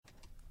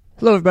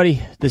Hello,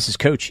 everybody. This is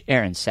Coach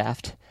Aaron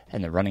Saft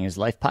and the Running His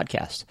Life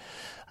podcast.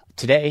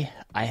 Today,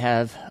 I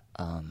have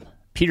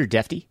Peter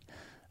Defty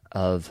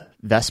of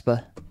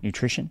Vespa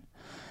Nutrition,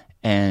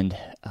 and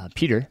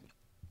Peter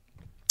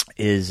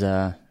is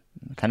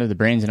kind of the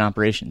brains and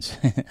operations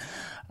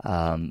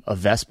of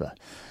Vespa.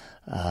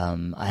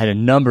 I had a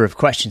number of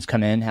questions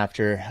come in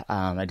after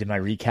I did my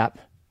recap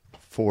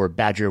for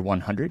Badger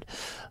 100,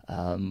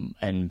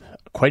 and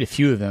quite a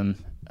few of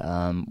them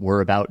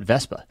were about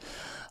Vespa.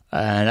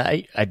 And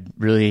I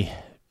really,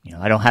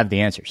 I don't have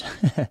the answers.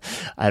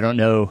 I don't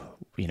know,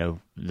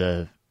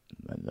 the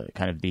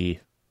kind of the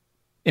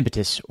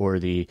impetus or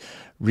the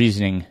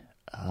reasoning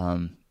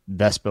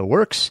Vespa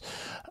works,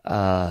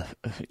 and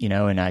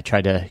I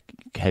tried to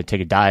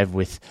take a dive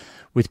with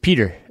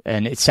Peter.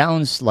 And it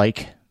sounds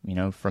like,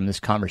 from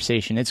this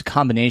conversation, it's a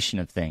combination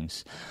of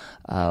things.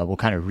 We'll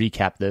kind of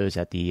recap those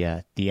at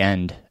the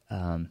end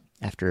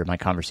after my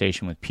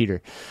conversation with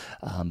Peter.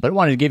 But I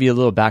wanted to give you a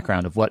little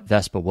background of what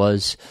Vespa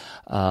was.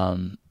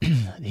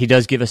 He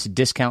does give us a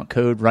discount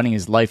code, Running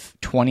His Life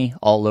 20,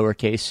 all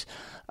lowercase,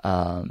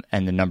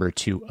 and the number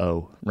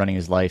 20, Running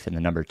His Life and the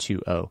number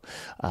 20.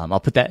 I'll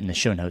put that in the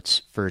show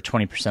notes for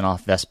 20%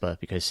 off Vespa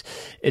because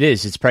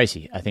it's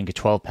pricey. I think a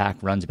 12-pack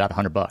runs about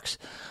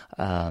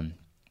 $100.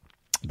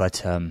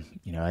 But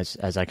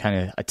as I kind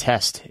of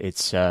attest,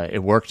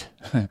 it worked.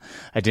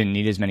 I didn't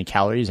need as many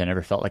calories. I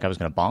never felt like I was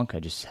going to bonk. I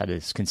just had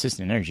this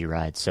consistent energy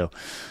ride. So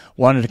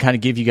wanted to kind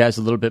of give you guys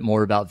a little bit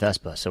more about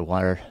Vespa. So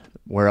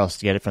where else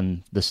to get it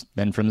from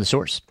than from the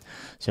source?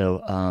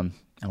 So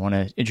I want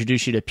to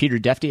introduce you to Peter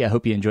Defty. I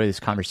hope you enjoy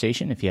this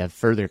conversation. If you have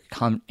further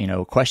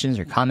questions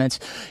or comments,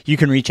 you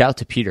can reach out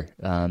to Peter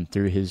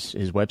through his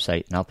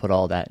website, and I'll put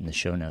all that in the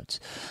show notes.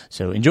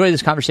 So enjoy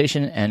this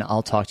conversation, and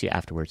I'll talk to you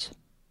afterwards.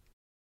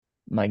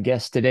 My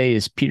guest today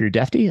is Peter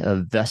Defty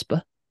of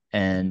Vespa.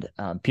 And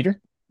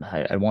Peter,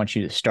 I want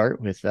you to start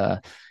with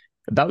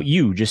about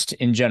you, just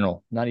in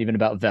general, not even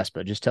about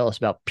Vespa. Just tell us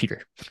about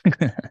Peter.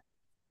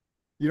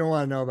 You don't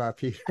want to know about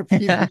Peter.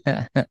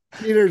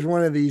 Peter's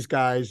one of these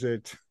guys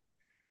that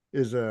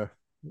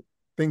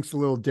thinks a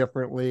little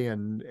differently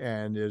and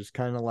is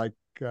kind of like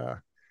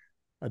a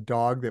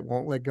dog that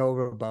won't let go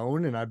of a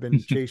bone. And I've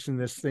been chasing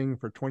this thing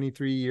for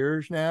 23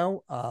 years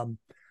now.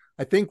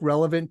 I think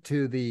relevant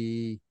to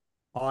the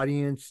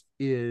audience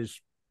is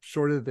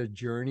sort of the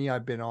journey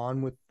I've been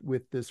on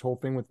with this whole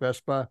thing with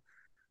Vespa.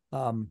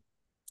 And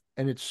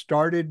it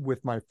started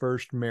with my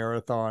first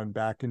marathon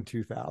back in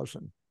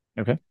 2000.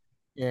 Okay.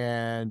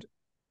 And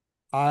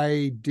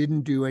I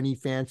didn't do any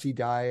fancy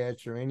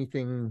diets or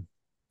anything,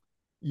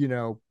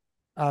 out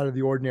of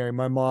the ordinary.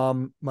 My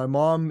mom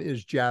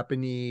is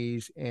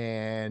Japanese,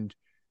 and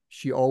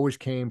she always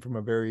came from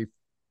a very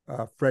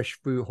fresh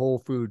food, whole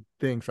food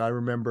thing. So I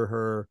remember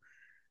her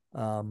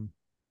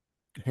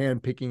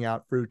hand picking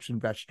out fruits and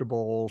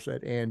vegetables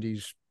at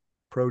Andy's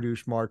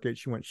produce market.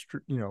 She went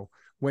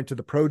to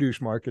the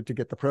produce market to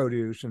get the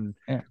produce, and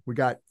we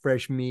got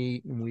fresh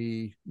meat, and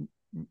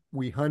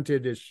we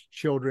hunted as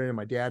children, and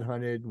my dad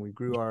hunted, and we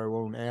grew our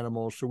own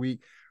animals. So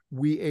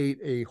we ate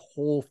a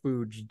whole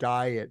foods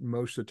diet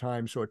most of the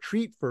time. So a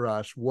treat for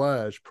us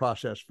was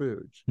processed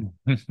foods.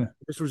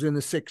 This was in the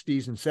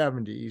 60s and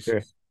 70s.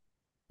 Sure.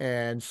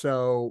 And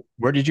so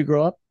where did you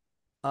grow up?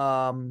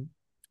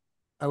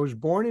 I was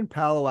born in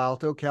Palo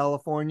Alto,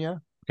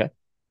 California. Okay.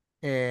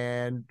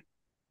 And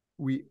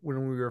when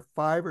we were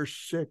 5 or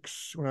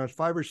 6, when I was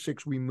 5 or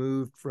 6, we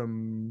moved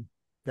from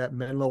that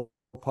Menlo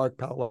Park,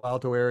 Palo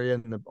Alto area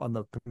on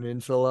the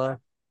peninsula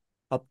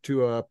up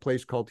to a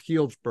place called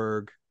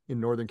Healdsburg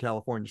in Northern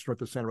California, just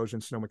north of Santa Rosa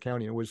in Sonoma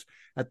County. It was,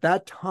 at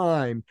that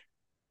time,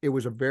 it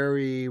was a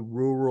very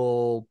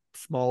rural,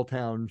 small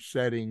town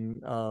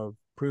setting of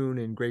prune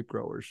and grape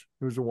growers.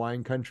 It was a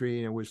wine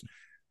country, and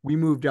we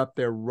moved up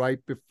there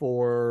right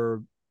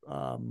before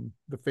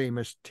the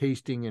famous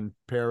tasting in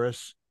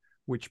Paris,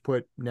 which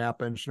put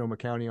Napa and Sonoma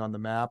County on the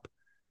map.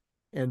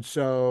 And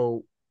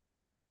so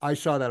I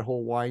saw that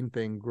whole wine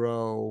thing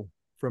grow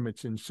from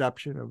its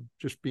inception of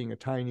just being a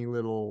tiny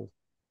little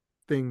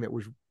thing that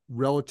was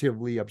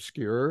relatively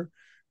obscure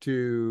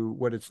to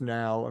what it's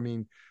now. I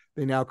mean,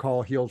 they now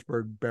call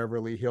Healdsburg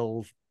Beverly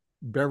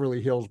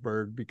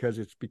Hillsburg because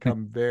it's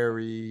become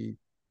very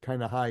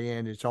kind of high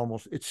end.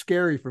 It's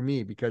scary for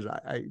me because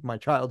my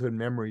childhood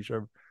memories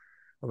are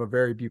of a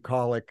very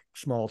bucolic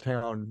small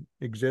town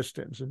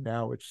existence, and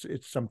now it's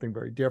something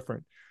very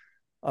different.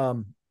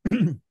 So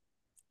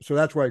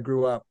that's where I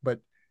grew up.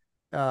 But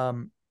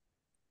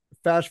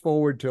fast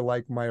forward to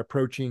like my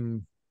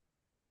approaching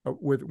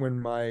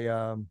when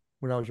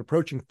I was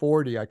approaching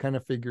 40, I kind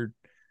of figured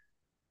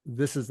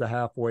this is the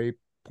halfway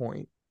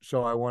point.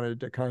 So I wanted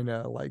to kind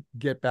of like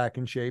get back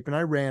in shape, and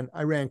I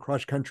ran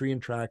cross country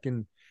and track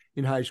in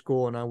high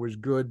school, and I was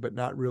good, but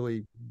not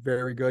really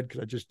very good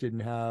because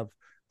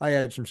I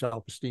had some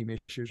self-esteem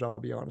issues. I'll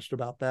be honest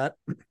about that,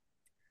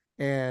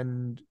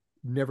 and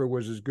never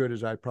was as good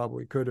as I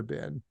probably could have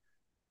been.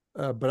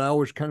 But I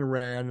always kind of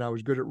ran, and I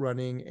was good at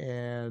running,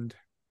 and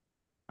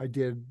I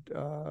did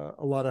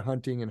a lot of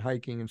hunting and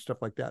hiking and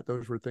stuff like that.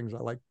 Those were things I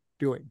liked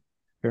doing.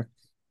 Sure.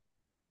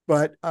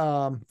 But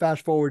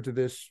fast forward to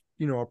this,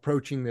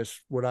 approaching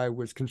this, what I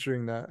was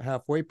considering the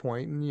halfway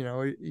point, and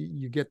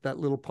you get that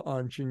little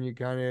punch, and you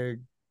kind of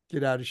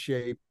get out of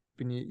shape,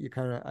 and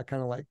I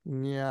kind of like,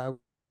 yeah,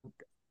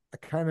 I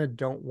kind of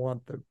don't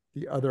want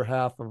the other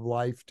half of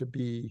life to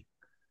be,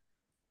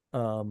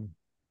 um,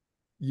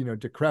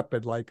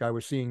 decrepit. Like I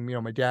was seeing,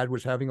 my dad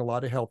was having a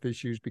lot of health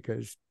issues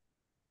because,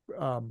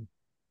 um,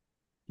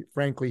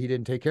 frankly, he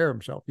didn't take care of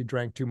himself. He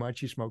drank too much,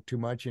 he smoked too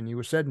much, and he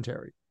was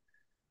sedentary.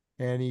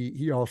 And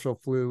he also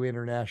flew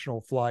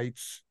international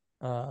flights,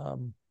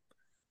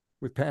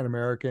 with Pan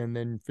America, and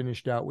then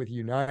finished out with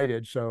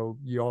United. So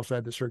you also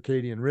had the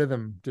circadian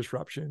rhythm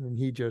disruption, and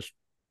he just,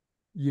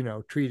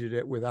 treated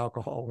it with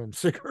alcohol and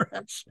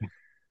cigarettes.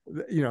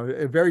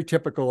 Very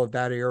typical of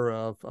that era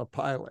of a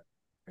pilot.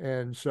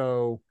 And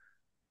so,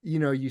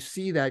 you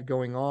see that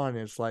going on.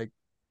 It's like,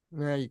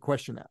 you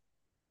question that.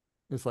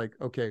 It's like,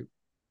 okay,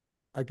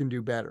 I can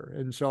do better.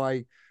 And so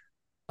I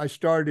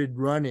started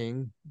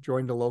running,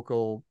 joined a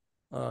local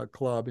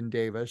club in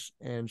Davis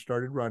and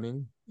started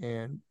running.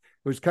 And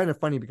it was kind of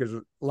funny because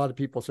a lot of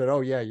people said,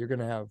 oh, yeah, you're going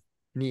to have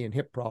knee and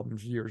hip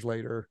problems years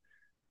later.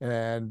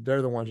 And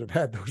they're the ones that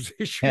had those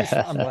issues.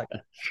 I'm like,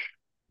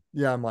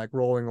 yeah, I'm like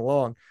rolling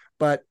along.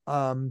 But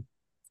I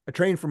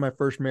trained for my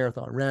first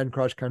marathon, ran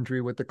cross country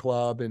with the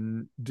club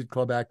and did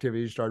club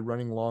activities, started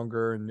running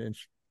longer. And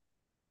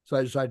so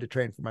I decided to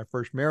train for my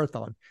first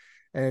marathon.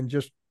 And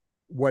just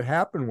what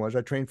happened was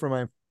I trained for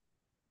my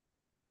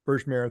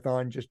first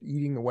marathon, just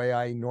eating the way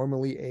I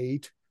normally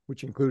ate,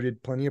 which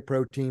included plenty of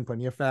protein,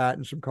 plenty of fat,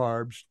 and some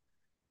carbs.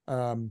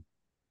 Um,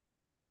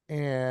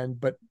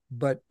 but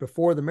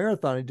before the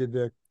marathon, I did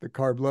the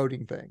carb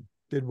loading thing,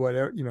 did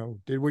whatever,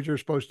 did what you're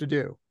supposed to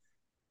do.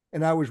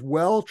 And I was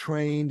well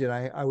trained, and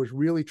I was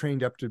really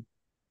trained up to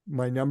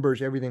my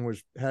numbers. Everything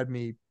had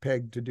me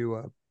pegged to do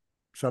a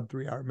sub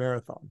 3 hour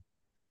marathon.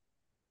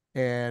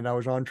 And I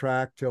was on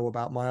track till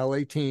about mile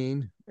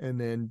 18. And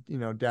then,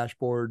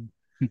 dashboard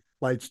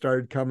lights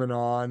started coming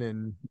on,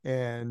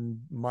 and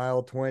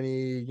mile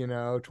 20,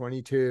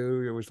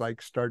 22, it was like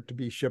start to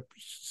be ship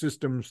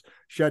systems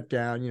shut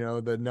down,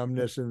 the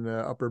numbness in the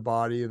upper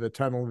body, the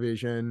tunnel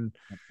vision,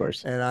 Of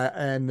course.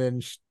 and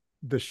then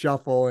the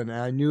shuffle. And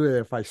I knew that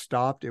if I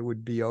stopped, it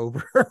would be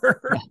over.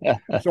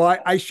 So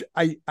I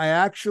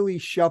actually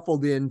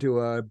shuffled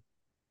into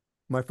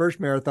my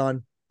first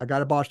marathon. I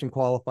got a Boston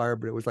qualifier,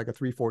 but it was like a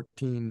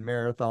 3:14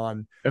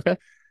 marathon. Okay.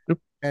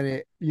 And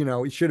it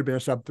should have been a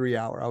sub 3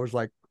 hour. I was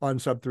like on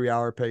sub 3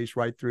 hour pace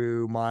right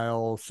through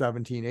mile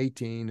 17,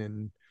 18.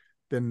 And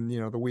then,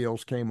 the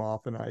wheels came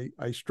off, and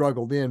I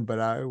struggled in, but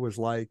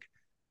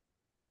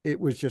it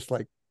was just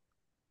like,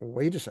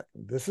 wait a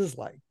second, this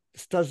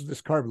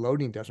carb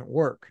loading doesn't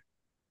work.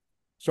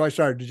 So I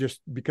started to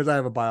just, because I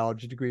have a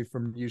biology degree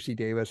from UC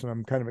Davis and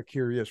I'm kind of a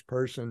curious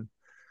person,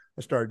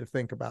 I started to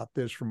think about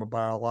this from a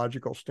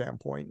biological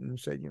standpoint and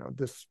said,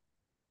 this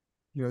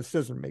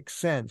doesn't make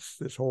sense.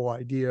 This whole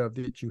idea of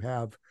that you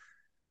have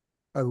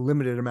a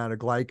limited amount of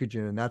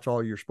glycogen and that's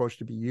all you're supposed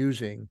to be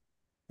using.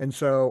 And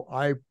so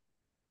I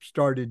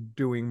started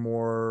doing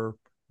more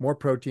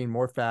protein,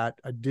 more fat.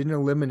 I didn't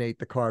eliminate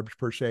the carbs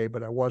per se,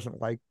 but I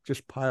wasn't like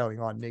just piling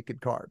on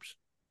naked carbs.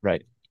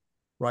 Right.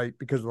 Right.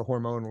 Because of the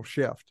hormonal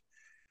shift.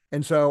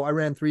 And so I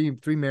ran two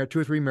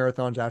or three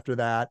marathons after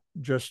that,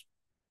 just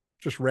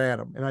ran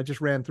them. And I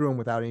just ran through them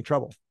without any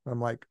trouble. I'm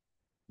like,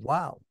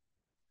 wow,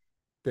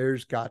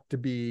 there's got to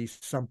be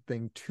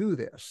something to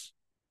this,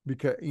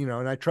 because,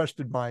 and I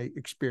trusted my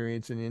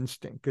experience and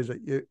instinct, because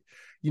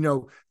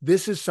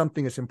this is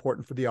something that's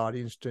important for the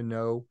audience to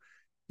know,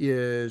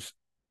 is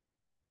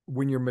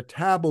when your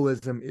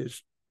metabolism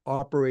is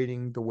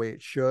operating the way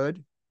it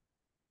should,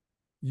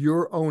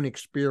 your own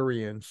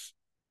experience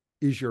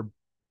is your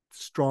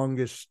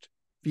strongest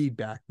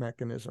feedback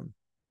mechanism,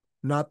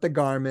 not the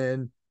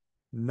Garmin,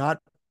 not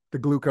the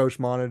glucose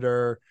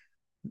monitor,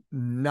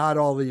 not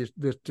all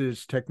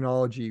this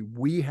technology.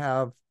 We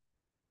have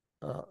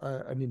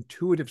an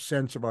intuitive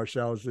sense of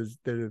ourselves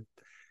that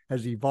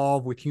has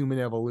evolved with human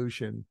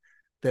evolution.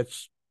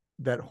 That's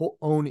that whole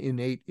own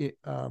innate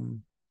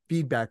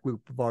feedback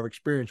loop of our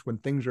experience when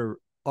things are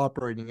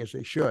operating as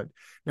they should.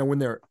 Now,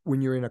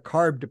 when you're in a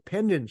carb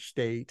dependent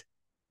state,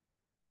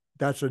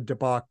 that's a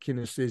debauch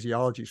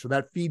kinesiology. So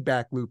that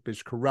feedback loop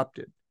is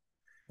corrupted.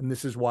 And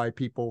this is why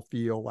people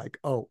feel like,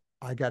 oh,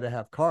 I got to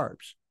have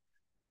carbs.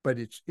 But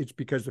it's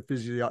because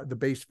the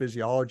base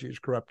physiology is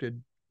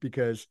corrupted,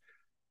 because,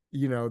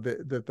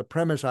 the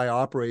premise I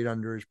operate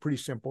under is pretty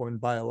simple and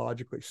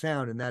biologically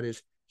sound. And that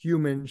is,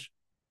 humans,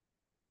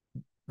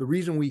 the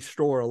reason we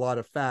store a lot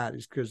of fat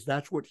is because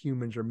that's what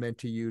humans are meant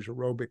to use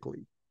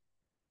aerobically.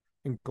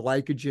 And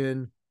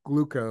glycogen,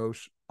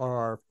 glucose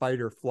are fight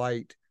or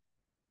flight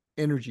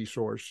energy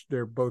source.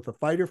 They're both a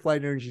fight or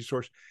flight energy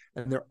source,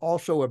 and they're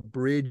also a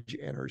bridge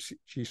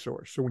energy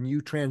source. So when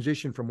you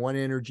transition from one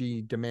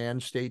energy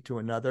demand state to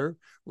another,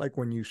 like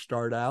when you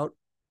start out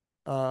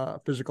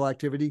physical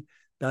activity,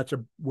 that's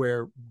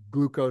where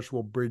glucose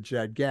will bridge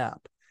that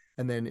gap.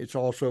 And then it's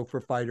also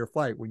for fight or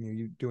flight when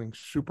you're doing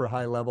super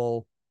high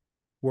level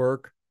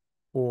work,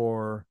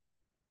 or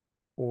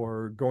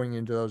or going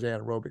into those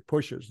anaerobic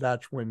pushes.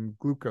 That's when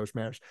glucose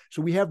matters.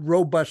 So we have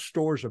robust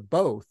stores of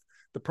both.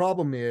 The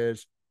problem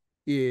is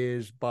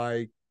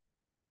by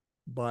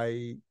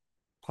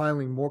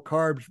piling more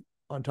carbs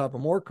on top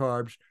of more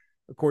carbs,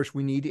 of course,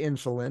 we need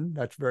insulin.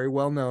 That's very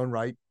well known,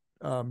 right?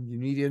 You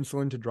need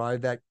insulin to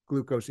drive that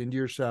glucose into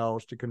your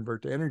cells to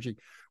convert to energy.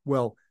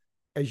 Well,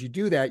 as you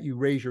do that, you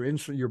raise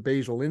your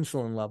basal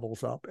insulin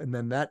levels up, and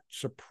then that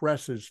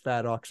suppresses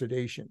fat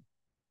oxidation,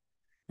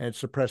 and it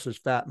suppresses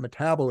fat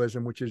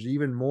metabolism, which is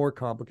even more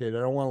complicated.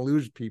 I don't want to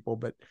lose people,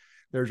 but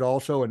there's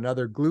also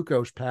another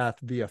glucose path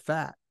via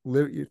fat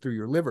through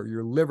your liver.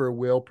 Your liver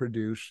will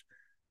produce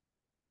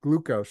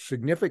glucose,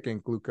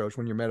 significant glucose,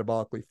 when you're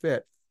metabolically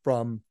fit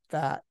from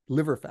fat,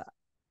 liver fat.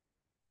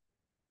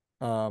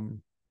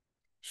 And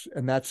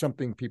that's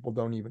something people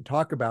don't even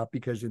talk about,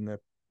 because in the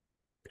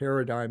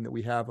paradigm that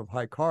we have of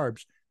high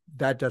carbs,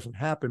 that doesn't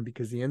happen,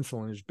 because the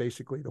insulin is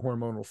basically the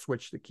hormonal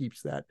switch that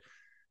keeps that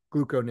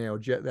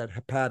that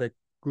hepatic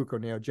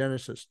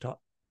gluconeogenesis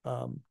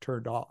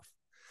turned off.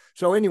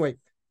 So anyway,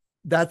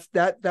 that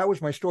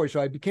was my story.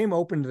 So I became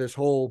open to this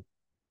whole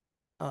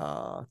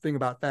thing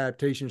about fat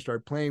adaptation,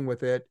 started playing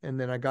with it, and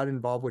then I got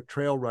involved with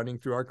trail running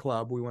through our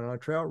club. We went on a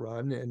trail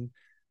run, and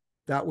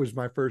that was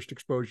my first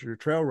exposure to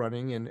trail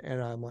running. And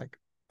I'm like,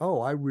 oh,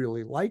 I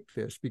really like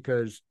this,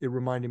 because it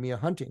reminded me of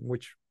hunting,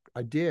 which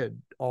I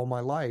did all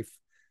my life.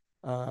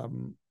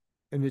 And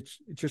it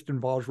just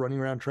involves running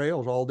around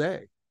trails all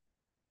day,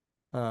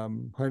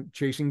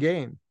 chasing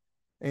game.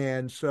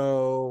 And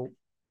so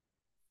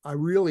I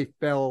really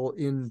fell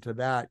into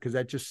that, because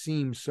that just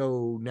seems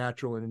so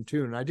natural and in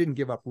tune. And I didn't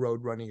give up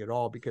road running at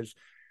all, because,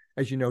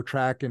 as you know,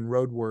 track and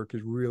road work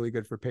is really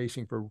good for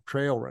pacing for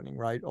trail running,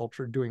 right?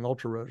 Doing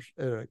ultra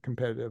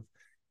competitive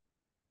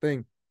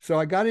thing. So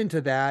I got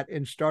into that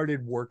and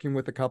started working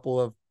with a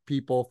couple of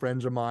people,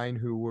 friends of mine,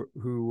 who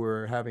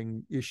were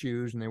having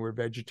issues, and they were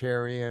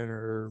vegetarian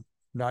or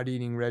not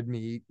eating red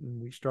meat.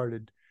 And we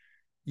started,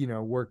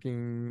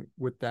 working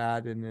with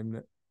that. And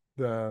then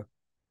the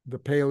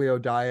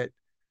paleo diet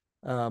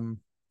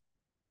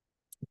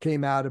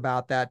came out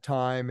about that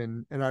time,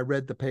 and I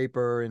read the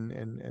paper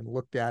and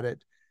looked at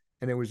it,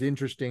 and it was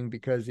interesting,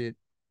 because it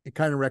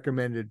kind of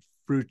recommended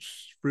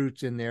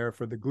fruits in there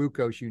for the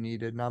glucose you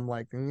needed. And I'm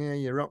like,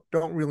 you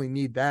don't really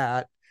need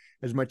that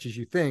as much as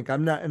you think.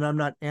 I'm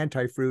not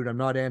anti-fruit, I'm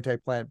not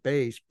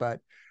anti-plant-based,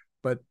 but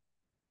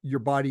your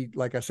body,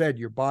 like I said,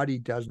 your body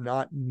does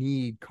not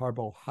need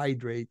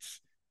carbohydrates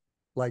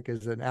like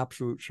as an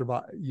absolute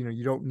survival.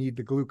 You don't need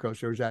the glucose.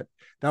 That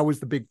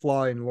was the big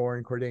flaw in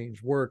Lauren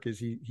Cordain's work, is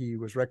he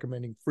was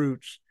recommending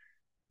fruits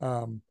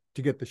to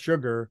get the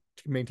sugar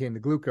to maintain the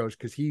glucose,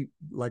 because he,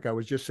 like I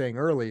was just saying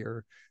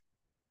earlier,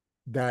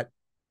 that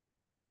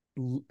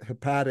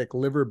hepatic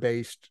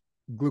liver-based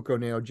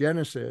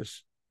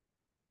gluconeogenesis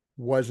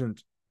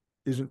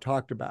isn't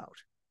talked about.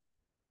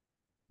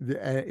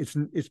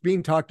 It's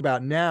being talked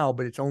about now,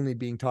 but it's only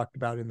being talked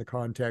about in the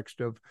context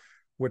of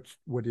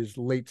what is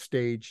late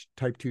stage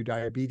type 2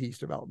 diabetes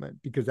development,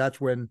 because that's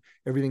when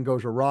everything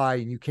goes awry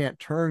and you can't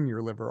turn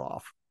your liver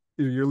off.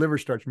 Your liver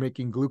starts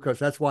making glucose.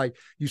 That's why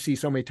you see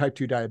so many type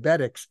 2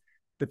 diabetics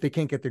that they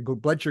can't get their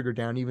blood sugar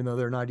down, even though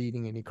they're not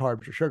eating any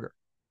carbs or sugar.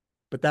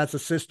 But that's a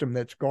system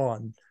that's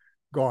gone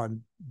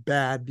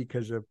bad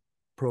because of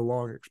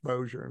prolonged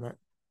exposure. And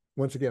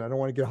once again, I don't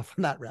want to get off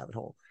on that rabbit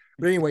hole.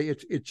 But anyway,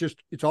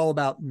 it's all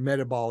about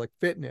metabolic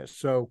fitness.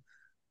 So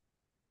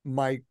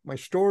my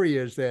story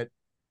is that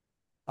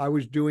I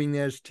was doing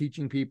this,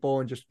 teaching people,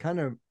 and just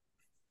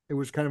it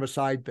was kind of a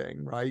side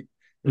thing, right?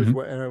 It was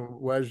what I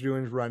was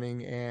doing is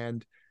running,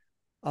 and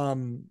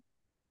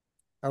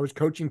I was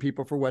coaching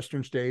people for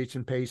Western States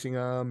and pacing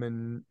them,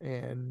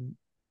 and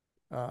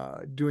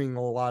doing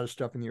a lot of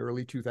stuff in the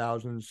early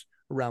 2000s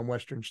around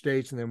Western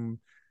States. And then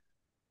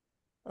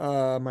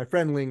my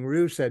friend Ling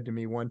Ru said to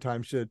me one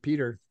time, she said,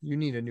 "Peter, you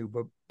need a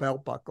new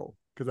belt buckle."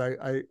 Because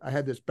I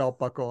had this belt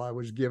buckle I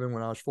was given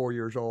when I was 4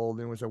 years old,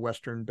 and it was a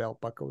Western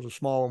belt buckle. It was a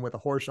small one with a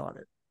horse on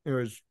it. It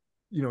was,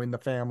 in the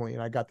family,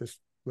 and I got this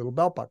little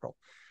belt buckle,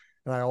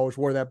 and I always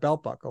wore that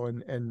belt buckle.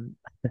 And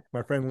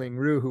my friend Ling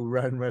Ru, who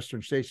ran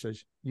Western States,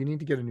 says, "You need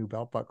to get a new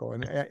belt buckle."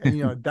 And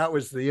that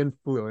was the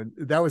influence.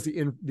 That was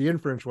the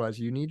inference was,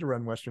 you need to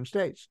run Western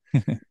States.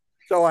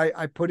 So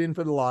I put in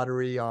for the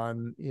lottery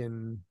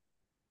in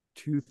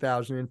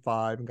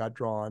 2005 and got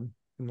drawn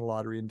in the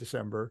lottery in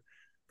December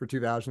for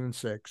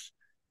 2006.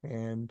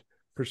 And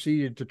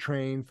proceeded to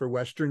train for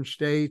Western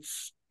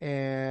States.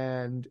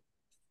 And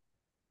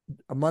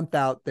a month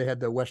out, they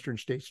had the Western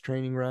States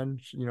training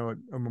runs,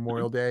 a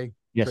Memorial Day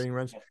training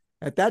runs.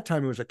 At that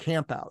time, it was a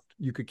camp out.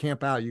 You could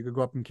camp out. You could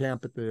go up and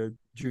camp at the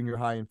junior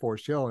high in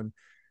Forest Hill. And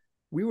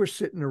we were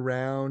sitting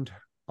around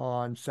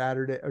on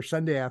Saturday or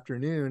Sunday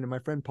afternoon, and my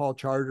friend Paul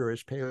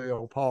Charteris,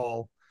 Paleo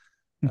Paul,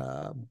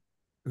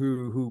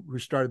 who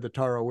started the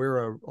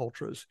Tarawera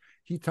Ultras,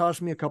 he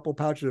tossed me a couple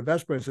pouches of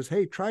Vespa and says,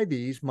 "Hey, try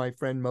these. My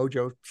friend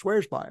Mojo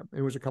swears by them."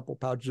 It was a couple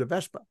pouches of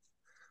Vespa.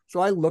 So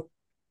I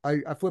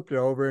flipped it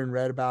over and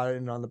read about it,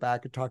 and on the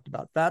back it talked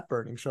about fat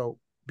burning. So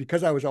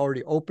because I was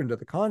already open to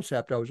the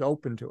concept, I was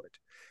open to it.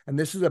 And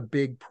this is a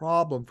big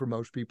problem for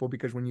most people,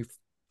 because when you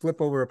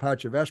flip over a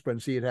pouch of Vespa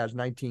and see it has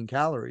 19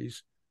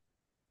 calories,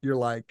 you're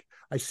like,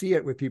 I see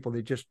it with people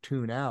that just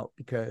tune out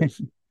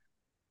because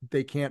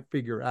they can't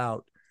figure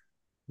out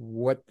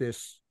what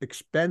this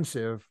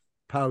expensive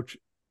pouch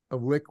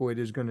of liquid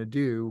is going to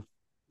do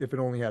if it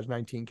only has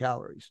 19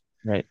 calories.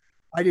 Right.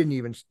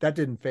 That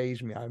didn't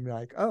phase me. I'm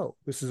like, oh,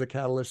 this is a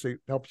catalyst that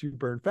helps you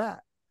burn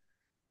fat.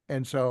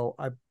 And so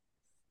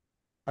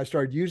I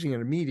started using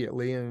it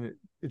immediately, and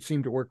it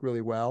seemed to work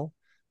really well.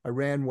 I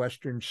ran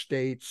Western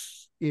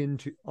States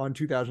on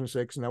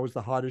 2006, and that was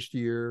the hottest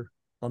year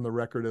on the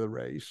record of the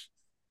race.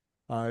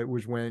 It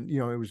was when,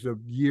 it was the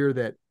year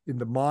that in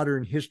the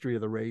modern history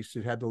of the race,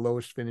 it had the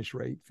lowest finish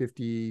rate,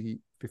 52%,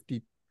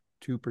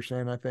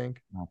 I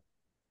think. Oh,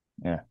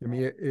 yeah.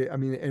 I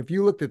mean, if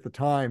you looked at the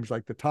times,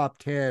 like the top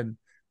 10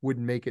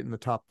 wouldn't make it in the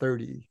top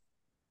 30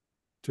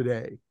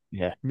 today.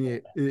 Yeah. I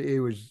mean,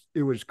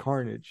 it was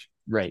carnage.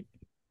 Right.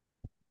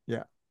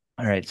 Yeah.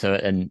 All right. So,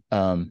 and,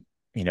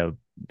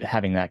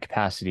 having that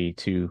capacity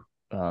to,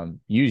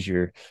 use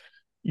your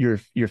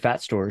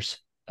fat stores,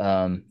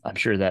 I'm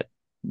sure that,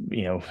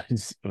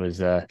 was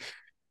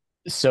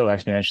so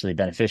exponentially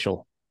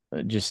beneficial.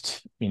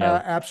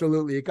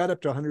 Absolutely. It got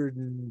up to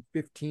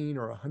 115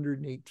 or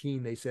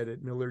 118, they said,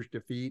 at Miller's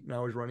Defeat, and I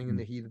was running in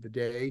the heat of the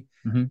day.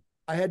 Mm-hmm.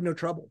 I had no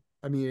trouble.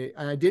 I mean,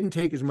 I didn't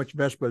take as much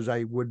Vespa as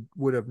I would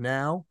have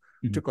now.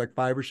 Mm-hmm. Took like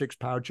 5 or 6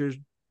 pouches,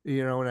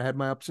 and I had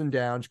my ups and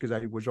downs because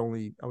I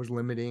was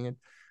limiting it,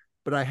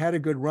 but I had a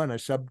good run. I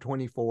sub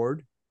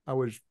 24'd. I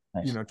was,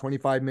 Nice.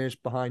 25 minutes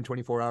behind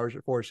 24 hours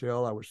at Forest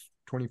Hill. I was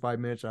 25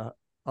 minutes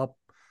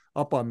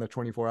up on the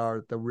 24 hour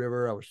at the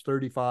river. I was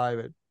 35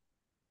 at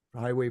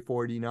Highway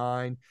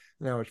 49,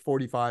 and I was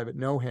 45 at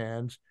No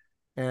Hands.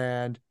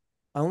 And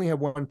I only had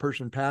one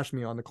person pass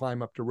me on the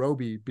climb up to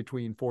Roby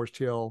between Forest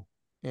Hill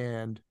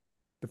and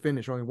the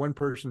finish. Only one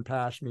person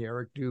passed me,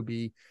 Eric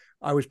Doobie.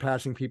 I was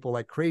passing people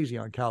like crazy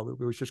on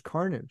Cal-Loop. It was just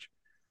carnage.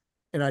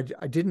 And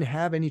I didn't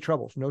have any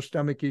troubles, no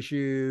stomach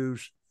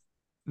issues,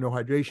 no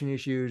hydration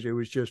issues.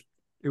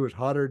 It was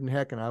hotter than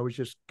heck. And I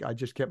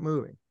just kept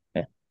moving.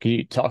 Yeah. Can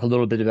you talk a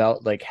little bit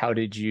about, like, how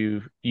did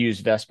you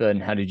use Vespa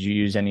and how did you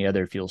use any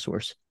other fuel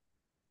source?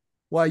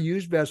 Well, I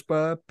used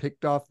Vespa,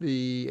 picked off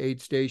the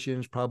aid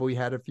stations, probably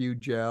had a few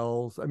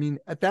gels. I mean,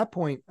 at that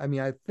point,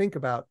 I think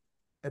about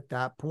at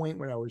that point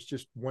when I was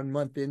just 1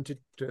 month into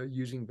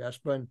using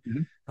Vespa and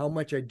how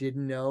much I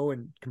didn't know,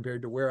 and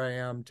compared to where I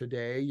am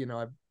today,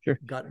 I've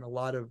gotten a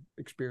lot of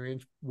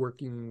experience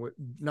working with,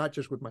 not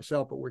just with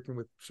myself, but working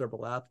with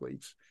several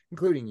athletes,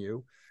 including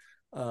you.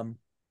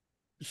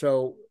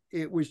 So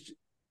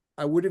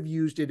I would have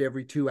used it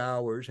every 2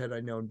 hours had I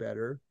known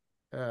better.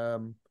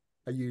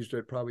 I used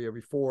it probably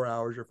every 4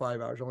 hours or 5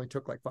 hours. I only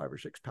took like 5 or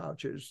 6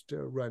 pouches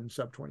to run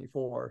sub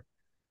 24.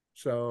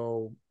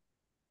 So,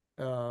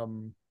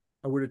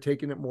 I would have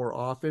taken it more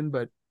often,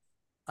 but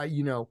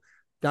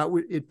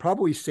it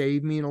probably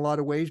saved me in a lot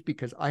of ways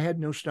because I had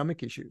no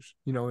stomach issues,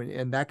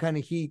 and that kind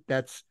of heat,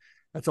 that's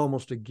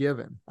almost a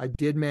given. I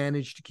did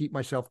manage to keep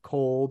myself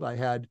cold. I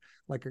had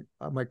my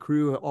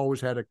crew always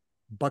had a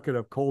bucket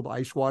of cold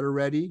ice water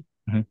ready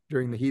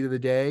during the heat of the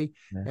day,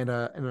 and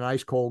an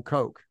ice cold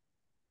Coke.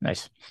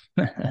 Nice.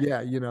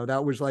 Yeah.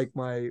 That was like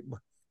so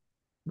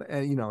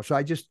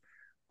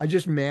I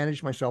just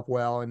managed myself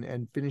well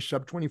and finished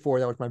sub 24.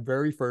 That was my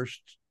very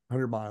first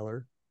 100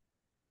 miler.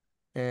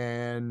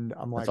 And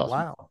I'm like, awesome.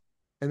 wow.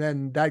 And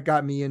then that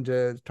got me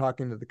into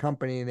talking to the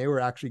company, and they were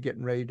actually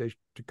getting ready to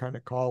kind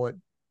of call it.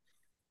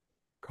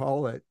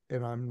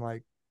 And I'm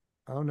like,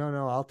 oh,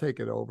 no, I'll take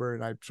it over.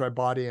 And so I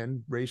bought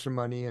in, raised some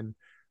money and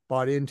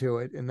bought into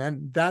it. And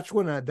then that's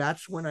when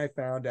I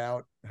found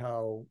out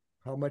how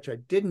much I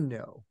didn't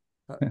know,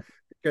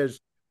 because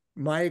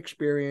my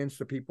experience,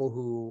 the people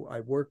who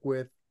I worked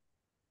with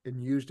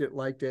and used it,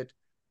 liked it,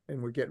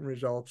 and were getting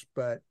results.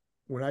 But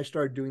when I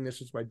started doing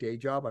this as my day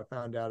job, I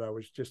found out I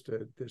was just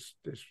this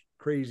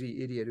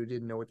crazy idiot who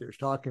didn't know what they were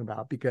talking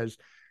about, because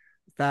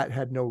fat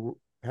had no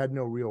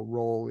real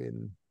role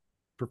in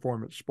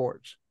performance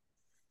sports.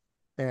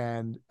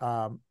 And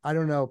I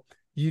don't know.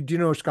 Do you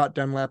know who Scott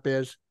Dunlap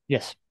is?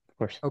 Yes, of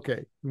course.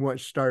 Okay. He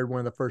started one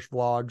of the first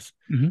vlogs.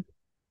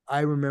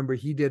 I remember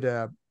he did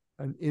an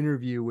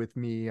interview with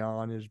me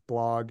on his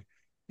blog,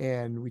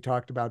 and we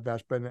talked about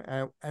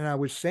Vespa, and I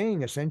was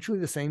saying essentially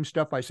the same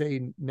stuff I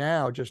say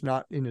now, just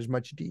not in as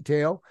much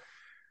detail.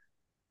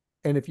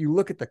 And if you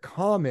look at the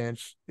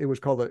comments, it was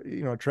called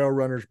a Trail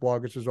Runner's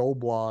blog. It's his old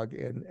blog,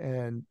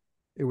 and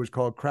it was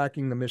called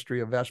Cracking the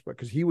Mystery of Vespa,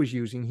 because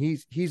he's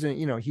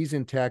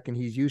in tech and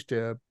he's used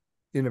to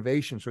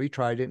innovation, so he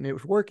tried it and it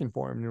was working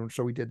for him. And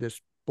so we did this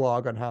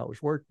blog on how it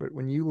was worked. But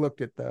when you looked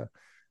at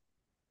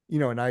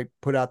and I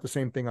put out the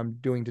same thing I'm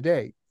doing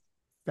today,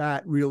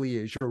 fat really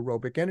is your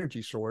aerobic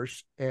energy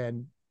source.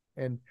 And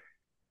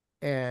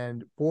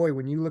boy,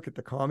 when you look at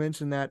the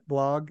comments in that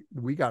blog,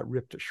 we got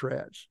ripped to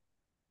shreds.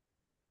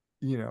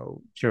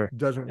 Sure.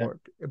 Doesn't work.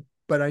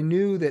 But I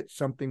knew that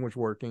something was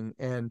working.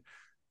 And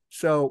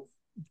so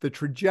the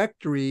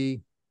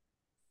trajectory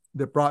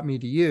that brought me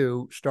to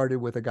you started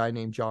with a guy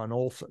named John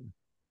Olson.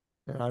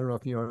 And I don't know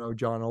if you know who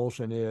John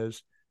Olson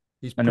is.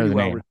 He's I know pretty the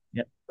well. name.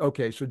 Yep.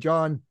 Okay, so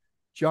John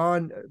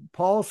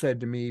Paul said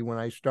to me when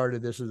I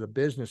started this as a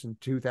business in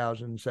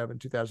 2007,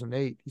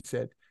 2008, he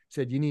said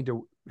you need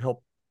to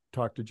help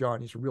talk to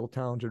John. He's a real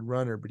talented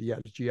runner, but he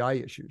has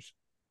GI issues.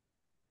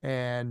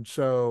 And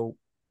so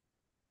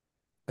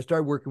I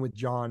started working with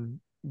John,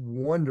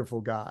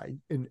 wonderful guy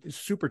and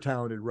super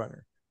talented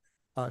runner.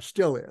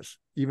 Still is,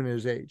 even at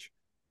his age.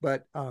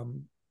 But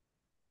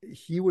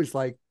he was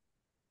like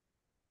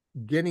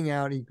getting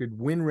out. He could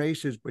win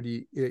races, but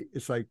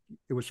it's like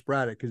it was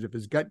sporadic because if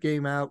his gut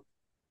gave out,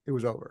 it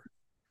was over.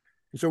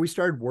 And so we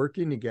started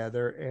working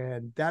together,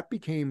 and that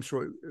became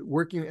sort of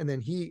working. And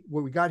then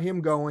we got him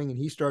going, and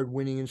he started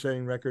winning and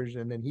setting records.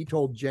 And then he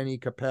told Jenny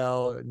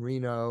Capel in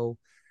Reno,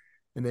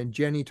 and then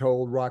Jenny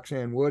told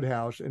Roxanne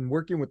Woodhouse. And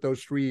working with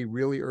those three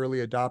really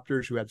early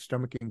adopters who had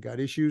stomach and gut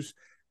issues,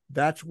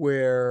 that's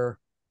where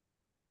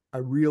I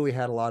really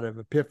had a lot of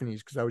epiphanies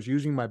because I was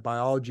using my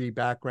biology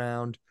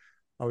background.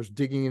 I was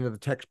digging into the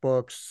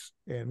textbooks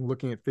and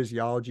looking at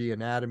physiology,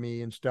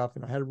 anatomy, and stuff.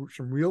 And I had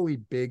some really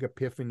big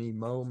epiphany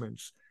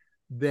moments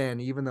then,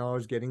 even though I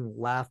was getting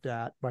laughed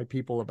at by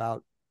people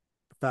about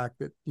the fact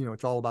that,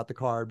 it's all about the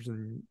carbs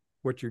and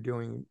what you're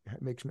doing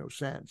makes no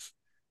sense.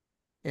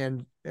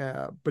 And,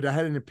 but I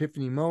had an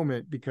epiphany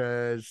moment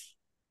because,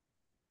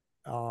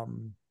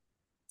 um,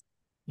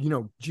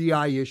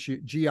 GI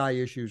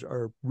issues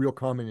are real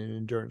common in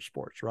endurance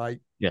sports, right?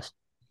 Yes.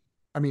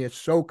 I mean, it's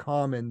so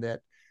common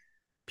that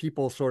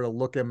people sort of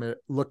look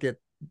at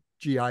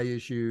GI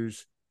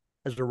issues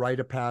as a rite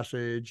of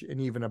passage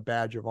and even a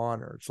badge of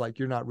honor. It's like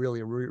you're not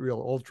really a real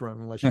ultra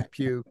unless you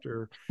puked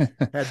or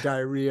had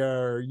diarrhea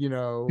or you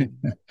know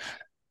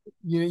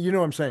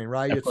what I'm saying,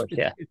 right? Of It's course. it's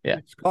Yeah. it's, Yeah.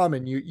 it's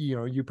common. You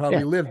Yeah.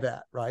 probably live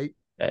that, right?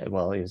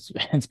 Well, it's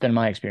been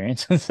my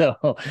experience. So,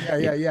 Yeah, yeah.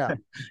 yeah, yeah.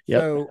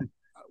 Yep. So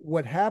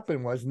what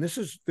happened was, and this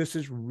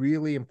is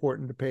really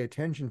important to pay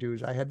attention to,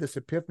 is I had this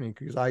epiphany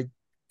because I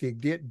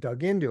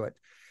dug into it.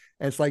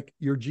 And it's like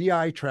your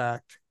GI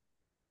tract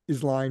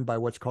is lined by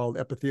what's called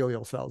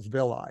epithelial cells,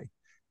 villi.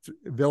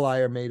 Villi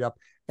are made up,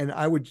 and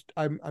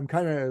I'm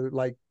kind of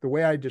like the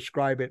way I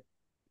describe it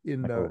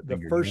in Like a little the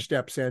finger first unit.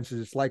 step sense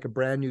is it's like a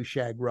brand new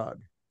shag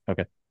rug,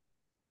 Okay.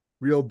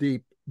 real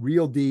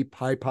deep,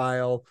 high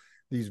pile.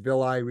 These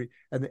villi,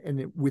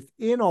 and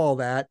within all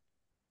that,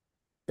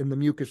 in the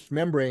mucous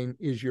membrane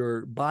is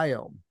your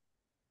biome.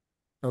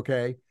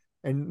 Okay,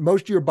 and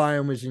most of your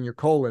biome is in your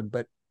colon,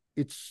 but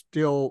it's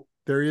still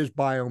there is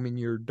biome in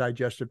your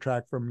digestive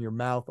tract from your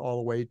mouth all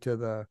the way to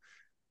the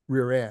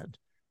rear end.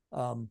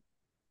 Um,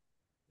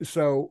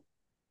 so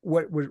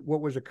what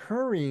was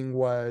occurring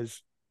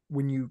was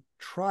when you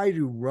try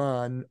to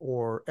run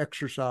or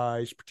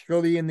exercise,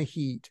 particularly in the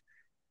heat,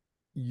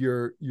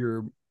 you're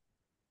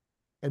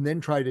and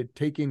then try to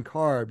take in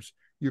carbs,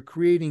 you're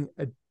creating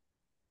a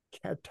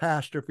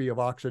catastrophe of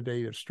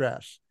oxidative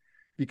stress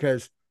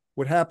because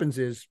what happens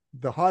is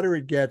the hotter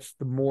it gets,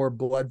 the more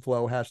blood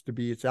flow has to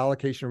be, it's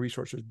allocation of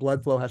resources.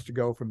 Blood flow has to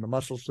go from the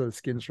muscles to the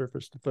skin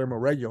surface to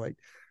thermoregulate.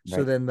 So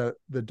Right. then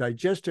the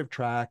digestive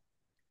tract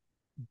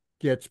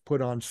gets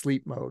put on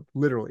sleep mode,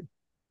 literally.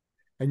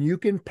 And you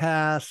can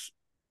pass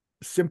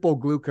simple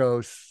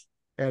glucose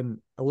and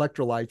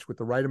electrolytes with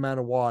the right amount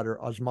of water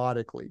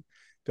osmotically.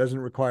 Doesn't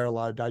require a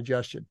lot of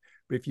digestion.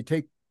 But if you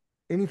take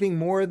anything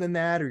more than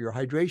that or your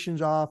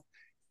hydration's off,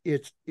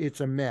 it's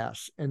a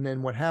mess. And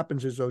then what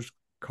happens is those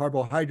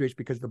carbohydrates,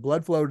 because the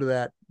blood flow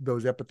to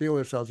those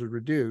epithelial cells is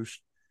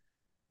reduced,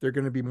 they're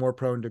going to be more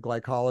prone to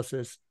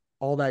glycolysis.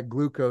 All that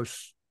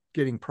glucose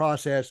getting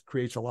processed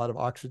creates a lot of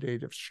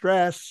oxidative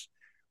stress,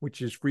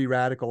 which is free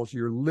radicals.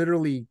 You're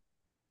literally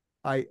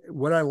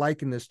what I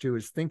liken this to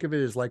is think of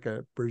it as like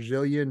a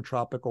Brazilian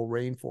tropical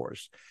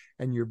rainforest,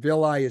 and your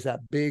villi is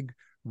that big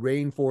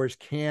rainforest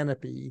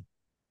canopy.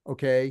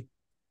 Okay.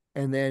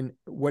 And then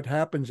what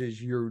happens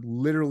is you're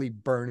literally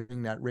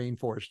burning that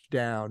rainforest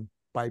down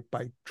by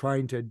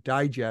trying to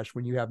digest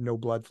when you have no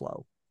blood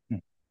flow. Hmm.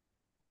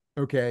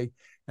 Okay.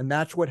 And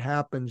that's what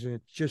happens.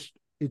 And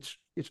it's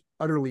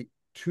utterly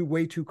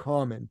way too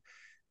common.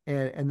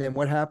 And then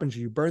what happens is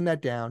you burn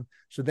that down.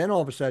 So then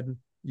all of a sudden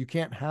you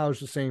can't house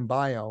the same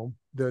biome,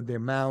 the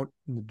amount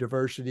and the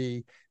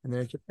diversity, and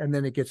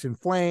then it gets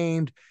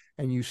inflamed,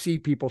 and you see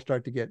people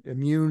start to get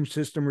immune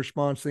system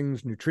response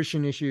things,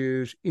 nutrition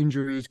issues,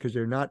 injuries because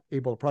they're not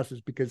able to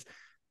process, because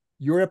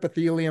your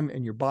epithelium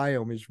and your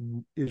biome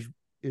is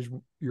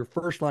your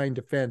first line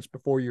defense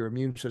before your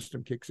immune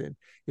system kicks in.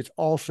 It's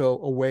also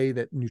a way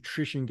that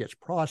nutrition gets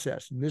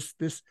processed. And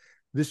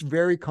this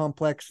very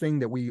complex thing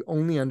that we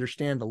only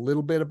understand a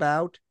little bit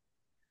about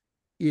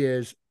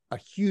is a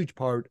huge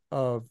part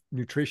of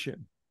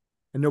nutrition.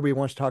 And nobody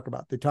wants to talk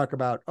about. They talk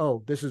about,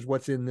 oh, this is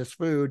what's in this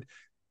food,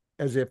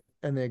 as if,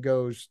 and then it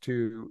goes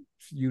to,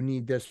 you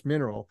need this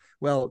mineral.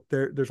 Well,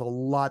 there's a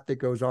lot that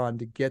goes on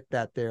to get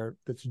that there,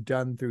 that's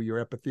done through your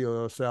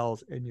epithelial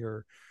cells and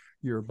your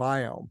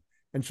biome.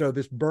 And so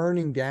this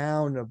burning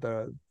down of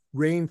the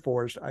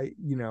rainforest,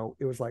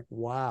 it was like,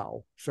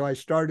 wow. So I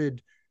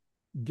started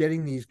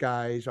getting these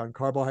guys on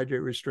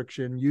carbohydrate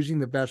restriction, using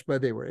the Vespa,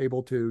 they were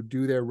able to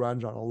do their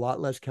runs on a lot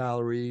less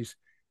calories.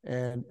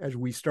 And as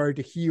we started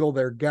to heal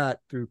their gut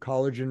through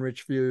collagen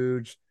rich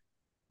foods,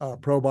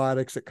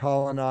 probiotics that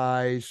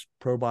colonize,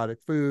 probiotic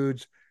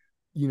foods,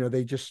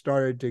 they just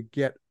started to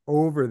get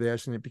over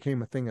this, and it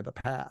became a thing of the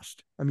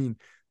past. I mean,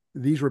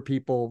 these were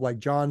people like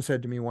John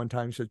said to me one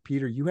time, he said,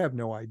 Peter, you have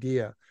no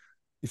idea.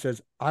 He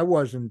says, I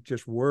wasn't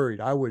just worried.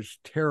 I was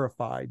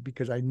terrified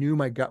because I knew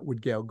my gut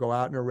would go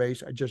out in a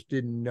race. I just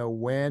didn't know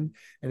when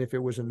and if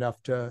it was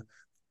enough to,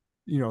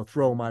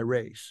 throw my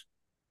race.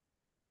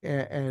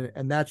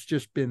 And that's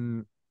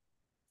been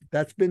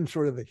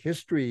sort of the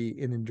history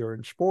in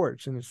endurance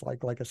sports. And it's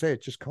like I say,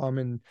 it's just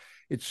common.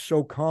 It's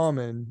so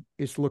common.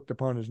 It's looked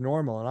upon as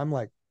normal. And I'm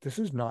like, this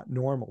is not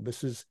normal.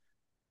 This is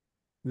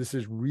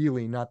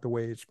really not the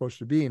way it's supposed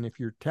to be. And if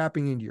you're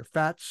tapping into your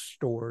fat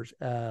stores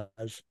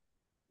as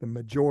the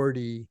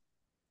majority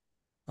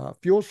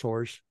fuel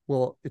source,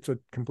 well, it's a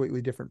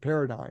completely different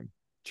paradigm.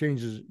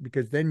 Changes,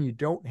 because then you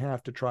don't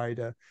have to try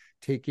to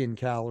take in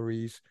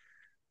calories.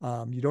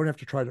 You don't have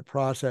to try to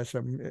process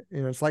them.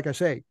 It's like I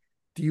say,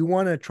 do you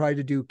want to try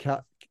to do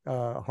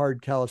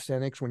hard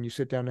calisthenics when you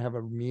sit down to have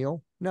a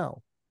meal?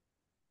 No.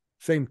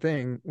 Same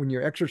thing when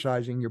you're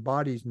exercising, your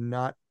body's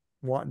not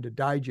wanting to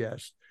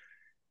digest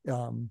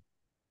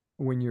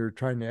when you're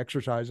trying to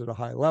exercise at a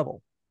high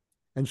level.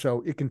 And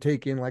so it can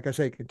take in, like I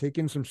say, it can take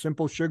in some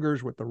simple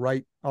sugars with the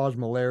right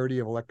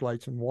osmolarity of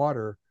electrolytes and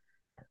water,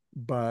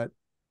 but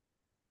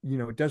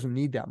it doesn't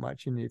need that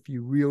much. And if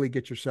you really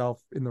get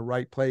yourself in the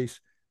right place,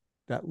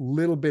 that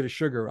little bit of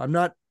sugar, I'm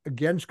not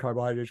against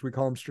carbohydrates. We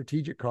call them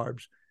strategic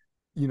carbs,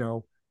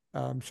 so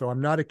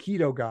I'm not a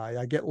keto guy.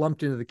 I get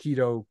lumped into the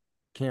keto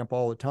camp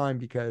all the time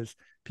because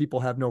people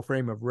have no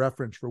frame of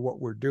reference for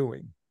what we're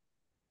doing.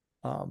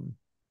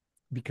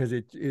 Because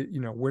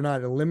we're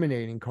not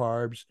eliminating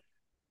carbs.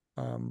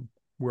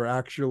 We're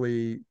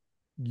actually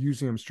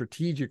using them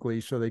strategically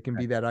so they can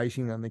be that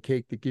icing on the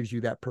cake that gives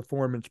you that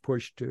performance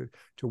push to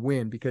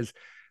win. Because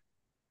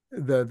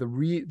the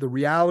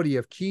reality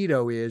of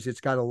keto is it's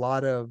got a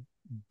lot of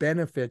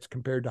benefits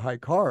compared to high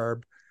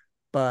carb,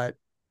 but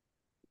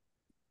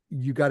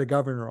you got a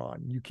governor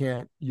on.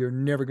 You're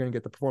never going to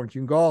get the performance.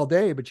 You can go all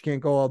day, but you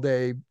can't go all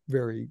day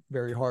very,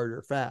 very hard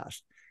or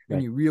fast. Right.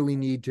 And you really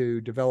need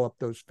to develop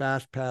those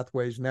fast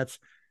pathways. And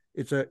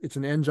it's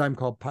an enzyme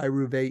called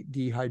pyruvate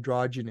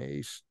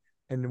dehydrogenase.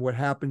 And what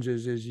happens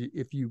is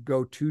if you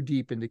go too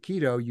deep into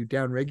keto, you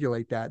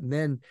downregulate that. And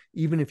then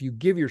even if you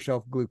give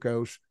yourself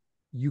glucose,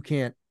 you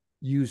can't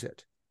use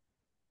it.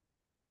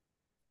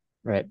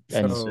 Right.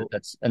 And so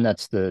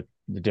that's the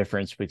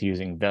difference with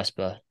using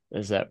Vespa,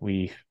 is that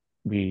we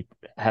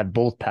have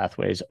both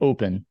pathways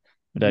open,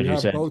 but as you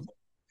said, both.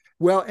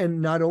 Well,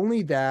 and not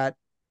only that,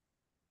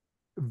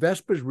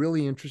 Vespa is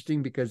really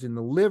interesting because in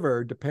the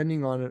liver,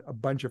 depending on a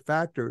bunch of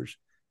factors,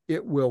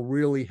 it will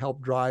really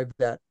help drive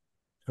that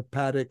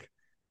hepatic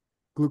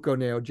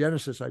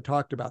gluconeogenesis I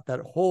talked about, that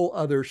whole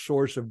other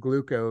source of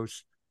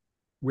glucose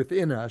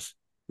within us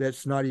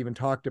that's not even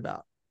talked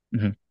about.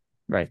 Mm-hmm.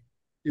 Right.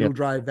 It'll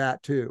drive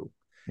that too.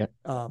 Yep.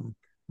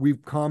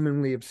 We've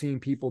commonly have seen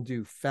people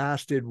do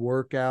fasted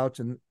workouts,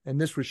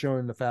 and this was shown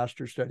in the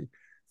FASTER study,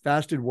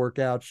 fasted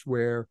workouts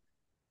where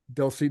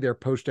they'll see their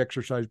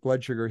post-exercise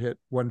blood sugar hit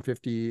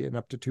 150 and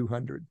up to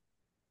 200.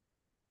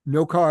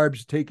 No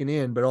carbs taken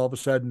in, but all of a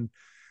sudden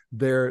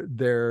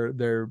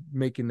they're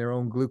making their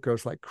own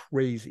glucose like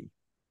crazy.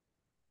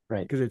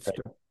 Right. Because it's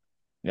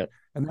Yep.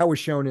 And that was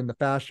shown in the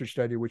FASTER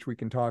study, which we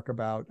can talk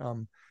about.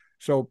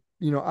 So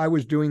I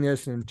was doing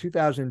this in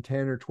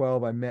 2010 or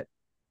 12. I met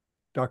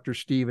Dr.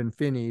 Stephen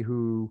Finney,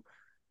 who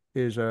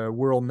is a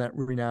world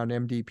renowned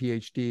MD,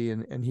 PhD,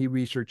 and he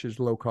researches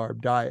low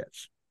carb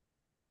diets.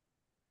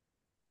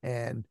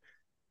 And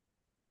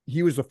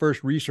he was the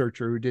first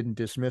researcher who didn't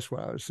dismiss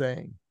what I was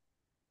saying.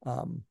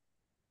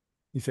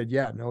 He said,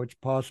 yeah, no, it's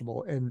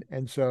possible.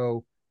 And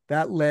so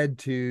that led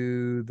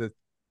to the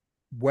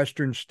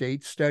Western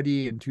States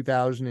study in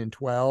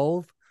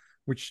 2012,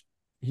 which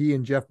he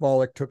and Jeff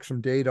Volek took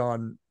some data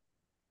on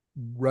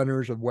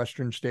runners of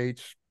Western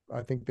states.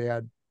 I think they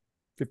had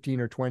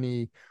 15 or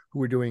 20 who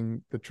were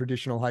doing the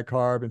traditional high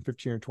carb and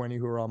 15 or 20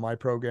 who were on my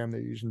program. They're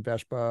using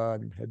Vespa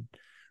and had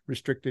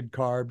restricted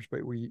carbs,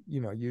 but we,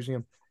 using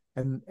them.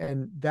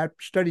 And that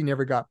study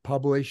never got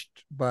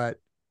published, but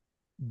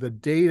the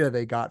data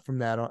they got from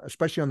that,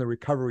 especially on the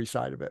recovery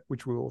side of it,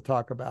 which we will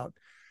talk about,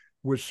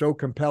 was so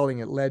compelling,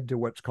 it led to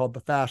what's called the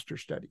FASTER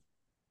study.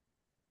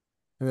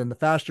 And then the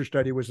FASTER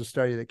study was a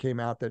study that came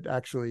out that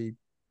actually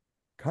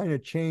kind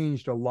of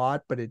changed a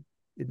lot, but it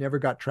never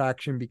got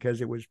traction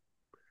because it was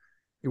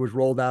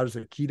rolled out as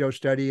a keto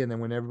study. And then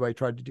when everybody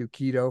tried to do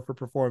keto for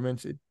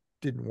performance, it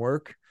didn't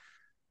work.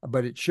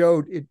 But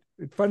it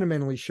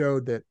fundamentally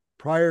showed that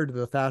prior to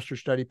the FASTER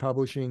study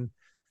publishing,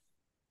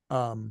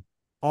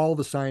 all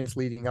the science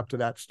leading up to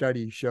that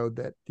study showed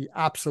that the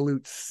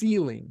absolute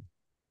ceiling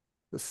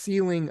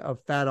of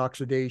fat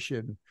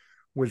oxidation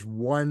was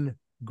 1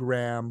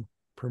 gram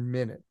per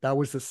minute. That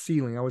was the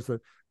ceiling. That was the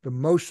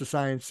most the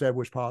science said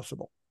was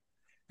possible.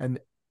 And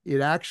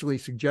it actually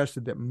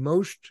suggested that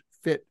most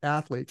fit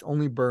athletes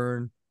only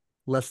burn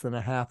less than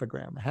a half a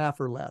gram, half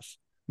or less.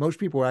 Most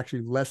people are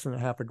actually less than a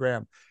half a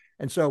gram.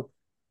 And so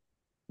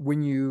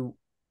when you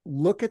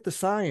look at the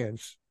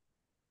science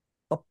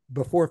up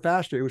before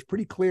faster, it was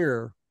pretty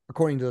clear,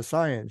 according to the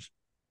science,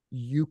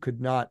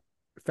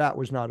 fat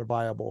was not a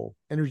viable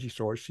energy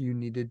source. So you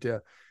needed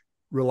to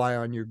rely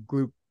on your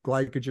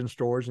glycogen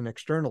stores and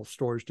external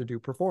stores to do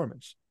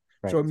performance.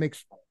 Right. So it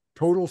makes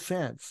total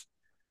sense.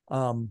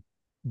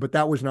 But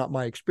that was not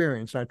my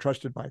experience. I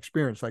trusted my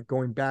experience, like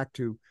going back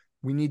to,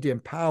 we need to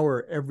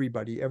empower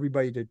everybody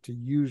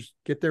to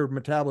get their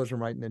metabolism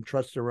right, and then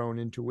trust their own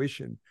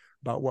intuition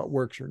about what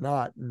works or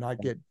not, and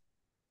not get,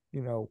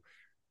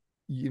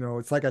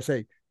 it's like I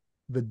say,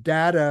 the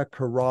data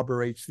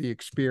corroborates the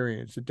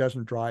experience. It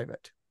doesn't drive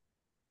it.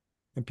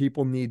 And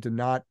people need to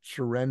not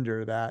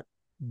surrender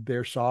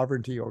their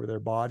sovereignty over their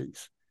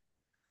bodies.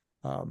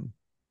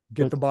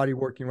 Get the body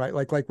working right.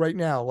 Like right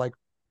now,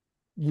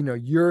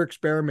 you're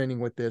experimenting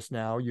with this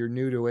now. You're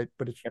new to it,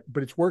 but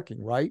it's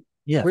working, right?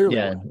 Yeah. Clearly,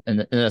 yeah. right.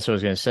 And that's what I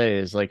was going to say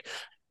is, like,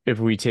 if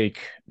we take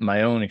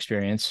my own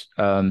experience,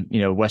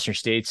 Western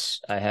States,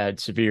 I had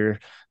severe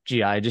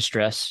GI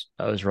distress.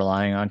 I was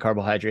relying on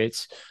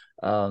carbohydrates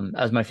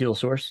as my fuel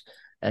source.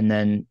 And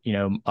then,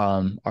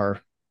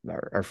 our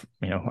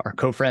our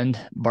co-friend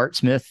Bart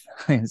Smith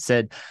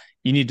said,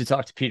 you need to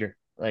talk to Peter.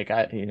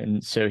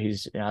 And so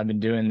I've been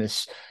doing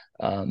this,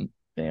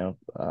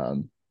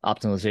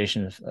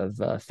 optimization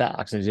of fat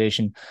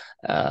oxidation,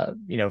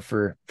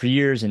 for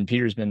years. And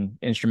Peter's been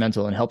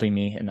instrumental in helping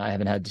me, and I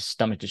haven't had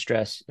stomach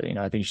distress.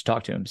 I think you should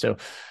talk to him. So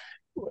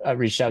I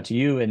reached out to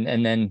you,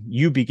 and then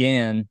you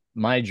began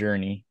my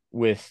journey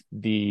with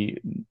the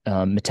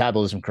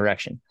metabolism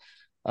correction.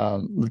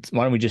 Why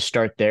don't we just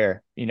start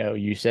there?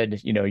 You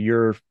said,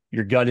 your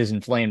gut is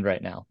inflamed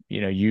right now.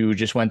 You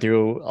just went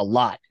through a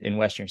lot in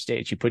Western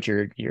States. You put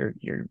your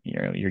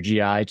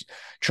GI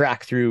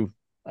tract through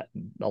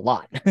a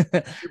lot.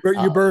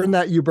 You burn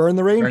the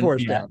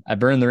rainforest down. I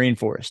burned the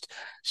rainforest.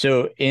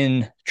 So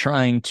in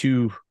trying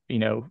to,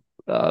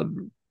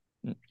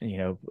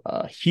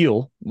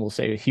 heal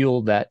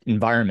that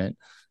environment,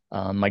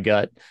 my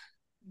gut.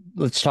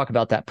 Let's talk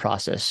about that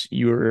process.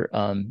 You're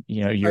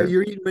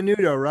eating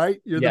menudo, right?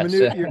 You're yes. the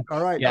menudo.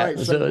 All right. Yeah. All right.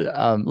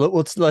 So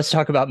let's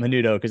talk about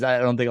menudo, because I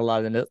don't think a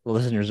lot of the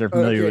listeners are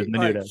familiar with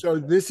menudo. Right. So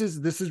this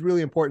is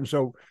really important.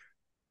 So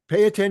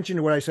pay attention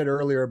to what I said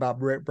earlier about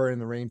burning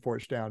the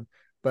rainforest down.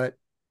 But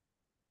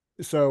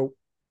so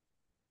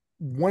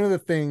one of the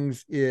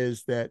things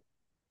is that,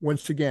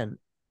 once again,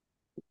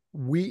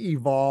 we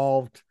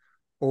evolved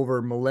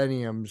over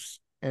millenniums,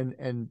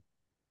 and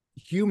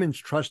humans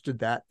trusted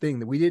that thing,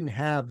 that we didn't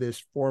have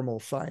this formal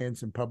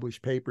science and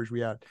published papers we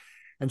had.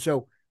 And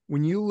so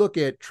when you look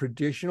at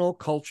traditional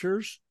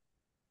cultures,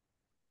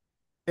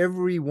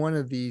 every one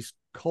of these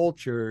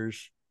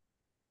cultures,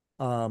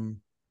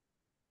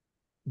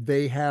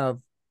 they have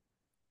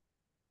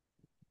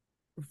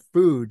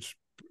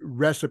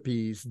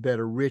recipes that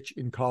are rich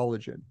in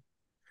collagen.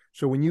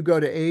 So when you go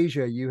to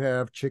Asia, you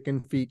have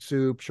chicken feet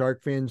soup,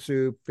 shark fin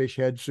soup, fish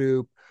head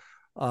soup,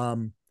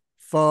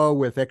 pho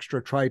with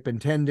extra tripe and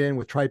tendon,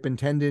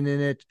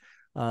 in it.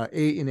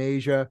 In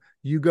Asia,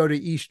 you go to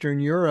Eastern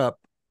Europe,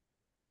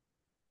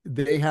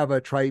 they have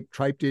a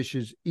tripe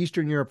dishes.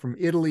 Eastern Europe, from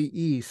Italy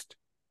east,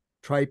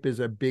 tripe is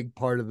a big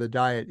part of the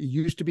diet. It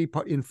used to be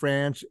in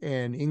France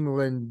and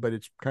England, but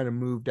it's kind of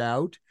moved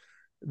out.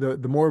 The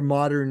more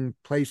modern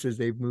places,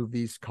 they've moved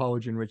these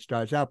collagen rich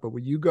diets out. But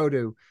when you go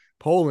to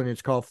Poland,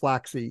 it's called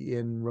flaxseed.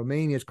 In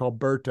Romania, it's called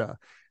berta.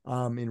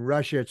 In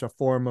Russia, it's a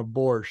form of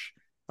borscht.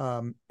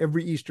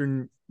 Every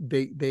Eastern,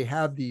 they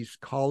have these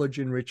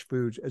collagen rich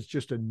foods as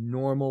just a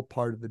normal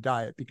part of the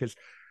diet, because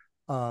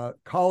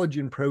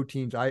collagen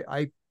proteins,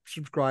 I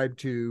subscribe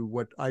to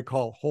what I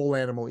call whole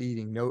animal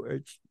eating.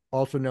 It's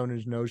also known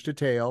as nose to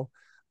tail.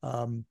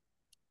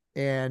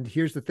 And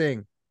here's the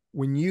thing: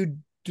 when you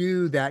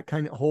do that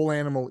kind of whole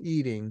animal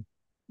eating,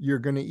 you're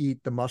going to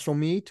eat the muscle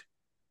meat,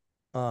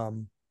 a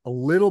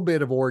little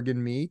bit of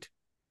organ meat.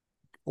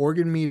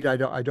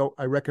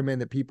 I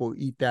recommend that people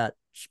eat that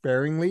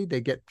sparingly. They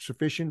get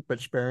sufficient, but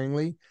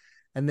sparingly.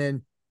 And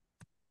then,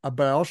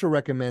 but I also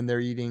recommend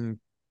they're eating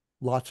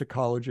lots of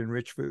collagen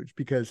rich foods,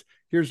 because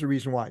here's the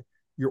reason why.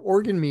 Your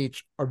organ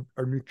meats are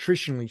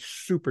nutritionally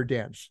super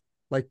dense.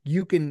 Like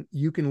you can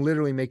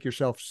literally make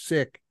yourself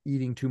sick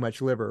eating too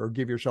much liver, or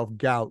give yourself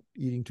gout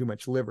eating too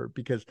much liver,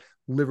 because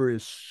liver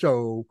is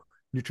so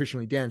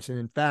nutritionally dense. And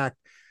in fact,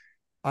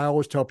 I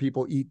always tell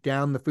people, eat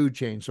down the food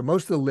chain. So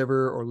most of the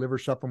liver or liver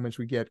supplements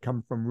we get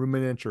come from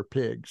ruminants or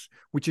pigs,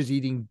 which is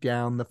eating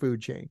down the food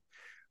chain.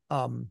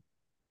 To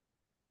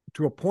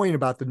a point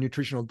about the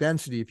nutritional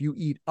density, if you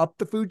eat up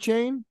the food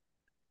chain,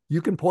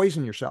 you can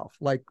poison yourself.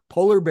 Like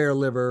polar bear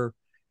liver,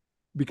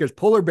 because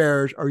polar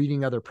bears are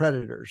eating other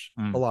predators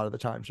a lot of the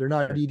times. They're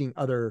not eating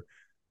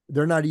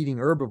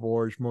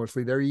herbivores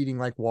mostly. They're eating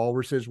like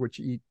walruses, which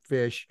eat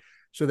fish.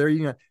 So they're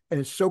eating, and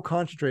it's so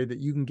concentrated that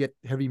you can get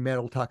heavy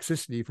metal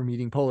toxicity from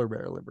eating polar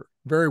bear liver.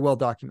 Very well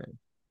documented.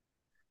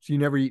 So you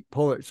never eat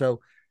polar.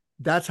 So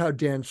that's how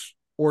dense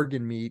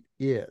organ meat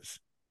is.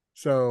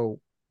 So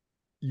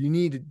you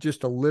need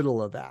just a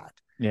little of that.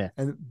 Yeah.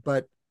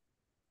 But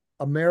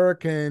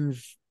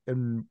Americans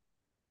and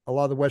a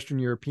lot of the Western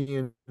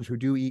Europeans who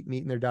do eat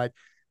meat in their diet,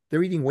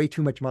 they're eating way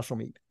too much muscle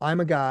meat. I'm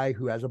a guy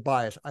who has a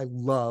bias. I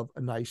love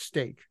a nice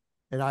steak,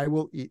 and I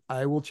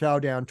will chow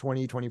down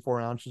 20,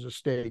 24 ounces of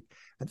steak.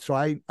 And so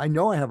I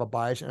know I have a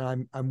bias,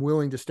 and I'm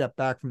willing to step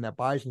back from that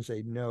bias and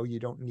say, no, you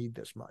don't need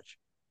this much.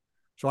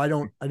 So I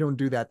don't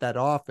do that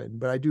often,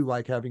 but I do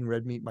like having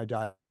red meat in my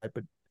diet.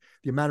 But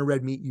the amount of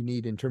red meat you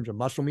need in terms of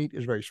muscle meat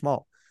is very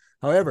small.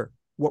 However,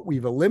 what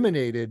we've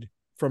eliminated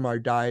from our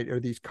diet are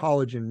these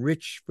collagen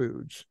rich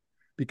foods,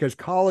 because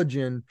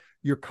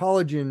your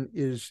collagen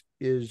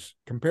is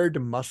compared to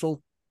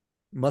muscle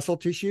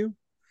tissue,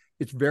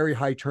 it's very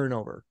high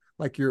turnover.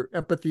 Like your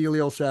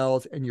epithelial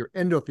cells and your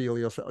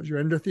endothelial cells.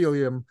 Your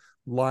endothelium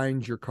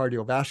lines your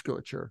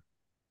cardiovasculature,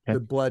 Okay. the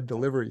blood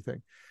delivery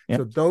thing. Yeah.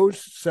 So those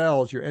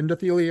cells, your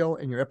endothelial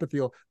and your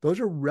epithelial, those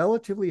are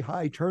relatively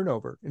high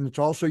turnover. And it's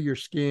also your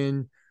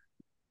skin,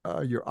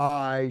 your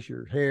eyes,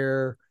 your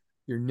hair,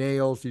 your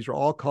nails. These are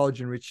all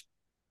collagen rich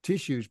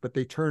tissues, but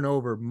they turn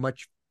over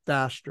much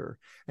faster.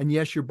 And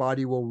yes, your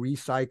body will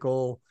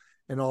recycle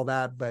and all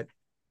that, but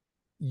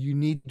you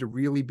need to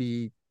really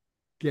be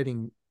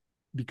getting,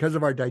 because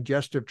of our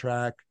digestive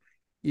tract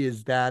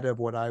is that of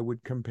what I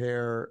would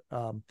compare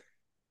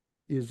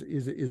is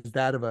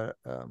that of a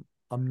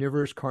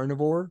omnivorous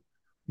carnivore.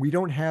 We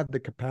don't have the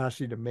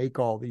capacity to make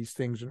all these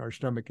things in our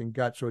stomach and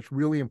gut, so it's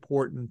really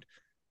important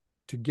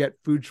to get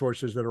food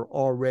sources that are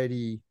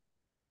already,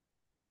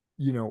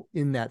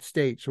 in that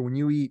state. So when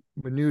you eat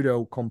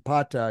menudo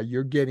compata,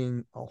 you're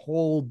getting a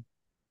whole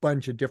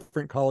bunch of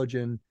different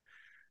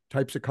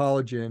types of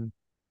collagen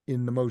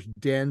in the most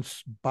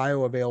dense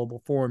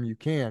bioavailable form you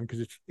can,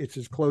 because it's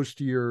as close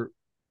to your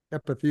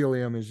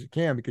epithelium as it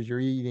can, because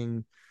you're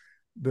eating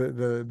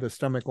the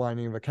stomach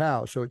lining of a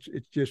cow. So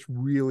it's just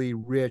really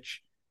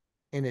rich,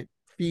 and it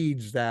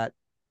feeds that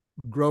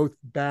growth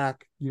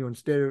back.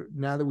 Instead of,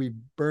 now that we've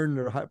burned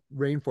the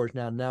rainforest,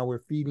 now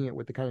we're feeding it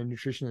with the kind of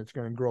nutrition that's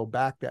going to grow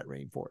back that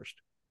rainforest.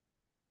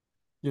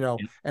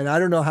 And I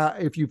don't know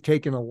if you've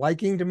taken a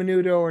liking to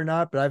menudo or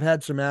not, but I've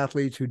had some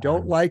athletes who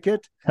don't like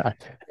it. I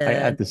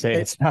have to say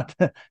it's not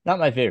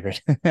my favorite,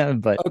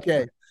 but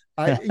okay.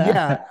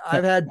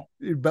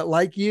 But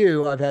like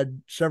you, I've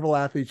had several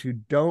athletes who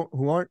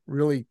aren't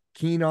really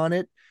keen on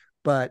it,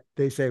 but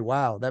they say,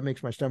 wow, that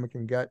makes my stomach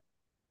and gut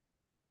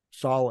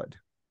solid.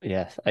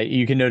 yeah,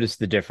 you can notice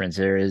the difference.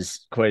 There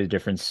is quite a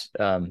difference,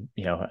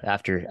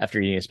 after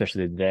eating,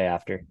 especially the day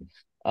after.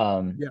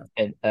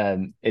 Yeah.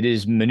 And it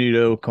is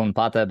menudo con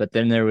pata, but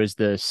then there was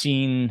the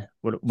scene.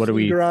 What are Sin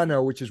we?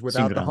 grano, which is Sin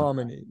without the grano.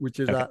 hominy,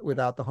 Okay.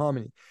 without the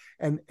hominy.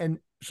 And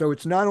so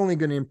it's not only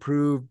going to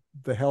improve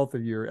the health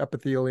of your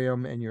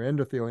epithelium and your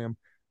endothelium,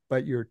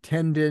 but your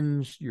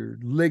tendons, your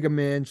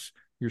ligaments,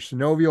 your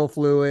synovial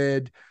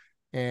fluid,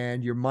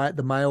 and the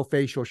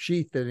myofascial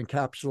sheath that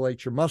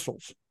encapsulates your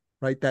muscles,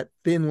 right? That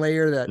thin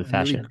layer, that The really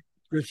fascia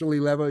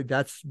crystally level,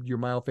 that's your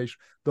myofascial.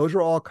 Those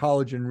are all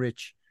collagen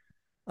rich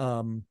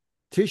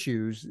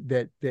tissues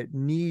that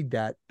need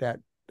that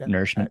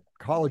nourishment.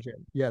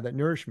 collagen, that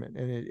nourishment.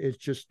 And it's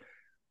just,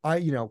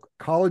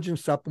 collagen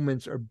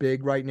supplements are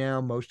big right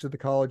now. Most of the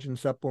collagen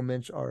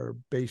supplements are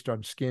based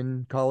on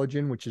skin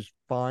collagen, which is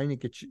fine.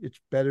 It's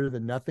better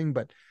than nothing,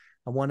 but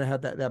I want to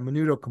have that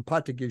menudo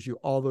compata gives you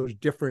all those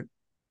different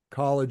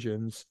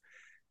collagens,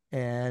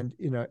 and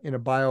in a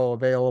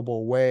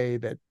bioavailable way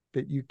that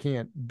you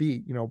can't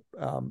beat.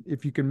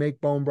 If you can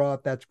make bone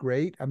broth, that's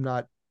great. I'm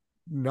not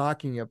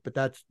knocking it, but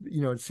that's,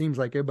 it seems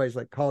like everybody's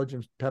like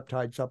collagen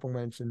peptide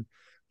supplements and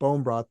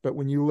bone broth. But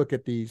when you look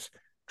at these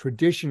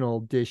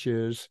traditional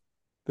dishes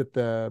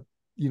that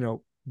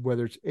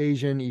whether it's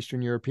Asian,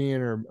 Eastern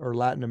European, or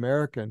Latin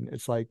American,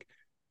 it's like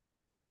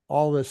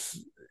all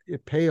this,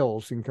 it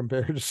pales in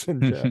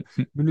comparison to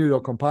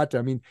menudo compata.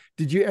 I mean,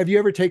 have you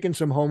ever taken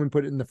some home and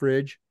put it in the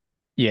fridge?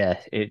 Yeah,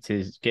 it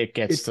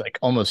gets It's like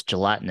almost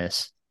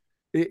gelatinous.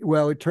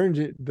 well,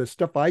 the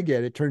stuff I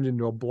get, it turns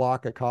into a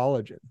block of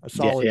collagen, a Yeah,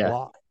 solid yeah.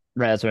 block.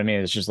 Right, that's what I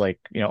mean. It's just like,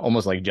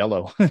 almost like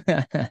Jello.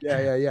 Yeah.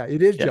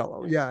 It is Yeah,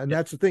 Jello. Yeah, and yeah.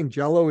 that's the thing.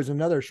 Jello is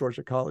another source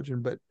of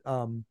collagen, but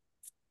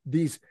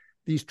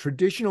these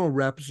traditional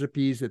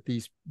recipes that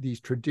these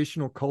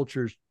traditional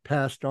cultures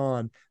passed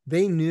on,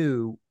 they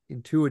knew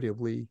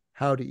intuitively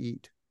how to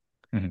eat,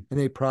 Mhm. and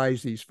they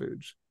prize these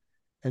foods.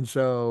 And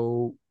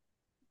so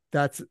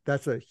that's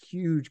a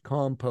huge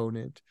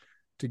component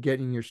to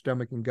getting your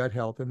stomach and gut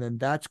health. And then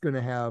that's going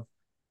to have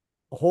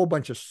a whole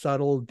bunch of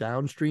subtle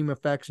downstream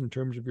effects in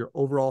terms of your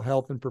overall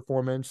health and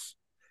performance,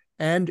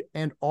 and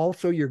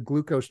also your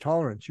glucose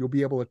tolerance. You'll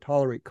be able to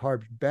tolerate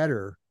carbs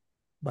better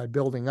by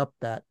building up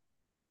that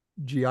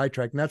GI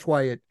tract. And that's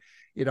why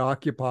it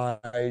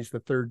occupies the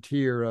third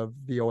tier of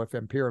the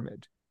OFM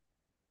pyramid,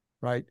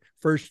 right?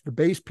 First, the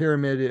base of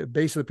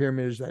the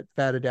pyramid is that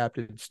fat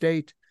adapted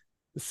state.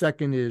 The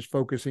second is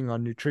focusing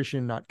on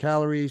nutrition, not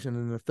calories. And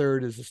then the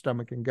third is the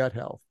stomach and gut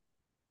health.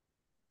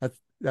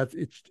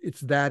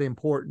 it's that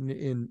important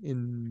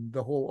in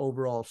the whole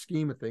overall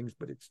scheme of things,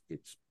 but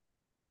it's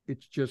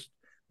just,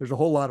 there's a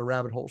whole lot of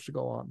rabbit holes to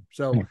go on.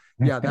 So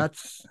yeah,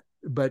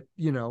 but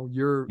Yeah.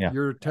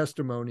 your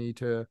testimony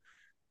to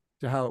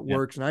how it Yeah.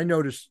 works. And I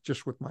noticed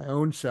just with my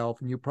own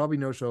self, and you probably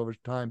know so over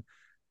time,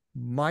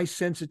 my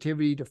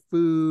sensitivity to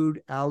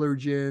food,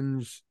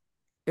 allergens,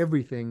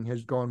 everything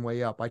has gone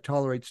way up. I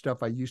tolerate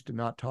stuff I used to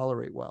not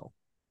tolerate well.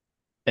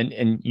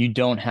 And you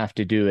don't have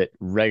to do it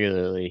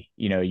regularly.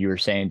 You were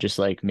saying just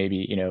like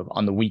maybe,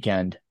 on the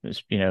weekend,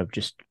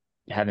 just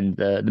having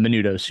the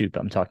menudo soup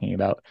I'm talking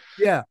about.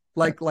 Yeah,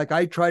 like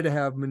I try to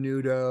have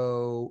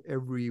menudo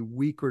every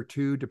week or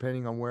two,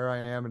 depending on where I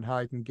am and how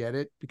I can get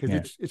it, because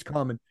Yeah. it's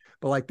common.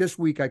 But like this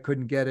week, I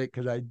couldn't get it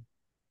because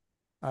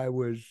I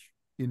was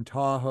in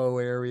Tahoe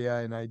area,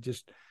 and I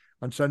just,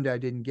 on Sunday I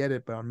didn't get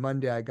it, but on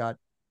Monday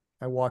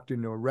I walked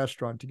into a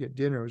restaurant to get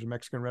dinner. It was a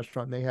Mexican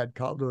restaurant, and they had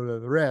caldo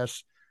de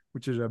res,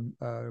 which is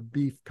a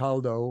beef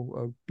caldo,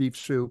 a beef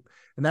soup,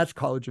 and that's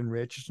collagen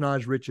rich. It's not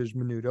as rich as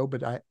menudo,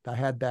 but I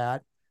had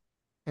that.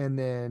 And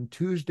then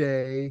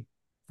Tuesday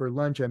for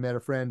lunch, I met a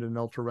friend, an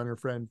ultra runner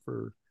friend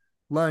for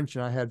lunch,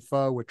 and I had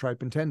pho with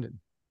tripe and tendon.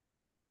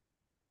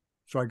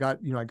 So I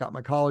got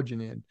my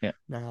collagen in. Yeah.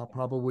 Now,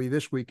 probably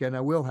this weekend,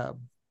 I will have,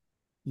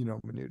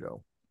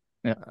 menudo.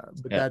 Yeah.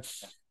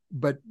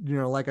 But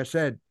Yeah. like I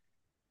said,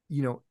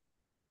 you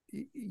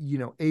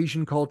know,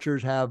 Asian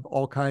cultures have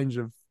all kinds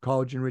of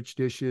collagen rich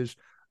dishes.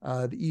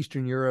 The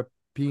Eastern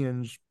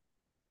Europeans,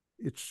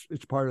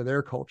 it's part of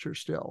their culture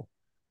still.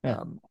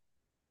 Yeah.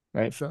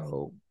 Right.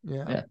 So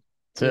yeah, Yeah.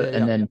 So, yeah,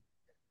 and yeah,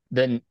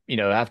 then,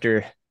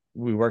 after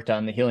we worked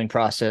on the healing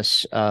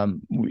process,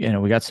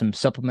 we got some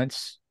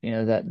supplements,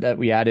 that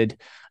we added,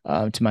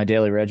 to my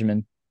daily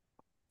regimen.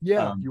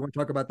 yeah. Um, You want to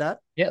talk about that?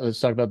 yeah, let's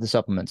talk about the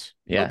supplements.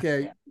 Yeah.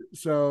 Okay,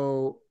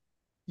 so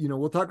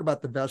we'll talk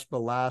about the Vespa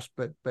last,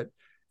 but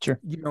Sure.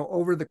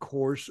 over the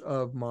course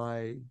of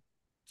my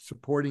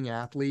supporting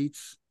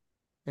athletes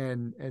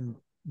and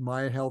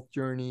my health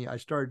journey, I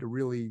started to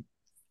really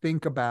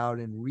think about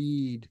and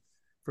read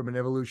from an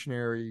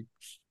evolutionary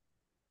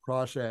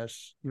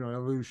process,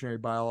 evolutionary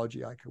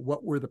biology, like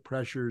what were the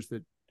pressures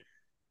that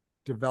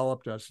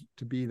developed us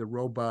to be the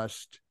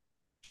robust,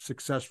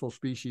 successful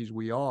species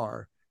we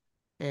are,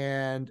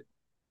 and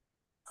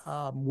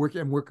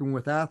working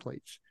with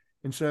athletes.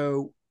 And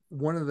so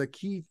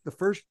the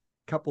first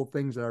couple of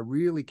things that I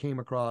really came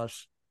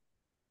across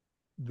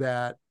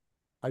that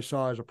I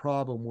saw as a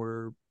problem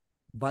were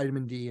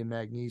vitamin D and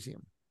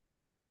magnesium.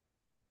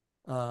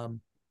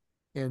 Um,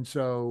 and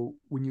so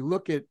when you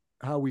look at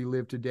how we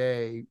live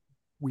today,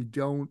 we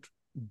don't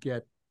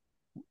get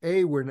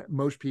where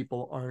most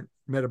people aren't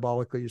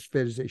metabolically as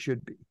fit as they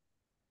should be.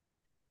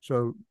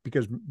 So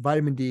because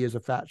vitamin D is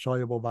a fat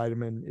soluble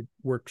vitamin, it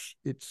works.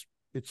 It's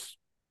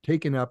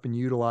taken up and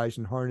utilized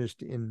and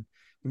harnessed in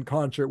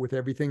concert with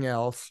everything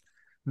else.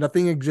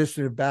 Nothing exists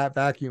in a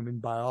vacuum in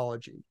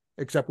biology,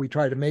 except we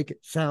try to make it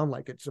sound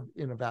like it's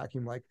in a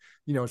vacuum. Like,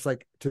 it's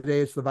like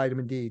today it's the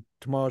vitamin D,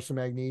 tomorrow it's the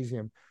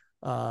magnesium,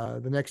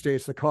 the next day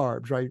it's the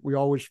carbs, right? We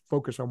always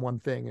focus on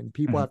one thing, and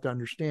people Mhm. have to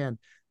understand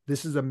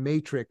this is a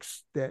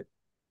matrix that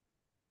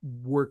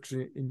works,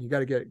 and you got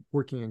to get it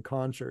working in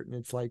concert. And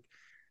it's like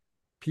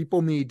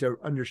people need to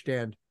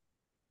understand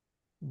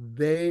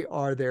they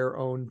are their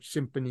own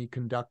symphony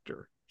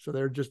conductor. So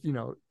they're just,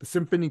 the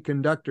symphony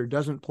conductor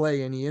doesn't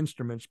play any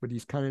instruments, but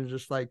he's kind of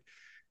just like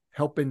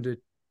helping to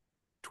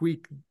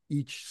tweak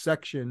each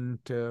section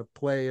to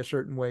play a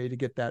certain way to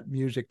get that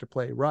music to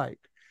play right.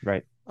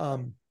 Right.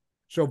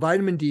 So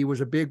vitamin D was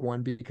a big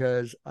one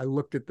because I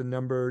looked at the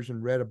numbers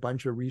and read a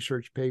bunch of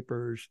research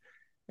papers.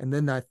 And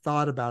then I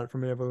thought about it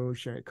from an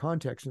evolutionary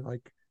context, and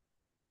like,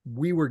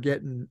 we were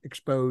getting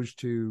exposed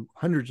to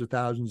hundreds of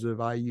thousands of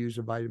IUs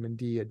of vitamin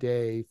D a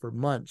day for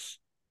months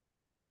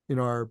in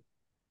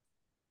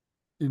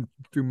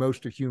through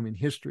most of human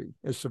history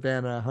as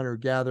savanna hunter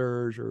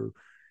gatherers or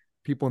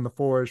people in the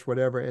forest,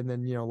 whatever. And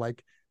then,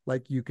 like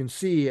you can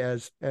see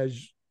as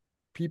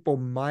people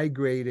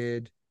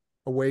migrated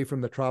away from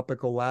the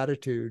tropical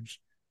latitudes,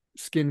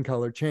 skin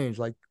color changed.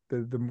 Like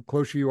the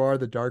closer you are,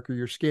 the darker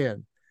your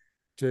skin.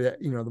 To,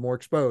 the more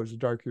exposed, the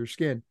darker your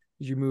skin.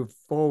 As you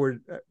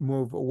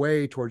move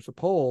away towards the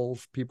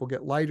poles, people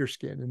get lighter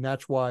skin. And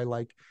that's why,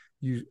 like,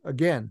 you,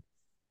 again,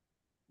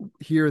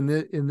 here in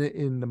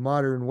the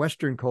modern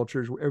Western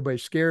cultures,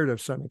 everybody's scared of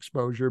sun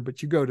exposure,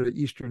 but you go to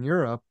Eastern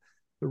Europe,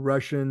 the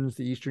Russians,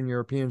 the Eastern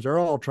Europeans are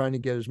all trying to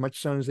get as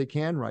much sun as they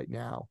can right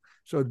now.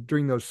 So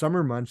during those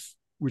summer months,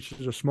 which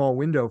is a small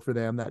window for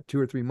them, that 2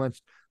 or 3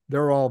 months,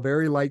 they're all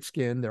very light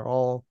skinned. They're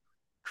all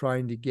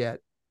trying to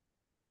get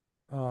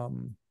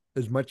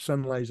as much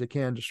sunlight as they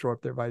can to store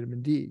up their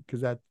vitamin D,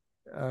 because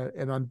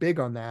and I'm big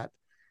on that,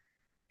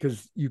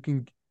 because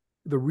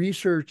the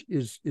research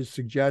is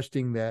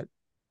suggesting that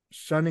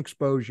sun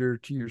exposure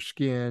to your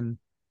skin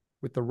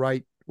with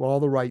all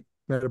the right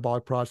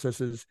metabolic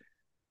processes,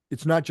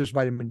 it's not just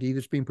vitamin D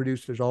that's being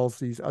produced. There's all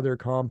these other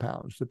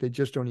compounds that they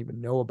just don't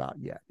even know about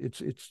yet.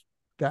 It's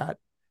that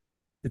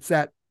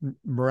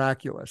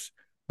miraculous.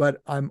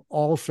 But I'm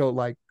also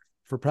like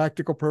for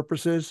practical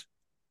purposes,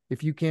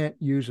 if you can't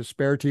use a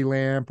Sperity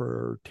lamp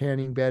or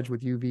tanning beds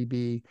with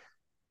UVB,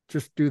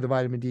 just do the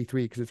vitamin D3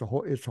 because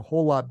it's a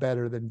whole lot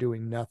better than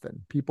doing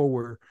nothing. People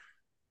were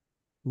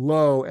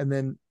low, and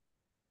then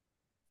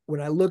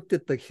when I looked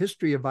at the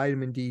history of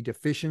vitamin D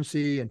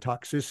deficiency and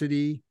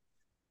toxicity,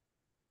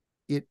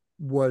 it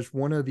was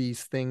one of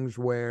these things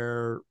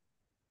where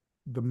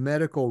the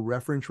medical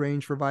reference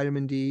range for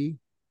vitamin D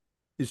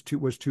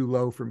was too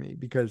low for me,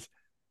 because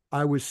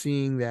I was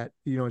seeing that,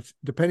 it's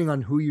depending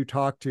on who you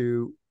talk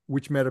to,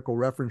 which medical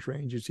reference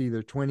range, it's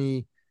either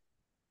 20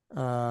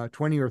 or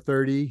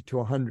 30 to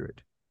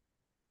 100.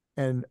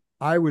 And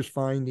I was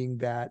finding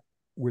that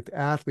with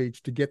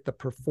athletes, to get the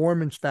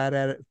performance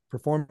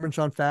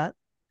on fat,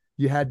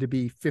 you had to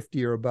be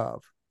 50 or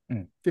above.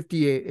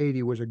 58,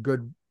 80 was a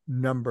good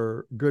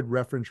number, good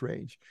reference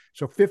range.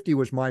 So 50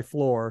 was my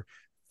floor.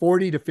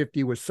 40 to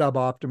 50 was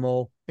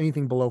suboptimal.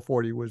 Anything below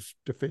 40 was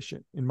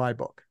deficient in my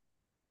book.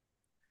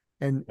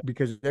 And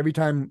because every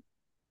time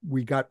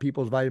we got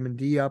people's vitamin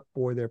D up,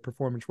 or their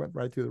performance went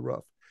right through the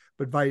roof.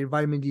 But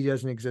vitamin D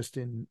doesn't exist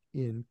in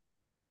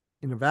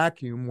a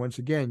vacuum. Once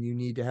again, you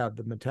need to have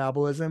the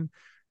metabolism.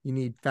 You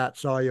need fat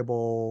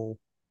soluble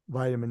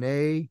vitamin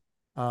A.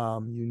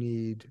 You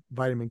need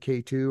vitamin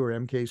K2 or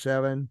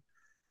MK7,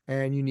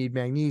 and you need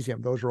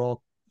magnesium. Those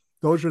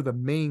are the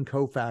main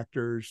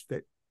cofactors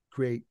that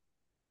create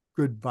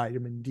good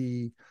vitamin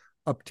D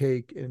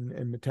uptake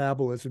and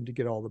metabolism to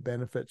get all the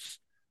benefits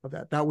of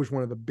that. That was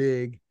one of the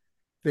big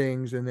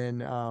things. And then,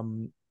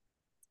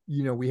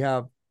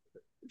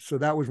 so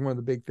that was one of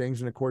the big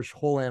things. And of course,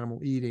 whole animal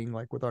eating,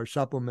 like with our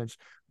supplements,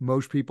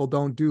 most people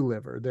don't do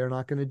liver. They're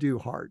not going to do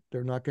heart.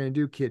 They're not going to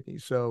do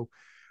kidneys. So,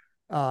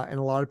 and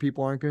a lot of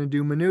people aren't going to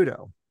do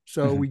menudo.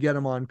 So we get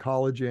them on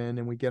collagen,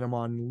 and we get them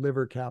on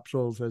liver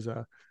capsules as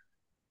a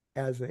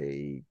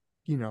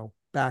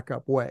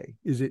backup way.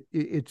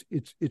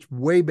 It's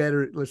way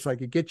better. It's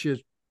like it gets you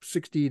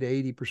 60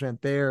 to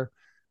 80% there,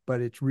 but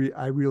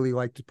I really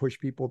like to push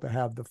people to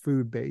have the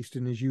food based.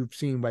 And as you've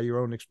seen by your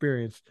own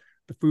experience,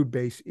 the food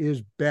base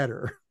is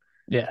better.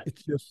 Yeah.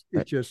 It's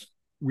just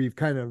we've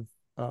kind of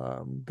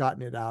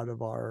gotten it out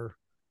of our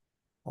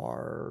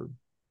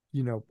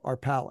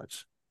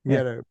palates. We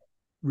had a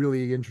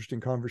really interesting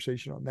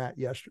conversation on that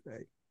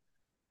yesterday.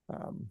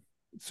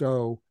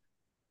 So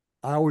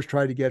I always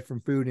try to get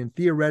from food, and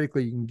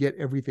theoretically you can get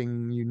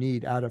everything you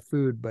need out of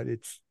food, but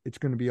it's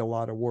going to be a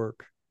lot of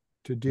work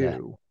to do. Yeah,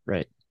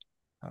 right.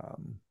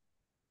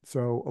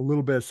 So a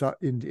little bit of,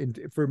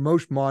 for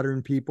most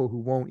modern people who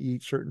won't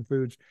eat certain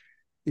foods,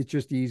 it's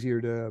just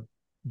easier to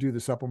do the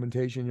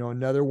supplementation.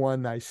 Another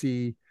one I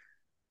see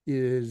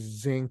is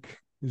zinc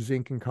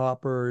and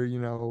copper.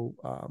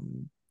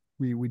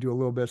 We do a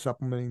little bit of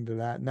supplementing to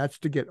that, and that's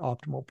to get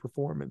optimal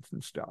performance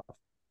and stuff.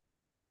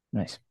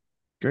 Nice.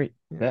 Great.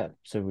 Yeah.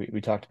 So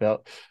we talked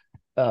about,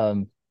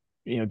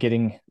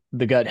 getting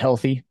the gut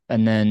healthy,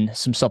 and then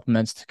some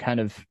supplements to kind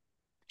of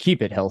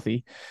keep it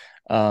healthy.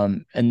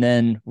 And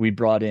then we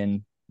brought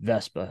in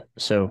Vespa.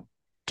 So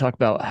talk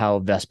about how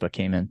Vespa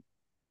came in.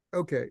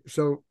 Okay.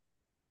 So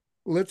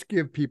let's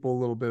give people a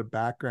little bit of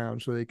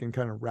background so they can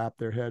kind of wrap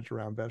their heads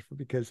around Vespa,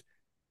 because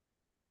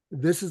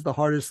this is the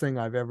hardest thing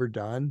I've ever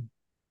done,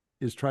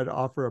 is try to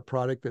offer a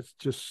product that's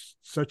just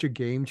such a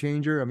game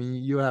changer. I mean,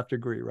 you have to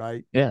agree,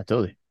 right? Yeah,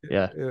 totally.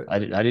 Yeah. I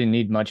didn't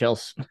need much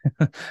else.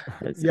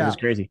 It was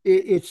crazy.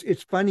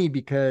 It's funny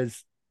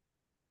because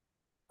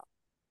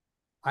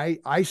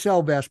I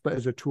sell Vespa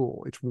as a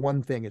tool. It's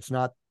one thing. It's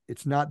not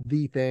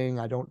the thing.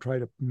 I don't try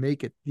to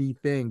make it the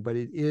thing, but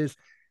it is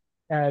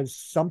as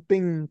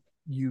something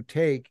you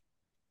take.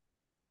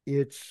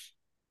 It's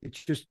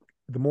just,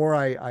 the more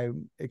I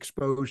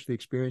expose to the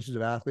experiences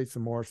of athletes, the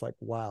more it's like,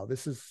 wow,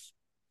 this is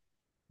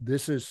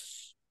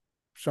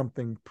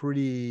something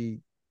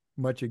pretty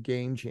much a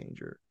game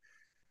changer.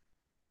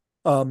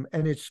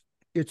 And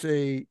it's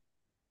a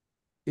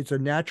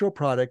natural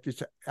product.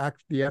 The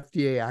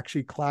FDA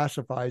actually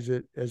classifies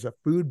it as a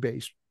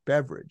food-based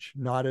beverage,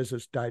 not as a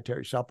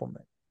dietary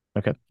supplement.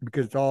 Okay.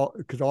 Because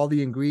all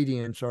the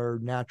ingredients are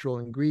natural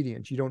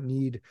ingredients. You don't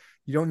need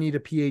a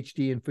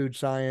PhD in food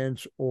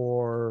science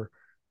or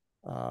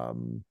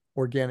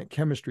organic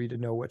chemistry to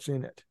know what's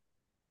in it.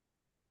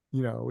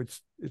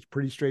 It's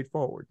pretty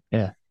straightforward.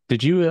 Yeah.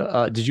 Did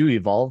you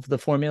evolve the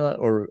formula,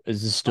 or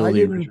is this still I the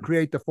didn't original?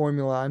 create the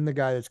formula. I'm the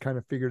guy that's kind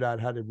of figured out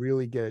how to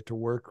really get it to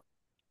work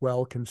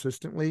well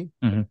consistently.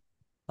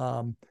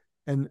 Mm-hmm.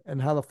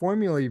 And how the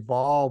formula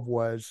evolved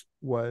was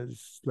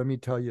let me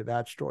tell you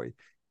that story.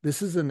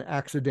 This is an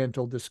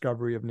accidental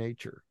discovery of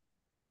nature.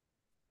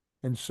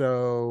 And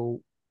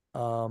so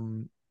back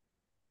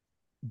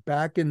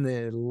in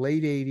the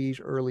late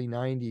 80s, early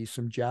 90s,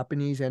 some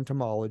Japanese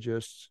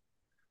entomologists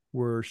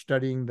were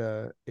studying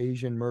the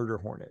Asian murder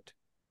hornet.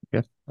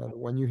 Okay. The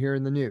one you hear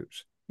in the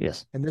news.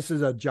 Yes. And this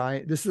is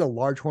a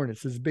large hornet.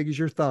 It's as big as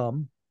your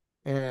thumb.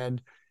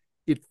 And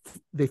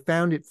they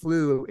found it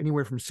flew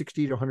anywhere from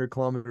 60 to 100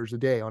 kilometers a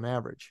day on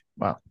average.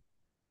 Wow.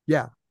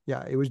 Yeah.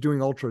 It was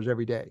doing ultras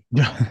every day.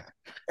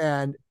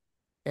 and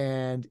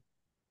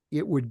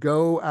it would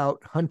go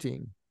out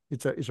hunting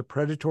It's a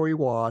predatory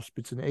wasp.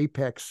 It's an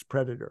apex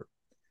predator,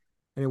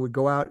 and it would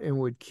go out and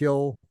would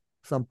kill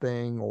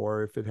something,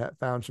 or if it had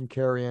found some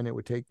carrion, it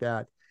would take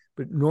that.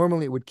 But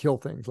normally it would kill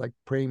things like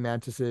praying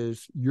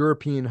mantises.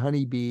 European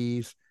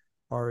honeybees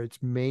are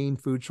its main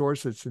food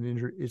source. It's an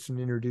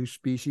introduced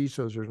species,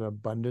 so there's an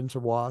abundance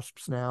of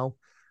wasps now,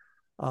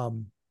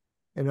 um,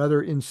 and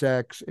other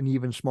insects, and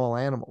even small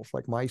animals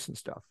like mice and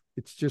stuff.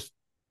 It's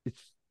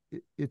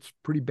it's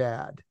pretty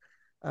bad.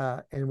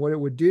 And what it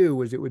would do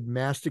was it would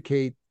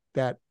masticate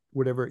that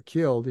whatever it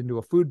killed into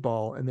a food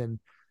ball, and then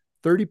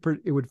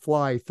it would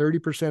fly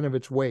 30% of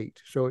its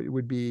weight. So it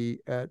would be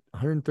at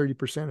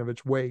 130% of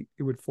its weight.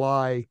 It would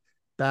fly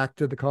back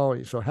to the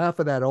colony. So half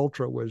of that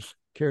ultra was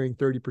carrying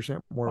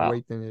 30% more Wow.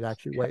 weight than it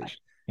actually weighed.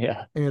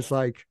 Yeah. And it's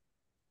like,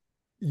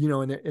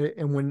 when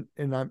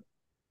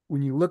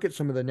you look at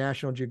some of the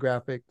National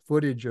Geographic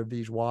footage of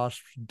these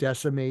wasps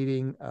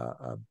decimating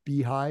a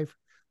beehive,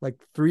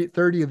 like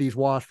 30 of these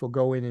wasps will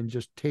go in and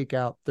just take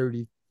out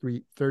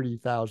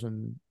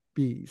 30,000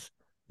 bees.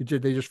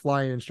 They just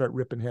fly in and start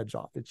ripping heads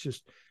off.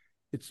 It's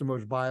the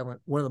most violent,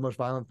 one of the most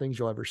violent things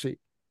you'll ever see.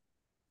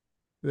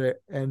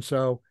 And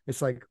so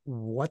it's like,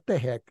 what the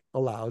heck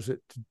allows it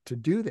to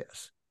do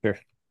this? Sure.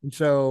 And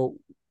so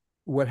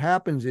what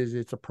happens is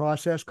it's a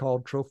process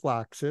called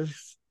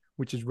trophaxis,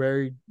 which is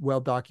very well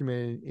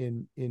documented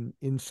in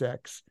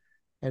insects.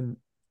 And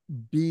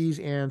bees,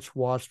 ants,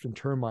 wasps, and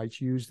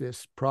termites use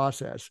this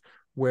process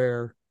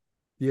where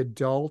it's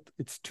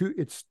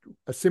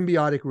a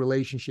symbiotic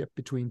relationship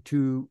between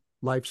two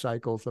life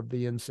cycles of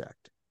the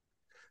insect.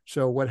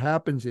 So what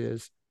happens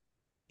is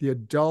the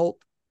adult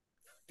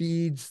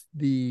feeds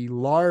the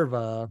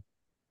larva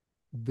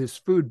this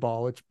food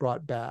ball it's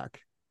brought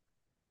back.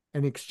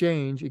 In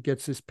exchange, it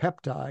gets this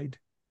peptide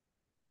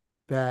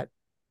that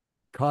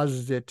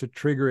causes it to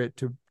trigger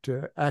it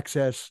to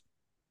access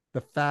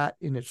the fat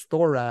in its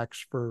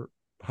thorax for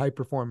high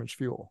performance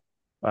fuel.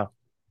 Wow.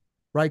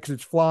 Right? Because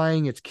it's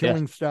flying, it's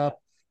killing stuff.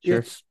 Sure.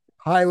 It's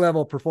high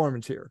level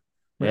performance here,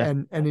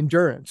 and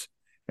endurance.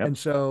 Yep. And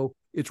so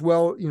it's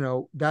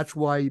that's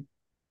why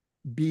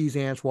bees,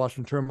 ants, wasps,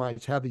 and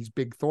termites have these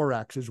big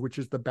thoraxes, which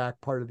is the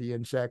back part of the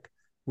insect,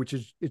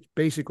 it's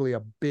basically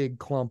a big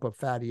clump of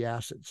fatty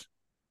acids.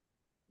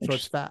 So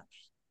it's fat.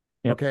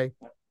 Yep. Okay.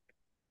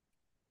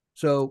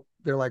 So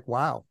they're like,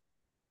 wow.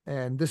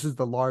 And this is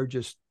the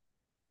largest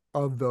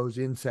of those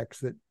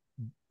insects that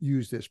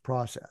use this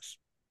process.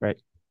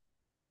 Right.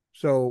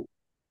 So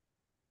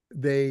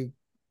they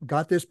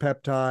got this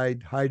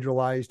peptide,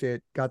 hydrolyzed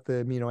it, got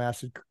the amino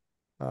acid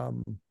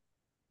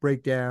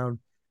breakdown,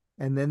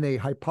 and then they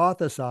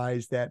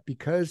hypothesized that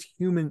because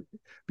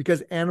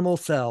animal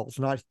cells,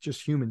 not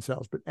just human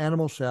cells, but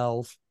animal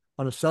cells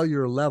on a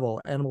cellular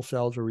level, animal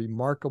cells are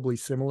remarkably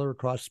similar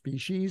across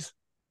species,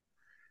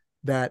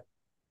 that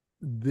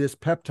this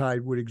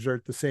peptide would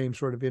exert the same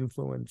sort of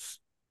influence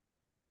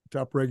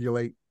to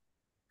upregulate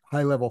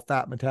high-level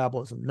fat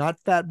metabolism, not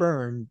fat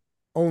burn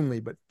only,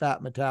 but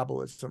fat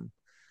metabolism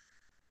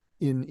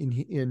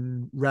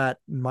in rat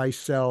and mice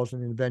cells,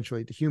 and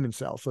eventually to human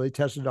cells. So they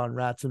tested on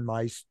rats and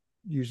mice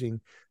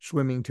using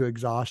swimming to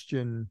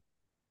exhaustion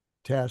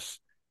tests,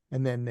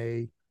 and then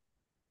they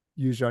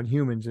used on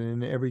humans.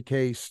 And in every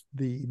case,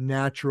 the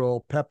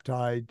natural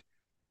peptide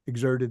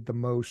exerted the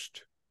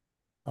most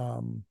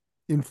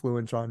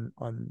influence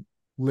on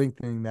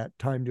lengthening that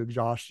time to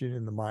exhaustion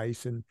in the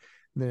mice, and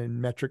then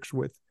metrics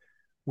with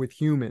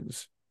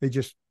humans, they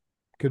just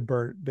could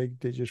burn.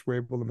 They just were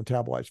able to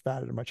metabolize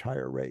fat at a much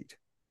higher rate.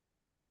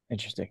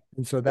 Interesting.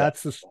 And so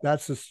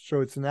so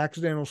it's an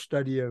accidental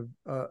study of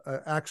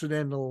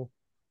accidental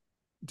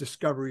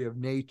discovery of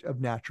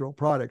natural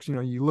products.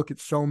 You look at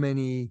so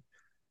many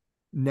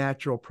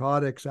natural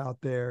products out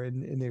there,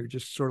 and they're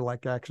just sort of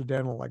like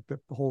accidental, like the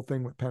whole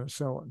thing with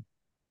penicillin.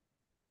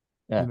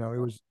 Yeah.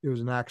 It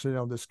was an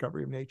accidental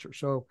discovery of nature.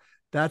 So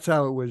that's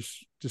how it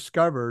was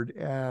discovered.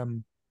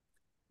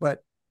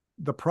 But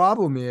the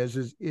problem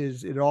is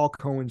it all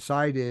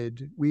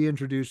coincided. We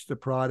introduced the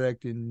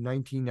product in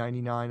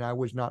 1999. I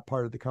was not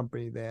part of the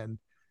company then,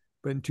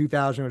 but in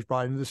 2000 it was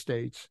brought into the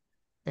States.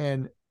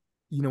 And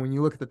when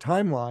you look at the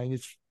timeline,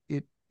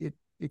 it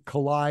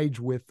collides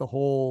with the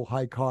whole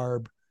high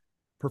carb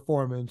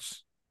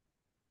performance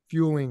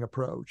fueling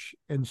approach.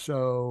 And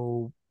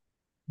so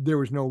there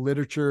was no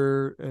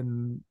literature,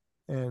 and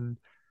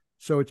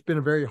so it's been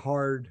a very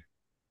hard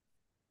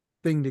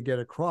thing to get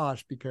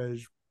across,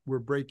 because we're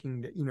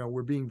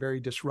being very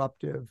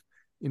disruptive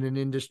in an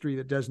industry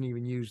that doesn't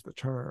even use the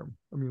term.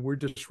 I mean, we're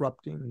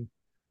disrupting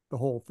the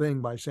whole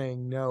thing by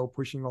saying no,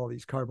 pushing all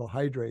these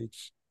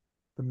carbohydrates,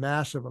 the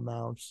massive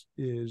amounts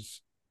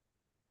is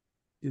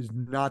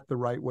not the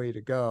right way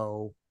to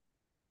go.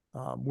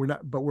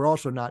 We're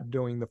also not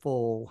doing the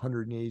full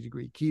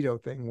 180-degree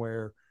keto thing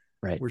where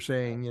we're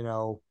saying,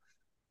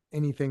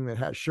 anything that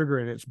has sugar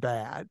in it's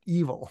bad,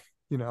 evil,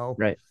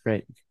 Right.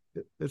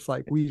 It's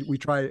like we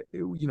try,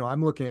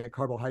 I'm looking at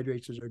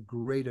carbohydrates as a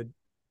great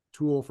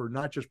tool for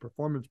not just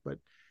performance, but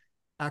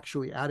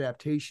actually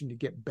adaptation to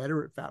get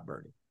better at fat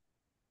burning.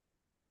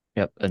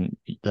 Yep. And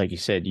like you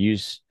said,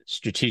 use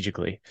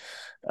strategically.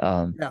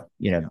 Yeah,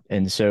 yeah.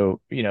 And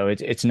so,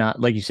 it's not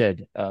like you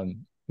said,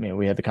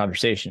 we had the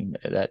conversation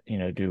that,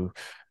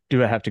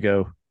 do I have to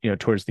go,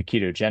 towards the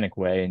ketogenic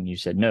way? And you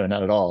said, no,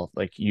 not at all.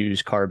 Like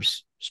use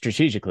carbs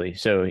strategically.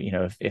 So,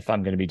 if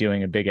I'm going to be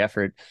doing a big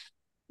effort,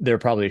 there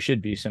probably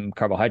should be some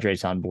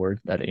carbohydrates on board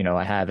that,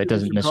 I have. It Should be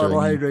doesn't some necessarily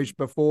mean, carbohydrates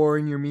before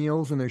in your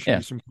meals, and there should yeah,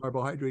 be some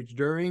carbohydrates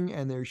during,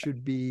 and there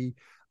should be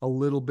a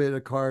little bit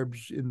of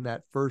carbs in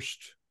that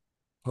first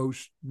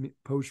post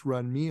post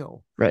run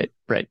meal. right,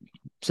 right.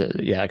 So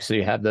yeah, so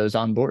you have those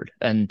on board.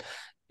 And,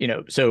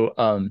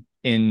 so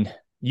in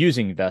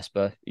using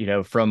Vespa,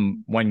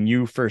 from when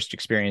you first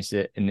experienced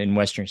it in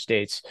Western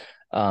states,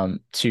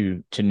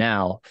 to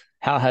now,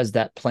 how has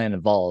that plan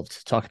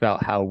evolved? Talk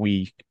about how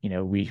we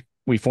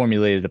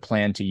formulated a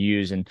plan to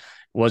use and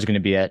was going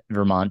to be at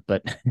Vermont,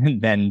 but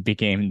then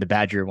became the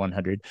Badger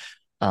 100.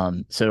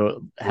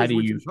 So how do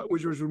you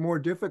Which was more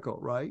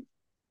difficult, right?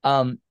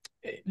 um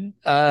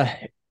uh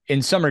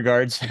in some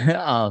regards,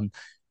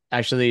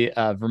 actually,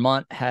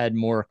 Vermont had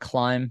more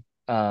climb,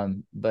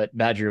 but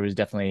Badger was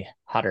definitely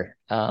hotter.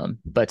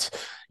 But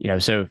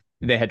so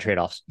they had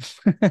trade-offs.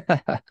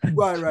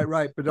 Right, right,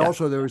 right. But Yeah.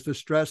 also there was the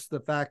stress, the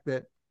fact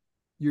that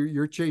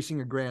you're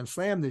chasing a grand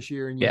slam this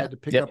year, and you Yeah. had to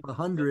pick Yep. up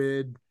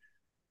 100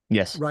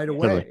 Yes. right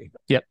Totally. away.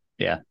 Yep.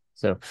 Yeah.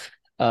 So,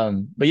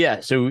 but yeah,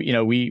 so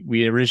we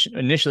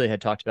initially had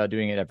talked about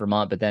doing it at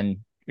Vermont, but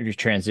then we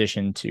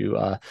transitioned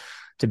to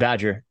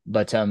Badger.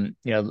 But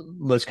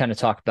let's kind of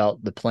talk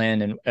about the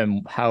plan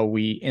and how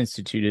we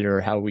instituted, or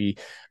how we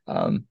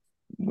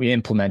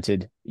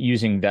implemented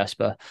using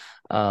Vespa.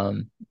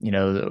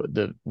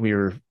 The we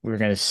were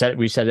going to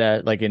we set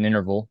that like an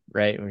interval,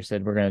 right? We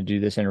said we're going to do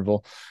this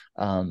interval.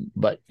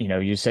 But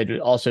you said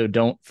also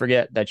don't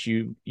forget that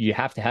you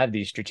have to have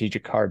these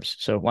strategic carbs.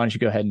 So why don't you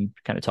go ahead and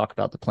kind of talk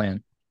about the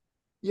plan?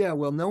 Yeah,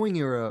 well, knowing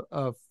you're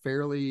a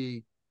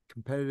fairly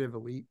competitive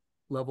elite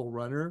level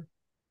runner,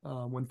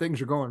 when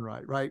things are going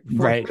right, right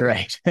before Right,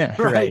 right, right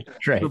right,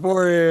 right.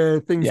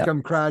 before things Yeah,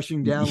 come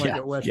crashing down like yeah,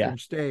 at yeah. Western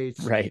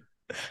States, Right.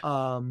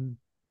 um,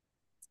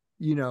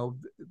 you know,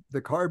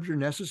 the carbs are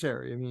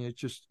necessary. I mean, it's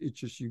just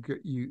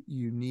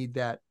you need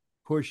that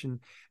push,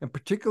 and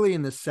particularly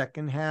in the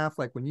second half,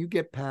 like when you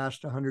get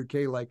past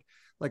 100K, like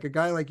a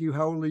guy like you.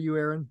 How old are you,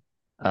 Aaron?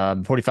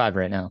 45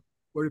 right now.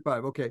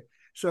 45. Okay,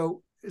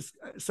 so it's,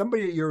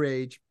 somebody at your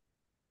age,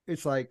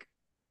 it's like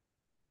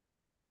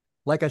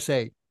I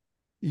say,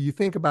 you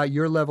think about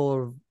your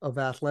level of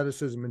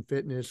athleticism and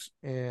fitness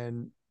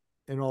and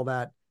all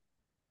that,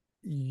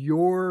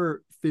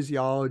 your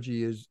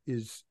physiology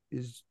is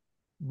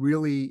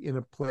really in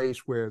a place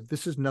where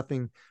this is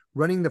nothing.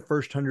 Running the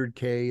first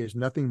 100K is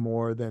nothing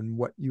more than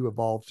what you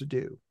evolved to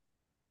do,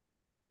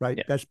 right?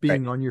 Yeah, That's right.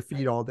 being on your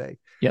feet all day.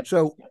 Yep.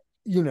 So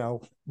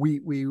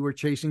we were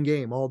chasing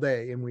game all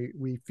day, and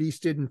we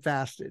feasted and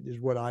fasted is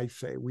what I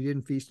say. We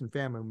didn't feast and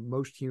famine.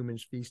 Most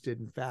humans feasted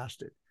and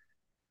fasted.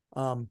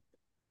 um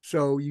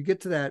so you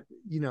get to that,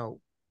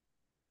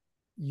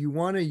 you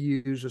want to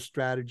use a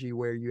strategy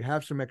where you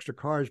have some extra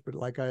carbs, but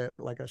like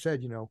I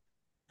said,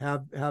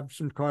 have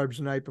some carbs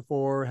the night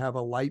before, have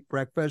a light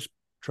breakfast,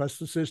 trust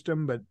the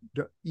system, but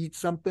eat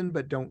something,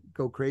 but don't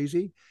go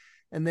crazy.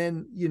 And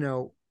then,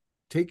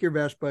 take your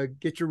Vespa,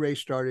 get your race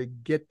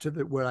started, get to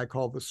the what I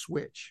call the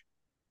switch,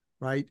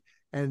 right?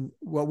 And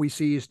what we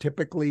see is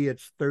typically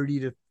it's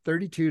 30 to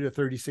 32 to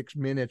 36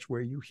 minutes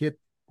where you hit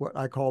what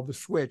I call the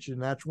switch. And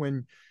that's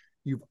when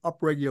you've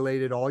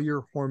upregulated all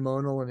your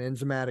hormonal and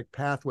enzymatic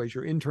pathways,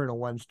 your internal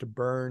ones, to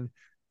burn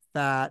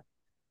fat,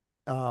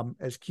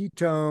 as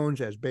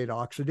ketones, as beta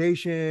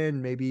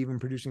oxidation, maybe even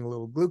producing a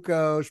little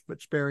glucose,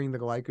 but sparing the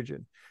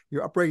glycogen.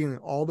 You're upregulating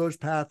all those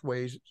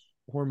pathways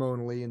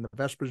hormonally, and the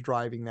Vespa's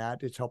driving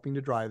that. It's helping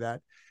to drive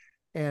that.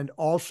 And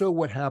also,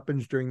 what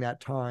happens during that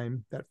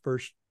time, that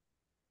first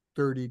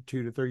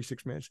 32 to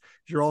 36 minutes,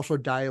 you're also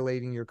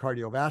dilating your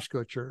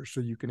cardiovasculature so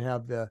you can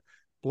have the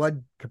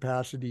blood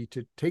capacity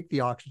to take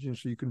the oxygen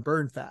so you can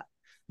burn fat.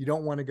 You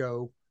don't want to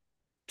go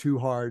too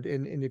hard.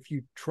 And if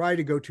you try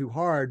to go too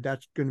hard,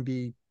 that's going to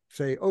be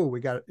say, oh, we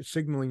got it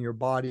signaling your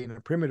body in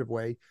a primitive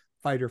way,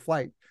 fight or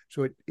flight.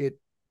 So it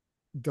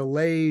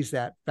delays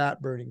that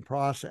fat burning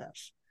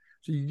process.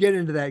 So you get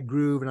into that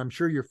groove, and I'm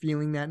sure you're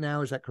feeling that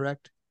now. Is that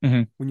correct?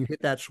 Hmm. When you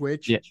hit that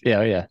switch? Yeah, yeah,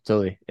 oh, yeah,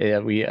 totally.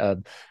 Yeah,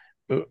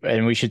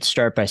 and we should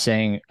start by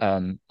saying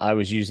I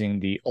was using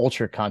the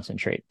ultra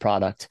concentrate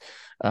product,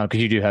 because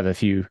you do have a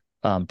few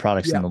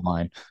products in Yeah. the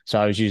line. So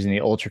I was using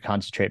the ultra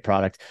concentrate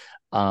product.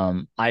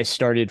 I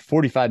started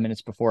 45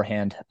 minutes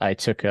beforehand. I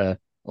took a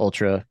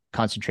ultra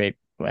concentrate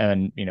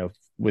and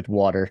with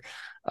water,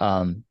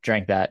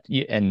 drank that.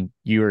 And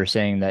you were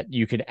saying that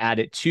you could add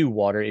it to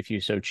water if you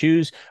so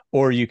choose,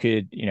 or you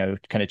could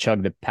kind of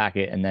chug the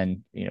packet and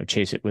then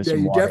chase it with Yeah,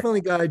 some you water.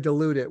 definitely got to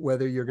dilute it,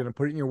 whether you're going to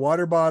put it in your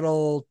water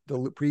bottle,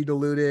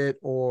 pre-dilute it,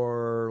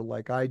 or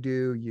like I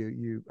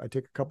do, I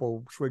take a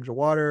couple swigs of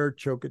water,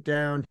 choke it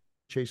down,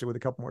 chase it with a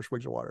couple more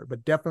swigs of water,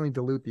 but definitely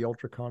dilute the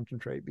ultra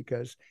concentrate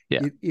because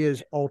Yeah. it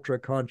is ultra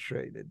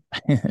concentrated.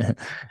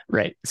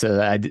 Right.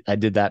 So I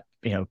did that,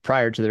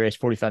 prior to the race,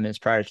 45 minutes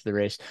prior to the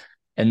race.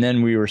 And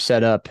then we were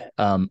set up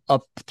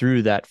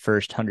through that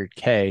first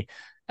 100K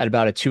at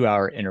about a 2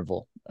 hour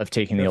interval of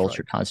taking the That's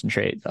ultra right.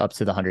 concentrate up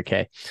to the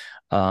 100K.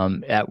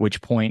 At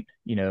which point,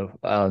 I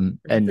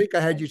and think I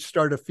had you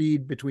start a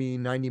feed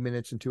between 90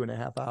 minutes and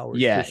 2.5 hours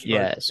yeah, to start.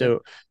 yeah.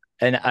 So,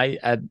 and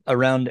I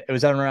around, it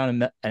was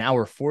around an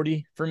hour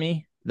 40 for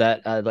me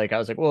that I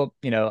was like, well,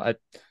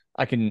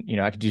 I can,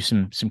 I could do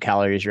some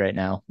calories right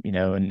now,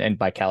 and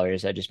by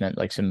calories, I just meant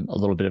like a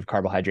little bit of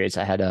carbohydrates.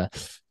 I had a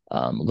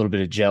little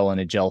bit of gel in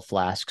a gel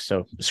flask.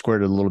 So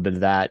squirted a little bit of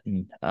that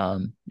and,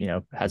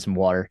 had some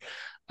water.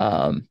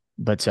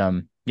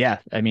 Yeah,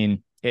 I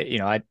mean,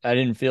 I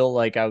didn't feel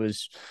like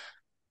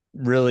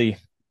really,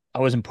 I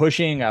wasn't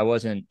pushing. I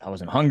wasn't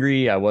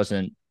hungry. I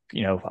wasn't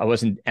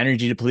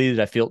energy depleted.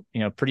 I felt,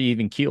 pretty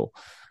even keel,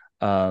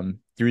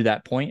 through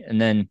that point.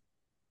 And then,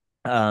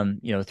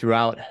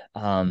 throughout,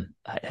 I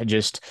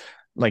just,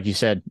 like you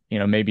said,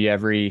 maybe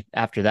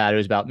after that, it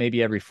was about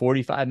maybe every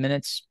 45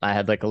 minutes, I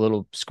had like a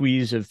little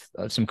squeeze of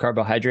some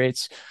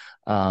carbohydrates.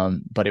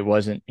 But it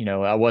wasn't,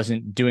 I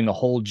wasn't doing a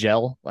whole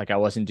gel. Like I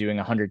wasn't doing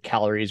 100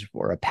 calories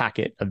or a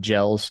packet of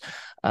gels.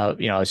 I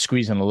was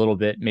squeezing a little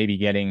bit, maybe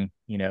getting,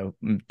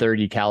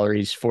 30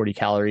 calories, 40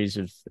 calories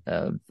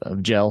of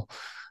gel.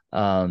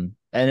 And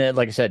then,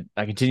 like I said,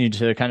 I continued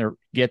to kind of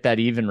get that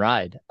even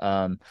ride.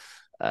 Aid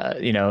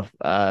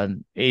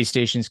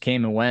stations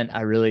came and went.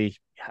 I really,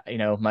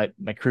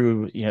 my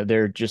crew,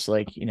 they're just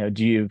like,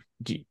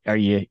 are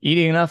you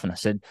eating enough? And I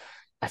said,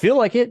 I feel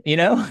like it,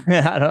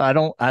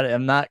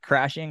 I'm not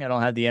crashing. I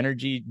don't have the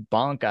energy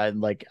bonk.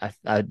 Like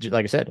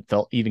I said, it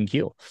felt even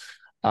keel.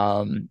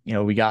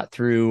 We got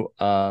through,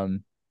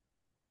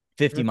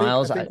 50 I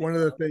miles. think one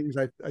of the things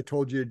I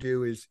told you to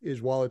do is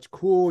while it's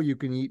cool, you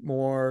can eat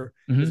more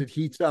as Mhm. it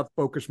heats up,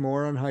 focus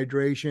more on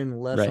hydration,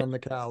 less Right. on the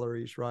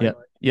calories, right? Yep.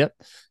 Yep.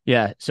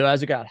 Yeah. So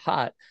as it got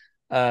hot,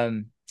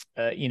 um,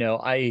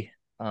 I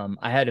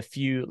had a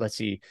few, let's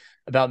see,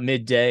 about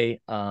midday.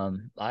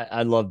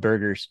 I love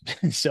burgers.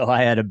 So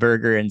I had a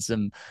burger and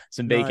some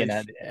bacon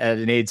Nice. at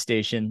an aid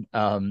station.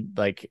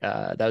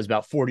 That was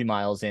about 40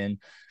 miles in.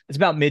 It's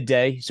about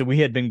midday. So we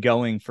had been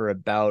going for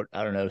about,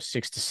 I don't know,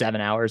 6 to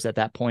 7 hours at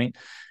that point.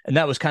 And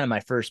that was kind of my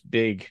first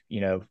big,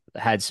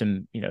 had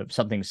some,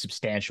 something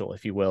substantial,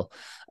 if you will.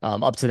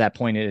 Up to that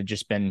point, it had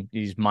just been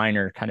these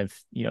minor kind of,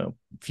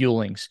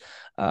 fuelings.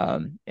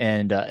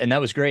 And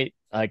that was great.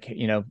 Like,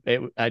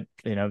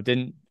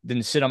 didn't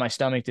sit on my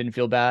stomach, didn't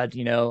feel bad,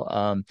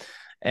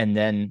 and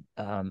then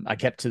I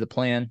kept to the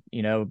plan,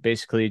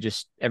 basically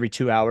just every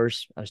 2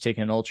 hours I was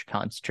taking an ultra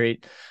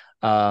concentrate.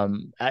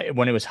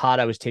 When it was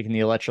hot, I was taking the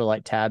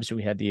electrolyte tabs. So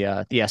we had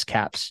the S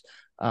caps.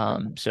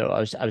 So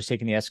I was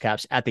taking the S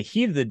caps at the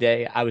heat of the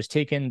day. I was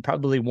taking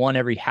probably one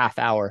every half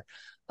hour.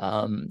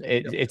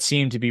 It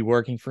seemed to be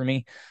working for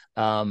me,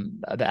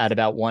 at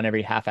about one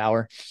every half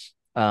hour.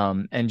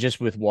 And just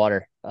with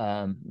water,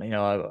 I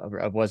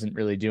wasn't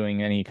really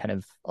doing any kind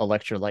of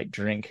electrolyte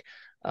drink.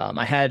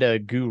 I had a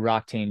goo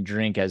Roctane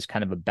drink as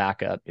kind of a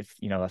backup if,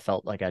 I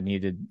felt like I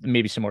needed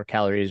maybe some more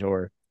calories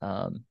or,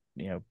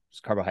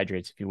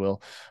 carbohydrates, if you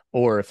will,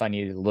 or if I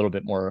needed a little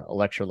bit more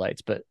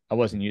electrolytes, but I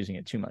wasn't using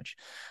it too much.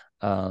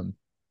 Um,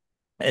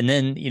 and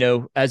then,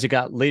 as it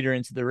got later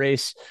into the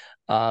race,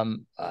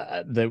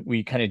 that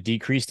we kind of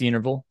decreased the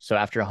interval. So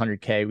after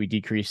 100K, we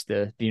decreased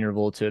the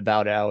interval to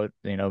about hour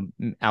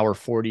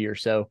 40 or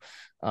so,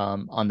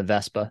 on the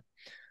Vespa.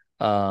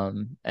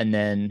 And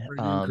then, Are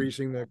you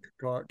increasing the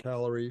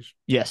calories?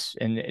 yes,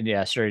 and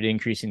yeah, started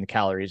increasing the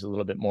calories a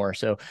little bit more.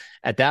 So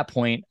at that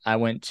point, I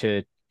went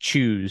to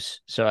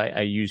chews. So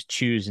I used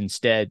chews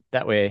instead.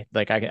 That way,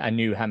 like I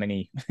knew how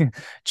many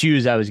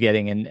chews I was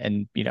getting,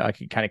 and I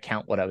could kind of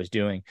count what I was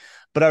doing.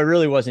 But I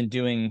really wasn't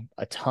doing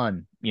a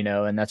ton,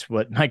 and that's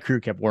what my crew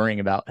kept worrying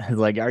about.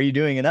 Like, are you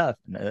doing enough?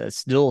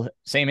 Still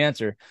same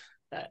answer.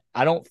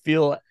 I don't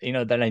feel,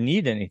 that I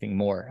need anything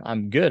more.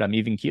 I'm good. I'm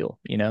even keel.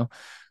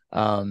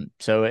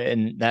 So,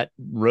 and that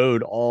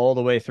rode all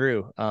the way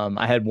through.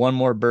 I had one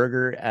more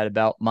burger at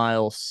about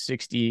mile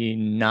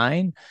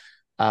 69,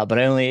 but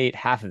I only ate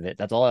half of it.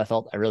 That's all I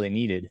felt I really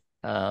needed.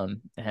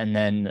 And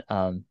then,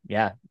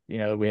 yeah,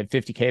 we had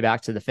 50K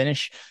back to the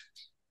finish,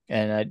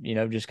 and I,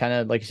 just kind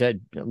of, like you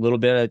said, a little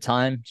bit at a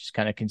time, just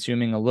kind of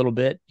consuming a little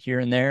bit here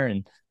and there,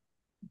 and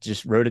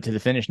just rode it to the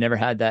finish. Never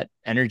had that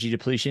energy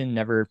depletion,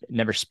 never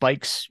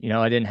spikes.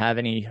 I didn't have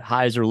any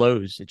highs or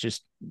lows. It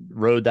just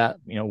rode that,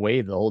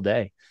 wave the whole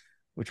day,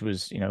 which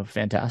was,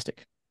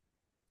 fantastic.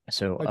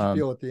 So, How'd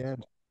you feel at the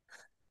end?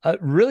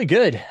 really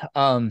good.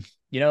 I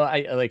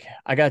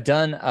got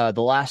done,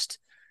 the last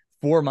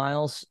 4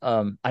 miles.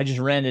 I just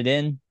ran it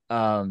in.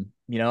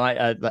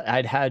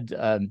 I'd had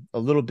a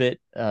little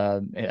bit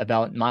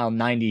about mile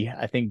 90,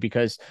 I think,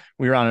 because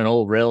we were on an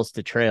old rails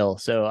to trail.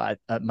 So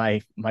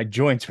my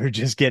joints were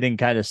just getting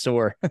kind of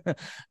sore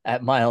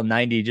at mile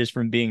 90 just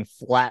from being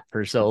flat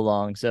for so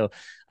long. So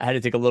I had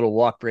to take a little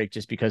walk break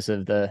just because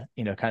of the,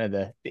 kind of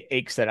the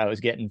aches that I was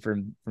getting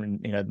from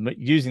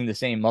using the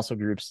same muscle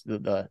groups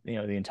the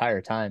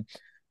entire time.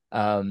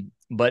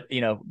 But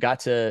got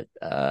to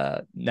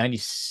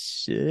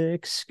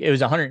 96. It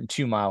was a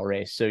 102-mile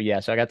race. So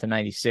yeah, so I got to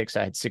 96.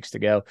 I had 6 to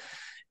go.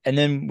 And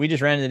then we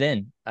just ran it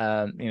in.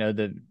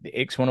 The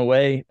aches went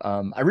away.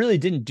 I really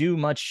didn't do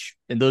much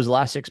in those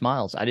last 6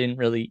 miles. I didn't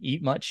really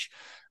eat much.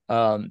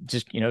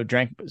 Just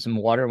drank some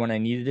water when I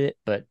needed it.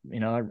 But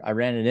I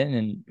ran it in,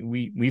 and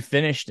we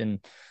finished, and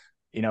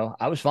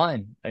I was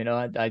fine.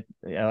 I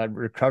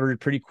recovered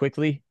pretty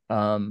quickly.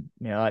 I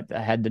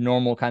had the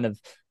normal kind of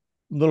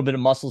little bit of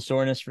muscle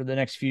soreness for the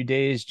next few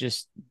days,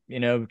 just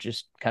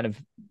kind of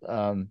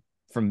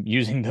from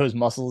using those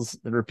muscles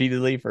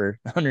repeatedly for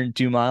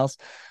 102 miles.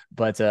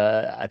 But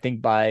I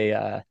think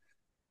by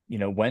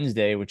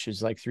Wednesday, which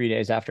is like 3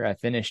 days after I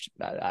finished,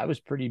 I was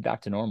pretty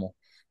back to normal.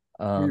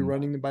 Were you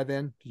running by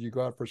then? Did you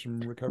go out for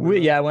some recovery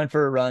runs? Yeah, I went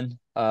for a run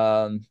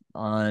on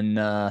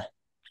I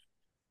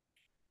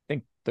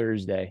think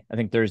Thursday. I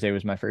think Thursday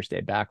was my first day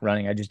back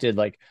running. I just did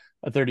like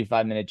a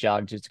 35-minute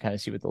jog just to kind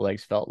of see what the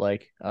legs felt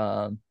like.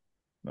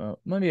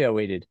 Maybe I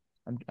waited.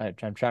 I'm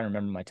trying to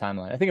remember my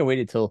timeline. I think I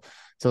waited till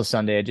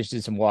Sunday. I just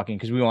did some walking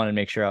because we wanted to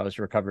make sure I was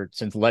recovered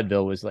since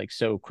Leadville was like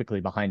so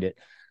quickly behind it.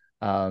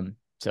 So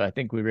I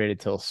think we waited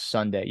till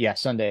Sunday. Yeah,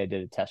 Sunday I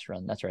did a test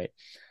run. That's right.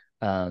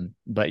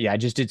 But yeah, I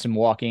just did some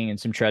walking and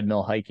some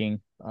treadmill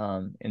hiking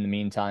in the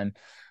meantime.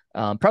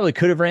 Probably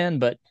could have ran,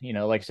 but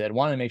like I said,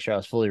 wanted to make sure I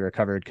was fully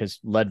recovered because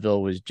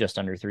Leadville was just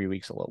under 3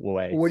 weeks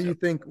away. What do you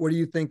think? What do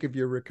you think of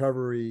your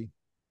recovery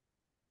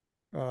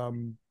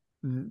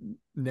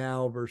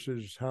now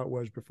versus how it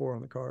was before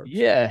on the carbs?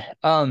 Yeah.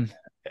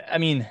 I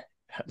mean,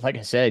 like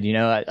I said,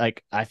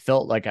 I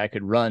felt like I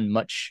could run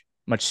much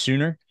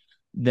sooner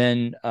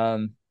than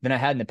I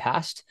had in the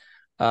past.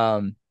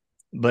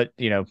 But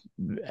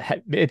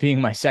it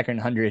being my second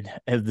 100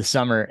 of the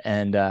summer,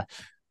 and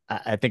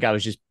I think I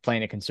was just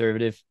playing it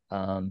conservative.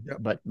 Yep.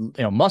 But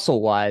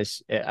muscle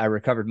wise, I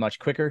recovered much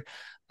quicker.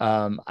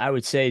 I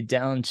would say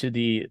down to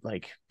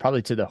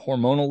probably to the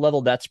hormonal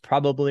level. That's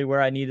probably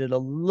where I needed a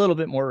little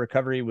bit more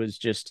recovery, was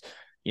just,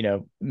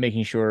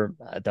 making sure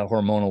at the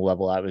hormonal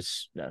level, I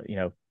was,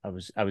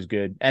 I was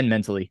good, and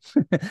mentally,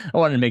 I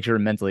wanted to make sure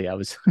mentally I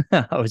was,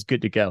 I was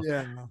good to go.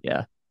 Yeah.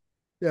 Yeah.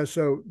 Yeah.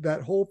 So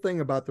that whole thing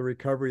about the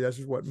recovery, this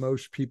is what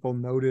most people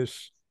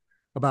notice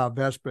about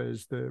Vespa,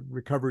 is the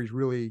recovery is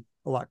really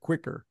a lot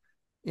quicker.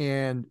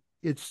 And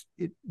this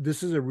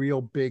is a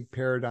real big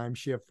paradigm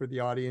shift for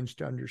the audience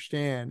to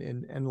understand.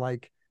 And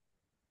like,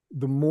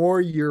 the more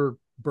you're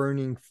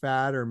burning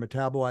fat or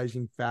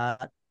metabolizing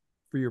fat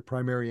for your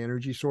primary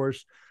energy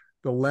source,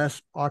 the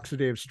less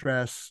oxidative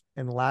stress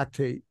and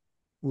lactate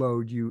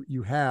load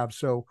you have.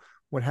 So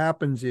what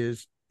happens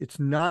is, it's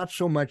not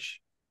so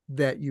much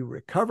that you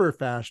recover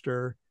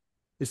faster,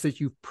 it's that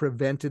you've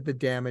prevented the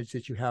damage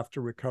that you have to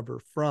recover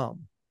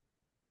from.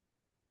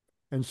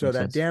 And so Makes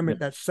that sense. damage, Yep.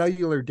 that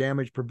cellular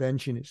damage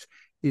prevention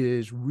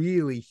is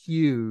really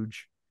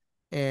huge.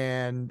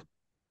 And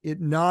it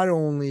not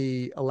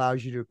only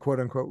allows you to quote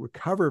unquote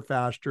recover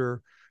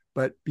faster,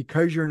 but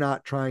because you're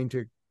not trying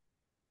to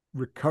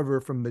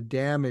recover from the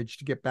damage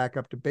to get back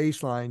up to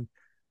baseline,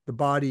 the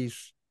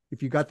body's,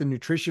 if you got the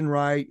nutrition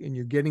right and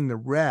you're getting the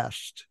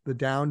rest, the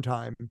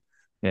downtime,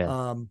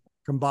 Yeah.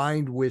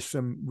 combined with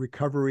some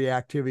recovery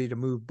activity to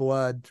move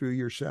blood through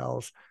your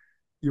cells,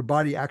 your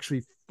body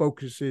actually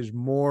focuses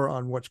more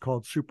on what's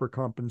called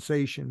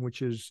supercompensation,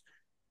 which is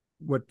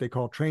what they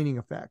call training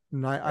effect.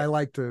 And I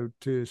like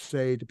to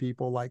say to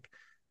people, like,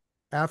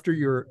 after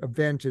your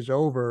event is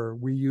over,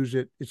 we use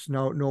it. It's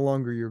no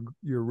longer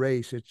your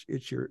race.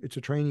 It's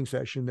a training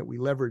session that we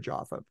leverage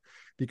off of,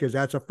 because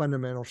that's a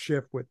fundamental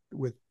shift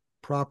with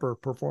proper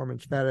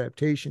performance fat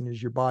adaptation,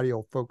 is your body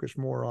will focus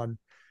more on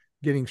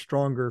getting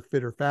stronger,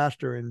 fitter,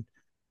 faster. And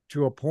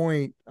to a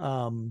point,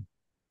 one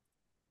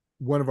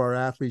of our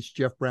athletes,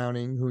 Jeff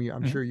Browning, who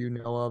I'm sure you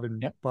know of,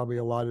 and Yep. probably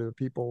a lot of the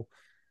people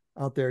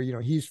out there,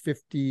 he's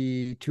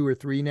 52 or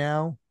 3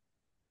 now,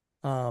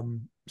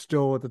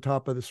 still at the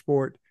top of the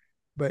sport,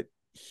 but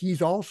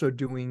he's also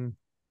doing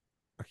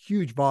a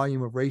huge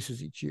volume of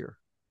races each year,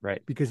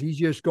 Right. because he's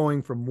just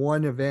going from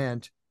one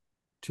event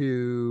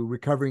to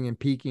recovering and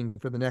peaking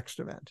for the next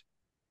event.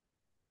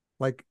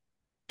 Like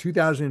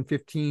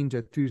 2015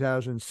 to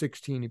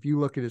 2016, if you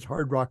look at his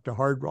Hard Rock to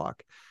Hard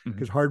Rock,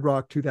 because Hard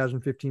Rock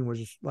 2015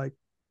 was like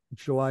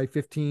July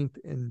 15th,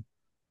 and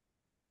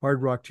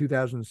Hard Rock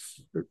 2000,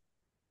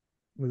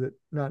 was it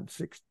not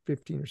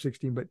 15 or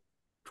 16, but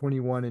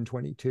 21 and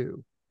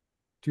 22,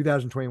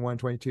 2021,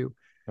 22.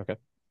 Okay.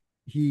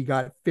 He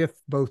got 5th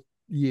both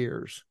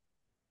years.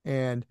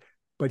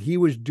 but he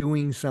was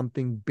doing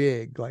something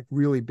big, like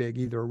really big,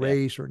 either a Yeah.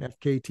 race or an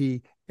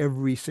FKT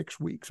every 6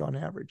 weeks on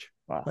average.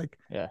 Wow. Like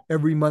Yeah.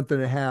 every month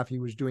and a half, he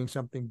was doing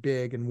something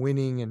big and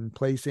winning and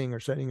placing or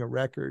setting a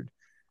record,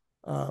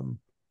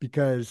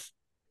 because,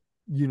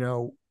 you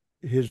know,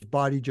 his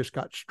body just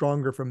got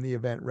stronger from the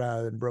event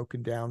rather than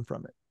broken down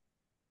from it.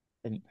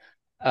 And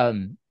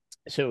um,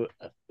 so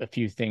a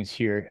few things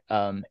here.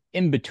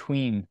 In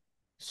between,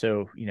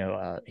 so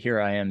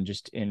here I am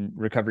just in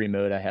recovery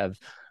mode. I have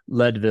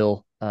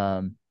Leadville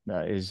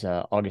is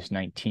August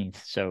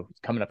 19th, so it's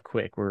coming up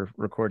quick. We're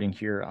recording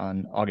here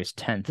on August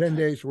 10th. 10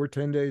 days, we're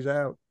 10 days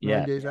out, Yeah,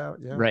 9 days out.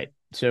 Yeah. right.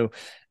 So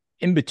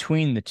in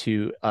between the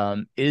two,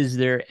 is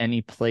there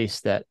any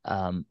place that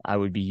I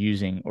would be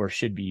using or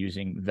should be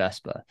using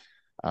Vespa,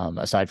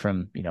 aside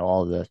from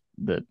all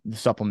the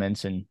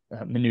supplements and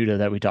minuta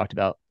that we talked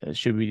about?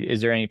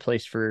 Is there any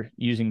place for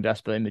using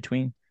Vespa in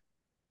between?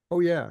 Oh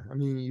yeah. I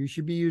mean, you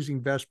should be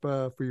using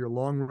Vespa for your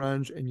long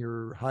runs and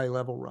your high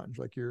level runs,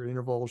 like your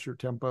intervals, your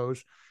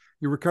tempos.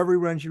 Your recovery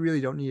runs, you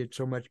really don't need it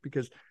so much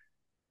because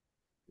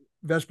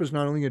Vespa is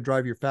not only going to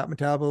drive your fat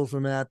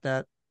metabolism at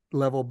that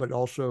level, but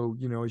also,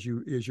 as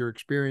you're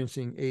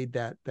experiencing, aid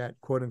that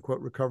quote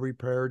unquote recovery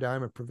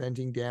paradigm of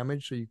preventing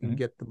damage, so you can Mhm.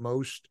 get the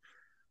most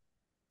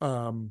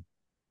um,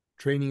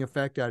 training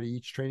effect out of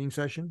each training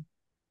session,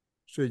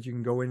 so that you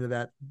can go into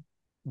that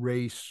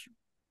race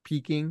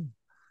peaking.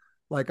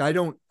 Like I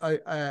don't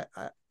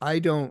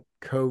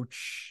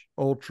coach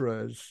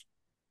ultras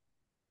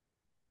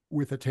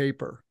with a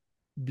taper,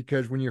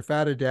 because when you're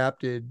fat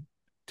adapted,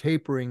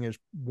 tapering is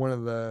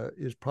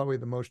probably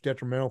the most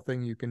detrimental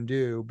thing you can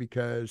do,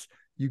 because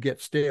you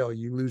get stale,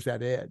 you lose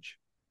that edge.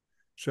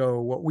 So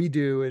what we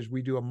do is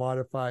we do a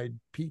modified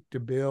peak to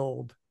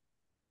build,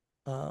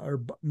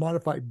 or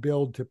modified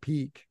build to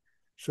peak,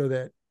 so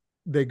that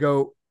they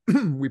go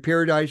we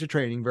periodize the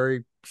training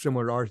very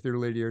similar to Arthur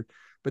Lydiard,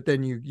 but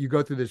then you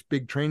go through this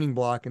big training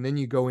block, and then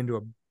you go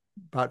into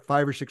about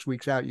 5 or 6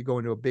 weeks out, you go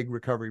into a big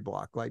recovery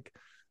block, like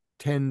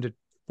 10 to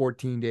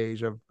 14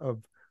 days of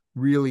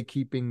really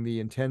keeping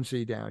the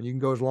intensity down. You can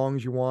go as long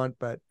as you want,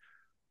 but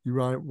you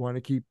want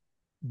to keep,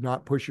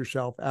 not push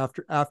yourself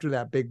after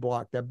that big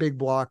block. That big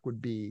block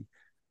would be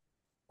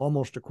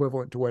almost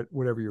equivalent to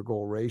whatever your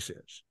goal race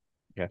is.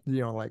 Okay.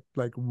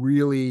 Like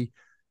really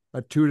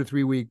a 2 to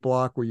 3 week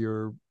block where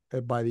you're,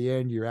 by the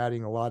end, you're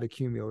adding a lot of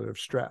cumulative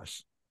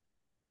stress.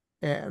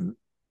 And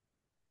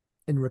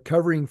in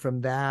recovering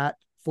from that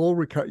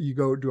you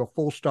go do a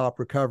full stop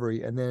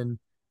recovery, and then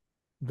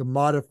the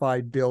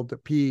modified build to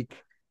peak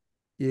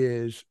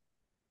is,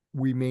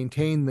 we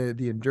maintain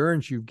the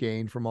endurance you've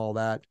gained from all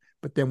that,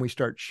 but then we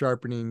start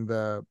sharpening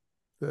the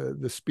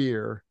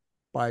spear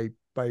by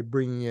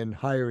bringing in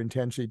higher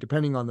intensity,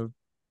 depending on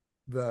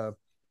the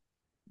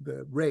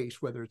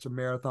race, whether it's a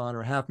marathon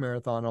or half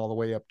marathon, all the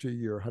way up to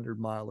your 100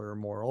 miler or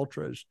more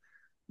ultras.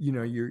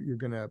 You're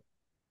going to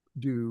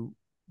do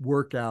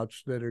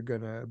workouts that are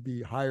going to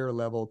be higher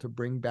level to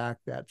bring back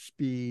that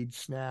speed,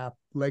 snap,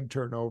 leg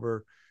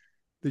turnover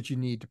that you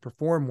need to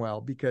perform well.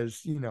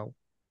 Because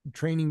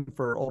training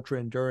for ultra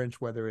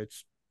endurance, whether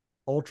it's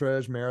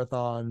ultras,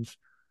 marathons,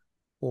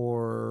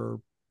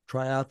 or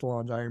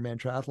triathlons, Ironman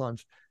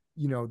triathlons,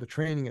 the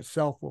training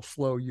itself will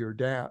slow your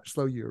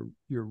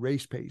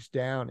race pace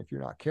down if you're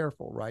not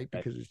careful, right?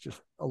 Right. Because it's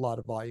just a lot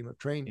of volume of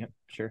training. Yeah,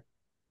 sure.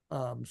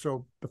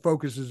 So the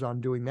focus is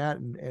on doing that,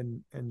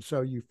 and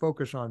so you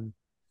focus on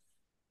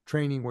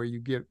training where you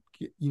get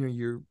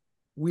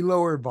we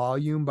lower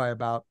volume by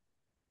about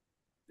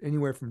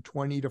anywhere from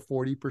 20 to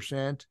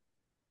 40%.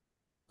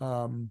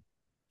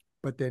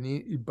 But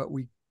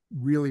we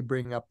really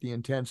bring up the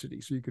intensity,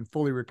 so you can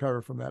fully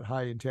recover from that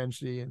high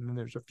intensity. And then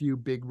there's a few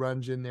big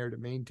runs in there to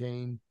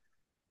maintain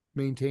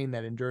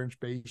that endurance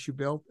base you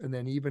built. And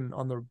then even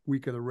on the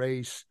week of the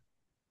race,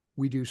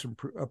 we do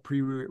a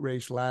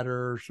pre-race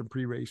ladder, some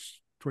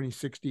pre-race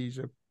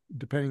 2060s,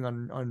 depending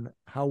on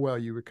how well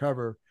you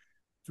recover,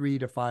 3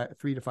 to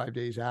 5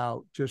 days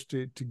out, just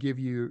to give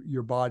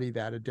your body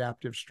that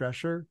adaptive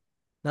stressor.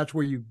 That's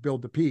where you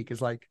build the peak.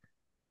 Is like,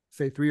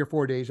 say 3 or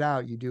 4 days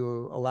out, you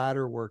do a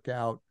ladder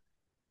workout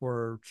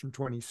or some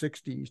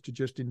 2060s to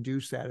just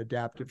induce that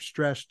adaptive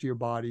stress to your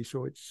body,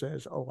 so it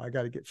says, oh, I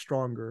got to get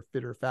stronger,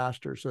 fitter,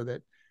 faster, so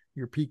that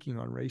you're peaking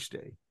on race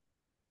day.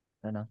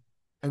 I know.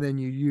 And then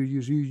you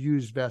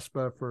use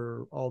Vespa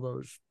for all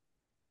those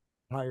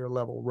higher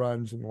level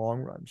runs and long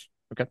runs.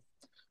 Okay.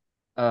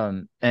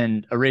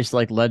 And a race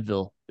like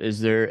Leadville, is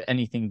there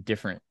anything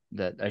different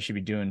that I should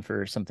be doing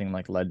for something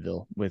like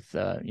Leadville with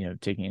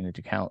taking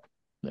into account?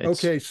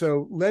 Okay,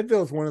 so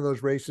Leadville is one of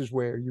those races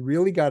where you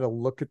really got to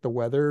look at the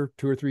weather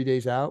 2 or 3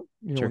 days out.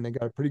 Sure. When they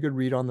got a pretty good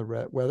read on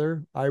the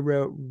weather. I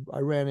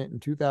ran it in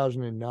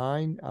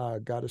 2009.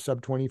 Got a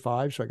sub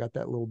 25, so I got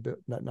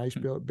that nice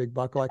big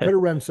buckle. I could have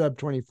run sub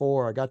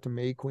 24. I got to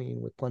May Queen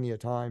with plenty of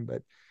time,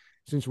 but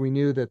since we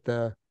knew that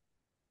for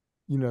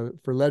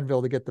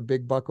Leadville to get the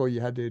big buckle, you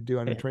had to do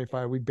under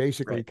 25. We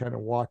basically Right. kind of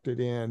walked it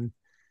in,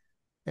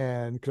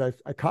 and because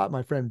I caught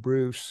my friend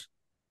Bruce,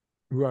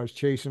 who I was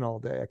chasing all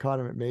day. I caught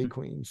him at May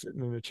Queen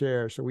sitting in a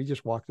chair. So we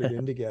just walked it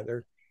in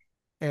together.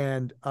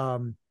 And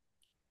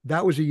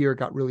that was a year it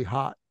got really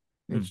hot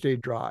and Mm,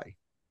 stayed dry.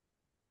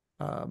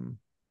 Um,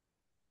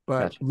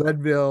 but gotcha.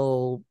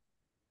 Leadville,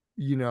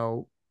 you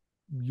know,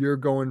 you're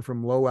going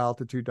from low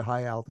altitude to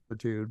high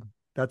altitude.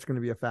 That's going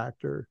to be a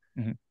factor.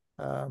 Hmm.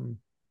 Um,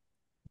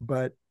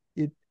 but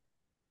it,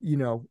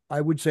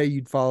 I would say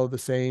you'd follow the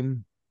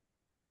same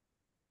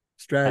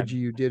strategy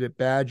you did at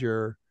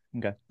Badger.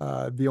 Okay.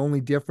 The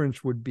only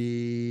difference would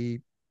be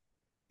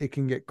it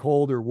can get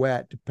cold or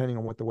wet depending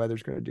on what the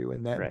weather's going to do.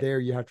 And that Right. there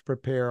you have to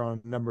prepare on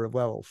a number of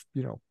levels,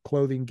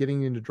 clothing,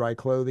 getting into dry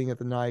clothing at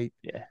the night,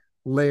 Yeah.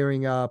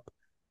 layering up,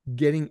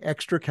 getting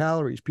extra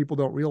calories. People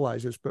don't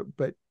realize this,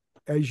 but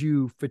as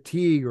you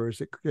fatigue or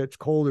as it gets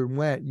colder and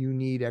wet, you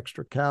need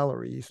extra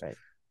calories Right.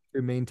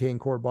 to maintain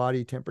core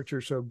body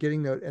temperature. So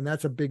and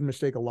that's a big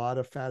mistake a lot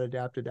of fat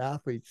adapted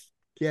athletes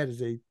get is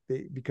they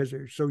because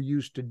they're so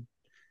used to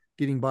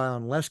getting by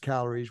on less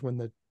calories. When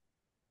the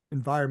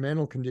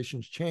environmental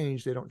conditions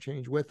change, they don't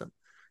change with them.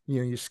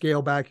 You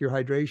scale back your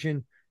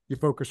hydration, you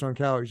focus on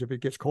calories. If it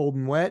gets cold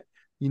and wet,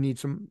 you need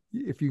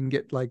if you can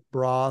get like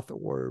broth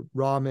or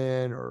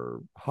ramen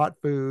or hot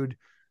food,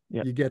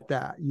 Yep. you get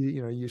that.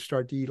 You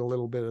start to eat a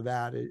little bit of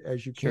that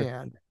as you Sure.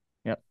 can.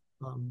 Yep.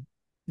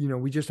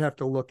 We just have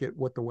to look at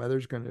what the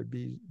weather's going to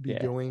be Yeah.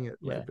 doing at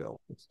Yeah.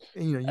 Leadville.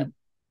 And, Uh,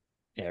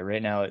 yeah.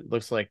 Right now, it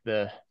looks like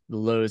the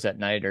lows at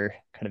night are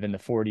kind of in the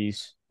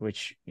 40s,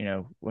 which,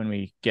 when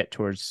we get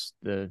towards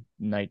the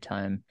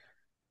nighttime,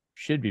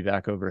 should be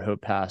back over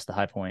Hope Pass, the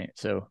high point.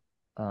 So,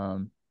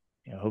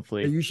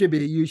 hopefully, you should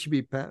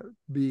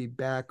be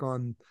back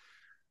on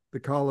the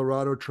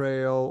Colorado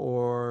Trail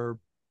or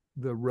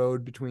the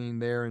road between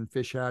there and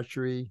Fish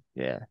Hatchery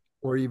yeah.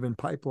 or even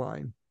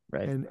Pipeline.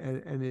 Right.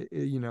 And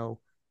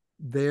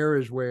there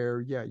is where,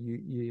 yeah,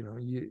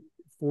 you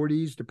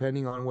 40s,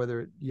 depending on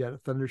whether you had a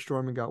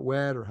thunderstorm and got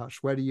wet or how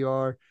sweaty you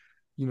are,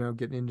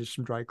 getting into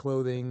some dry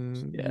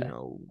clothing, Yeah.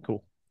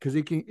 Cool. because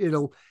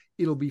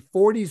it'll be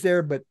 40s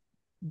there. But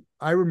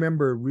I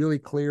remember really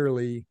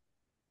clearly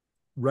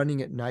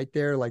running at night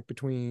there, like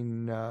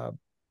between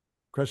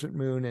Crescent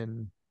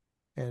Moon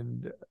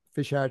and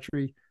Fish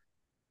Hatchery.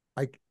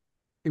 I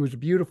It was a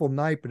beautiful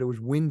night, but it was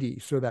windy,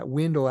 so that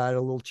wind will add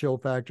a little chill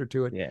factor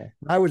to it. Yeah.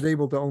 I was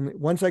able to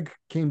once I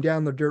came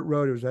down the dirt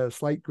road, it was at a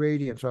slight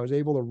gradient, so I was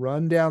able to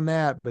run down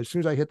that. But as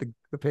soon as I hit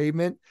the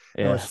pavement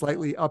and I was Yeah.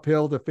 slightly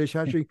uphill to Fish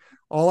Hatchery,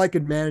 all I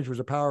could manage was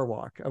a power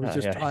walk. I was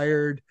just Yeah.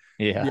 tired,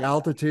 Yeah. the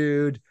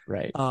altitude.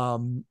 Right.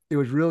 It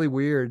was really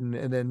weird,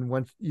 and then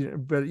once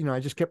but I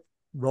just kept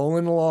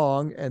rolling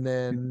along, and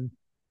then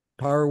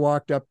power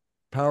walked up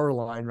power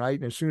line, right?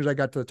 And as soon as I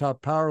got to the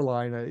top power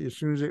line, as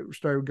soon as it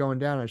started going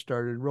down, I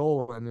started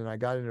rolling, and I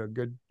got into a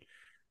good.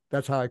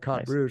 That's how I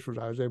caught Nice. Bruce. Was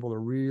I was able to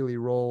really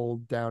roll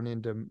down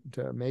into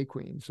May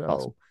Queen. Awesome.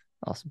 So,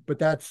 Awesome. but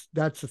that's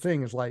the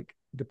thing is like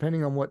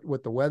depending on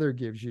what the weather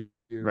gives you,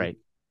 Right.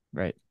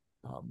 Right.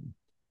 um,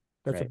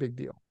 that's a Right. big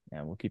deal.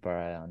 Yeah. We'll keep our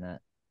eye on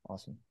that.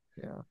 Awesome.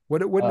 Yeah.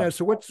 What Uh, now?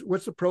 So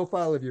what's the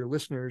profile of your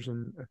listeners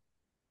and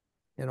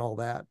all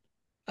that?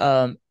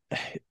 um,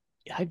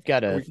 I've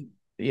got Or a, we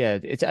yeah,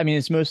 I mean,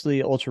 it's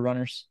mostly ultra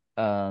runners,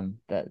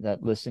 that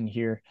listen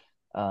here,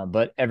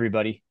 but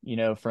everybody,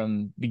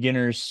 from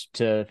beginners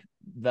to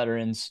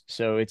veterans.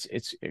 So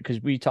it's because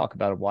we talk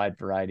about a wide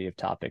variety of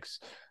topics,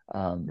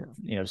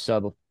 yeah.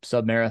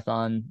 sub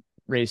marathon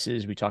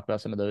races. We talk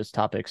about some of those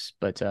topics,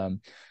 but I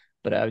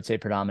would say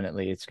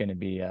predominantly it's going to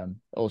be,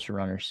 ultra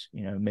runners,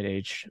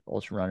 mid-age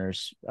ultra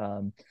runners,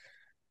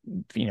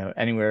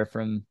 anywhere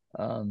from,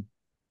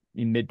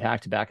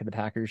 mid-pack to back of the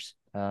Packers.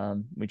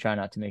 We try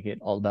not to make it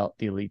all about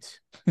the elites.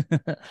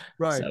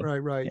 Right, So,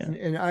 right.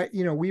 yeah,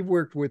 And we've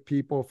worked with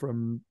people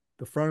from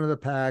the front of the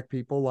pack,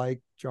 people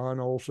like John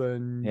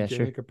Olson, yeah, sure.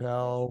 Jamie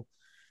Capel,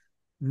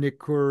 Nick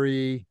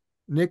Curry.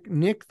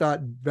 Nick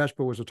thought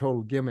Vespa was a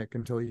total gimmick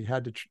until he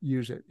had to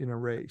use it in a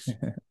race.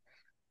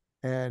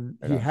 And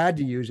Right he on. had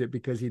to use it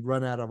because he'd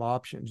run out of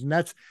options. And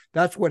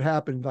that's what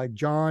happened. Like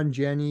John,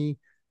 Jenny,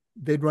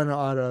 they'd run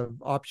out of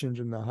options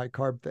in the high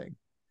carb thing.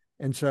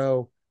 And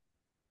so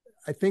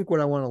I think what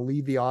I want to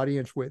leave the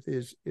audience with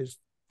is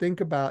think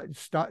about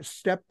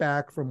step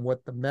back from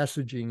what the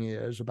messaging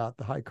is about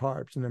the high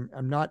carbs. And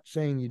I'm not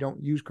saying you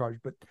don't use carbs,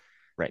 but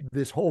Right.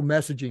 this whole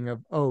messaging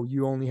of, oh,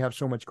 you only have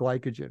so much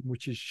glycogen,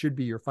 which should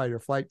be your fight or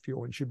flight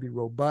fuel and should be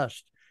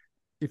robust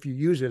if you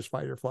use it as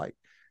fight or flight.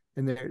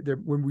 And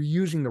when we're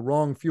using the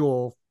wrong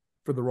fuel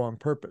for the wrong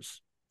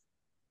purpose.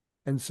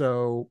 And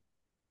so,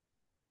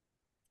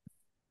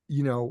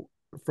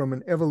 from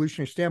an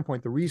evolutionary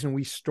standpoint, the reason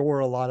we store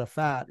a lot of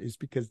fat is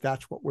because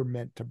that's what we're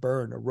meant to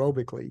burn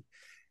aerobically.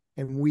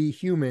 And we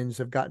humans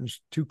have gotten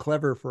too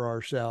clever for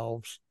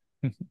ourselves.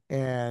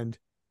 And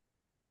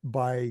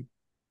by,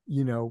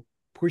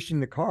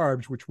 pushing the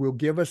carbs, which will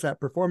give us that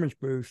performance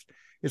boost,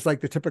 it's like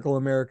the typical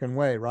American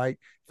way, right?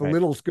 If a Right.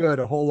 little's good,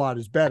 a whole lot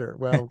is better.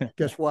 Well,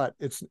 guess what?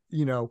 It's,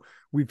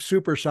 we've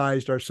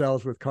supersized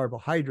ourselves with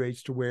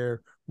carbohydrates to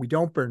where we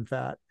don't burn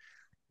fat.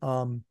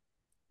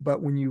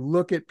 But when you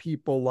look at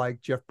people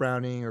like Jeff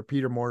Browning or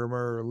Peter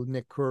Mortimer or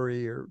Nick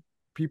Curry or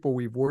people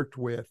we've worked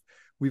with,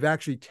 we've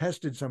actually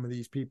tested some of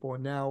these people,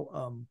 and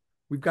now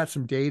we've got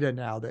some data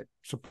now that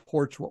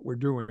supports what we're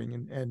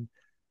doing. And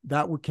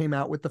that came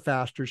out with the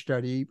FASTER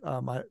study.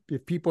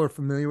 If people are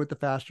familiar with the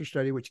FASTER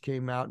study, which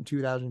came out in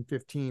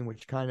 2015,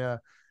 which kind of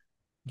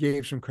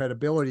gave some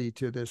credibility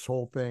to this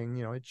whole thing,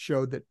 it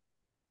showed that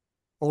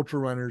ultra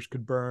runners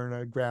could burn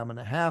 1.5 grams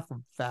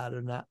of fat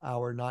in that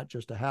hour, not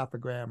just 0.5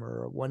 gram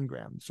or 1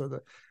 gram. So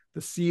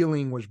the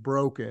ceiling was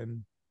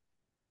broken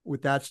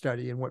with that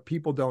study. And what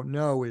people don't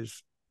know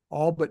is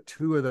all but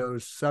 2 of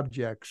those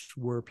subjects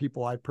were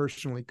people I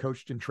personally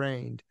coached and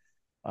trained.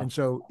 Wow. And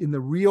so in the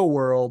real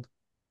world,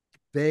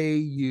 they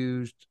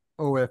used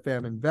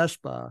OFM and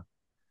Vespa.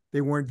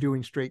 They weren't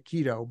doing straight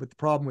keto, but the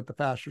problem with the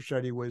FASTER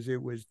study was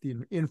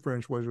the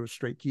inference was it was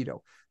straight keto.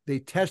 They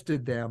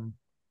tested them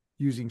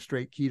using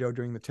straight keto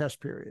during the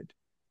test period,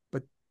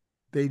 but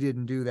they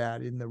didn't do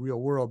that in the real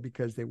world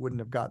because they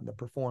wouldn't have gotten the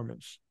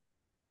performance.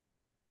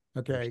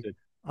 Okay.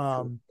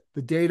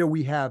 The data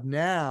we have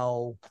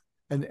now,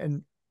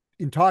 and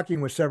in talking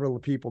with several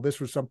people, this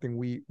was something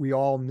we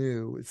all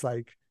knew. It's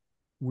like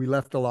we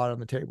left a lot on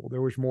the table.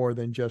 There was more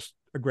than just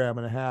 1.5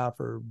 grams,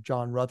 or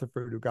John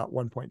Rutherford, who got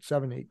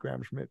 1.78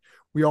 grams from it.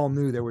 We all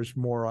knew there was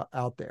more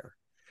out there.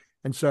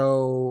 And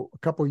so a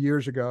couple of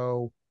years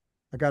ago,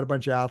 I got a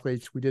bunch of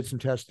athletes. We did some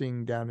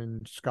testing down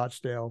in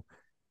Scottsdale,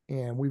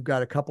 and we've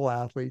got a couple of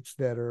athletes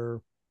that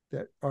are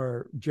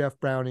Jeff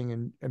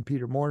Browning and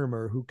Peter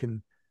Mortimer, who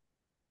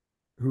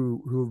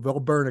they'll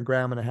burn 1.5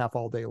 grams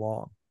all day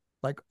long,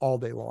 like all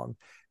day long.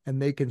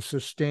 And they can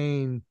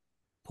sustain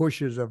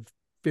pushes of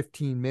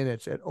 15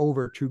 minutes at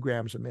over 2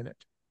 grams a minute.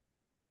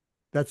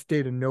 That's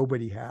data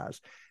nobody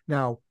has.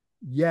 Now,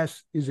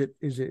 yes, is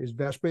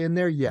Vespa in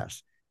there?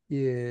 Yes.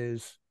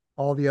 Is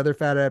all the other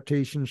fat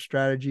adaptation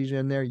strategies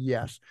in there?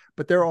 Yes.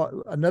 But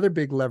another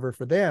big lever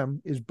for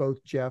them is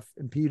both Jeff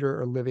and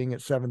Peter are living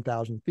at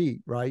 7,000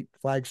 feet, right?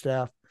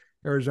 Flagstaff,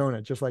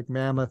 Arizona, just like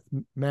Mammoth.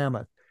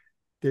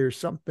 There's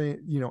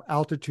something,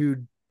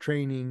 altitude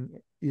training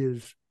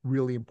is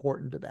really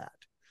important to that.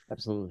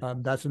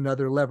 Absolutely. That's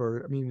another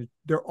lever. I mean,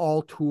 they're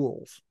all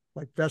tools.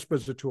 Like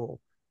Vespa's a tool,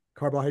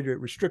 carbohydrate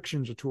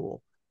restriction's a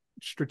tool,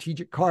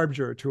 strategic carbs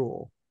are a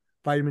tool,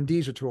 vitamin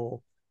D's a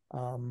tool,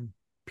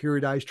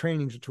 periodized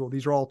training's a tool.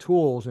 These are all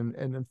tools, and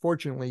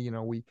unfortunately,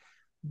 the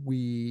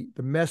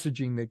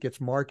messaging that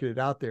gets marketed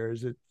out there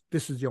is that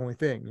this is the only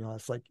thing.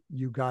 It's like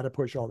you got to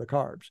push all the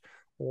carbs,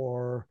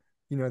 or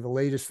the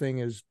latest thing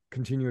is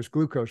continuous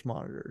glucose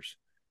monitors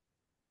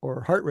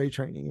or heart rate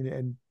training,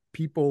 and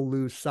people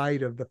lose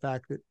sight of the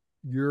fact that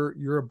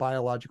you're a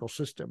biological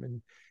system,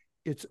 and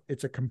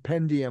it's a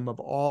compendium of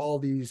all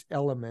these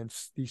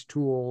elements, these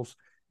tools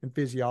and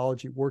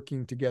physiology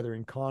working together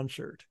in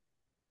concert.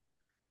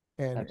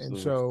 And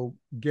so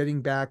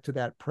getting back to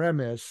that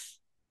premise,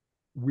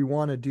 we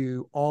want to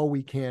do all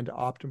we can to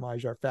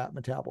optimize our fat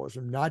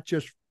metabolism, not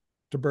just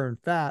to burn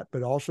fat,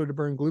 but also to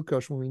burn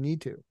glucose when we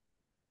need to.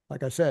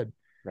 Like I said,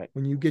 right.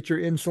 When you get your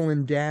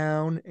insulin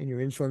down and your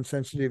insulin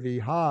sensitivity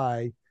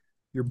high,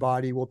 your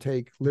body will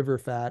take liver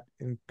fat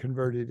and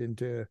convert it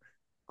into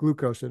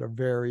glucose at a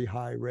very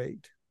high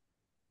rate.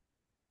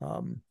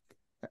 And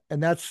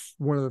that's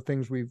one of the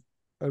things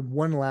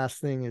one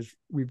last thing is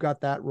we've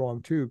got that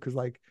wrong too. Cause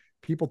like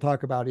people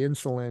talk about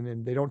insulin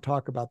and they don't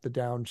talk about the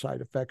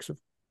downside effects of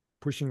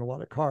pushing a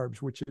lot of carbs,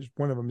 which is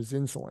one of them is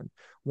insulin.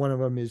 One of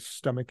them is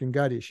stomach and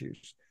gut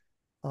issues.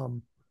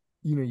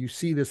 You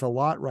see this a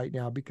lot right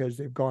now because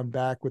they've gone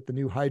back with the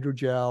new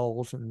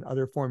hydrogels and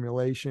other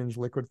formulations,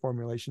 liquid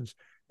formulations.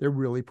 They're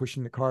really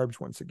pushing the carbs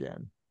once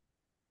again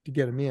to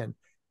get them in.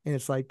 And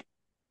it's like,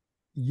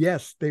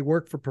 yes, they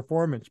work for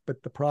performance,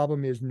 but the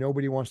problem is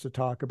nobody wants to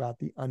talk about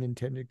the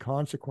unintended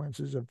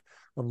consequences of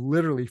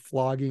literally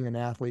flogging an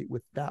athlete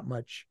with that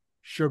much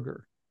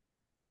sugar,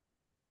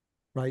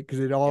 right? Because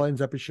it all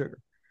ends up as sugar.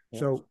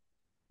 So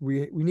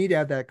we need to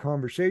have that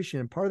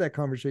conversation. And part of that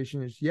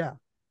conversation is,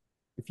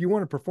 if you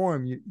want to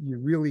perform, you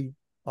really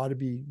ought to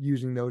be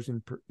using those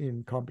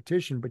in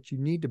competition, but you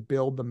need to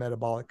build the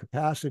metabolic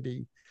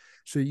capacity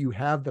so you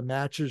have the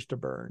matches to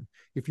burn.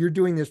 If you're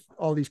doing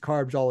all these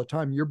carbs all the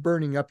time, you're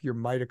burning up your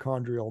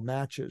mitochondrial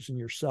matches and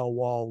your cell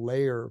wall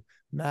layer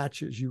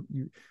matches.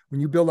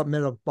 When you build up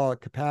metabolic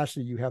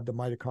capacity, you have the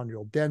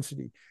mitochondrial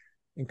density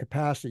and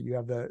capacity. You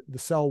have the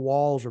cell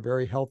walls are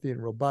very healthy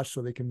and robust,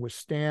 so they can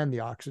withstand the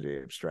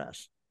oxidative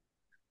stress.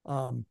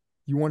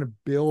 You want to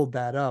build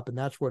that up, and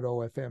that's what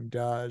OFM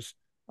does.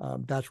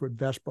 That's what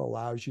Vespa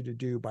allows you to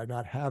do by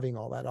not having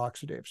all that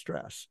oxidative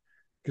stress,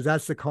 because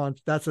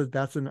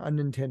that's an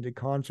unintended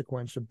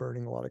consequence of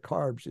burning a lot of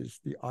carbs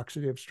is the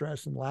oxidative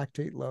stress and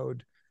lactate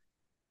load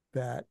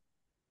that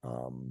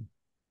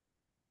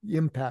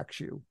impacts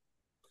you.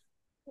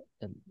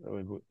 And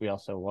we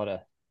also want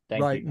to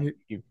thank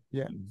you.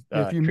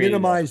 If you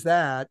minimize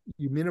that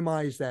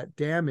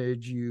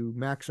damage, you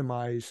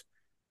maximize.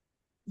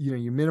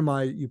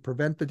 You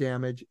prevent the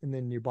damage, and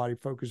then your body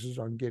focuses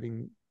on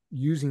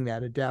using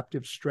that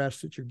adaptive stress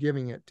that you're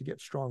giving it to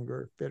get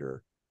stronger,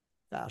 fitter,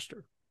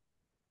 faster.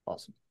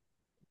 Awesome.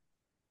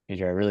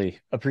 Peter, I really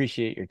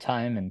appreciate your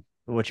time and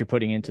what you're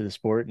putting into the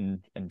sport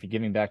and for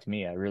giving back to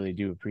me. I really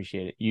do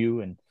appreciate it.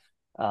 You and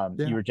you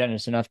Yeah. were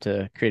generous enough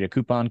to create a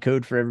coupon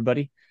code for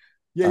everybody.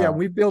 Yeah.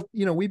 We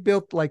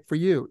built like for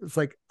you. It's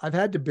like I've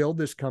had to build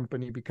this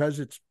company because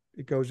it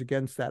goes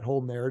against that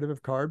whole narrative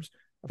of carbs.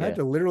 I've had Yeah,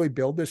 to literally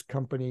build this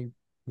company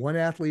one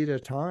athlete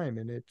at a time.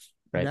 And it's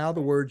right. now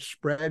the word's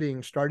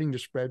starting to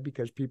spread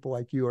because people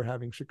like you are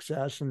having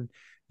success and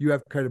you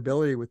have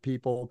credibility with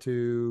people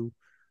to,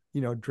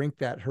 drink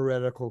that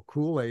heretical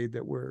Kool-Aid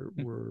that we're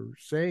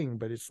saying.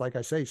 But it's like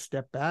I say,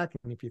 step back.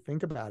 And if you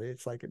think about it,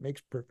 it's like it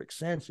makes perfect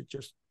sense. It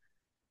just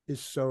is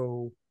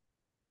so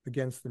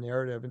against the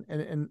narrative.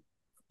 And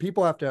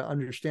people have to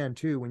understand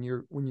too, when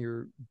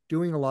you're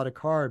doing a lot of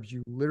carbs,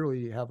 you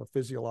literally have a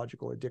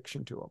physiological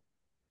addiction to them.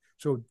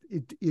 So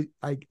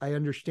I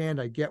understand,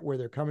 I get where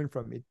they're coming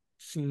from. It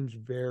seems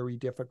very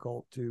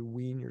difficult to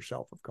wean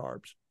yourself of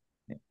carbs.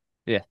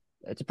 Yeah,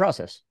 it's a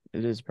process.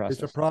 It is a It's a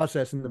process.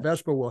 process, and the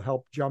Vespa will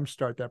help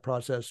jumpstart that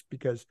process,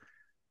 because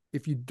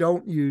if you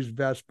don't use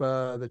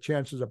Vespa, the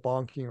chances of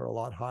bonking are a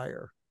lot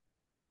higher,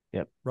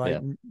 Yep. right? Yeah.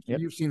 And Yep.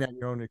 you've seen that in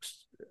your own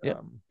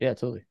Yep. Yeah,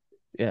 totally.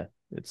 Yeah,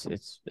 it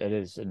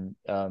is. And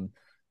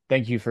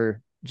thank you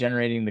for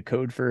generating the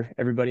code for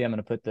everybody. I'm going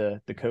to put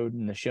the code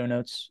in the show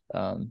notes.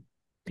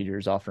 Peter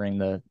is offering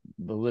the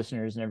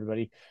listeners and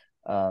everybody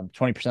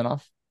 20%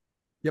 off.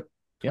 Yep,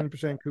 Yep.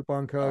 20%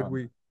 coupon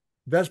code.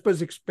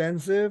 Vespa's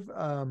expensive,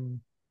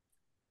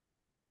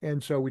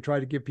 and so we try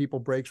to give people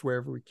breaks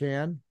wherever we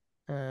can.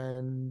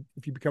 And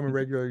if you become a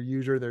regular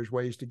user, there's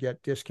ways to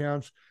get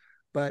discounts.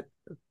 But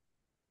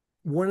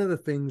one of the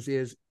things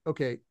is,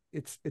 okay,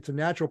 it's a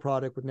natural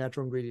product with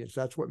natural ingredients.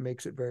 That's what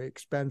makes it very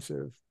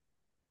expensive.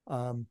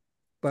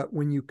 But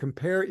when you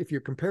compare, if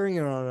you're comparing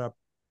it on a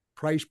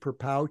price per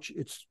pouch,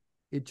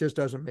 it just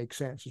doesn't make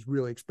sense. It's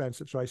really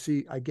expensive. So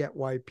I get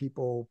why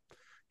people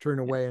turn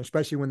away, and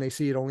especially when they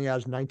see it only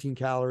has 19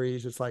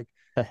 calories. It's like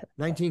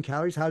 19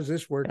 calories. How does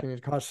this work? And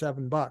it costs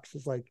 $7.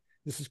 It's like,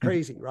 this is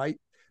crazy, right?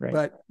 Right.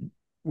 But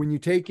when you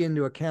take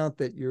into account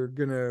that you're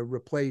going to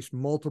replace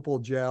multiple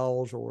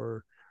gels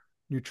or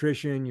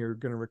nutrition, you're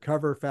going to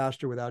recover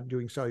faster without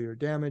doing cellular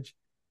damage,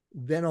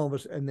 then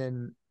and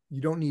then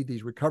you don't need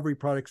these recovery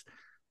products.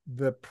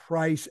 The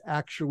price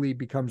actually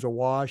becomes a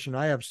wash. And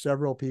I have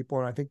several people,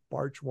 and I think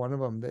Bart's one of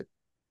them, that,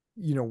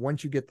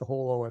 once you get the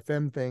whole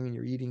OFM thing and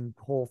you're eating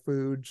whole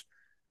foods,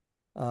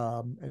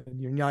 and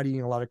you're not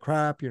eating a lot of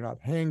crap, you're not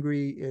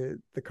hangry,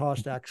 the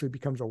cost actually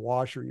becomes a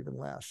wash or even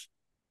less.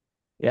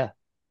 Yeah.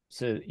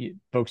 So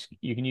folks,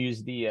 you can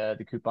use the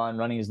coupon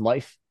Running is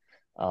Life,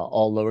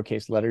 all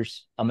lowercase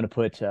letters. I'm going to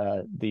put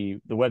the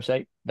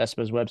website,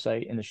 Vespa's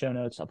website, in the show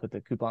notes. I'll put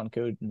the coupon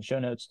code in the show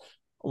notes,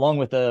 along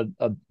with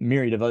a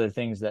myriad of other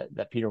things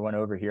that Peter went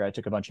over here. I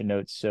took a bunch of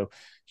notes. So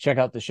check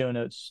out the show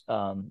notes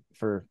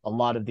for a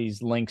lot of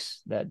these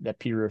links that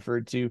Peter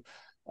referred to.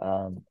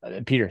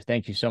 Peter,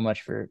 thank you so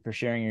much for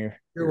sharing You're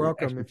your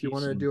welcome. If you expertise.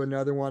 want to do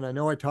another one, I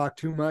know I talk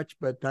too much,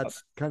 but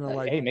that's kind of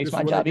like, Hey, it makes this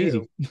is my what I job easy.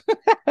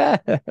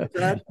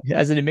 do.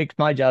 As it makes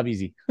my job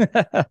easy.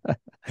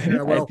 Yeah,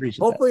 I well, appreciate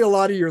that. hopefully a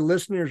lot of your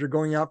listeners are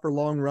going out for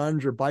long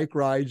runs or bike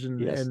rides,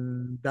 and Yes,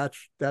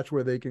 that's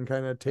where they can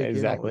kind of take in all this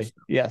exactly.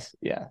 stuff. Yes,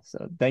 yeah.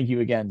 So thank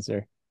you again,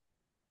 sir.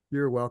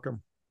 You're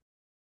welcome.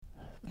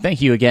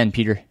 Thank you again,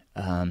 Peter.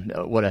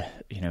 What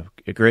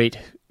a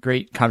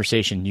great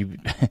conversation.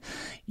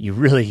 You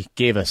really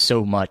gave us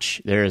so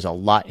much. There is a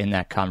lot in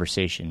that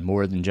conversation,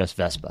 more than just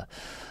Vespa.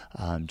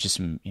 Just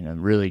some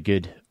really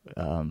good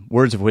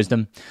words of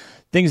wisdom,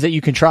 things that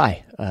you can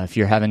try if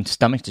you're having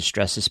stomach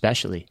distress,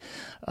 especially.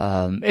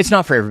 It's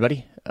not for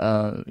everybody,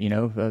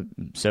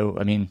 so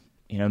I mean,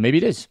 maybe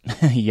it is.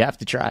 You have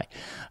to try.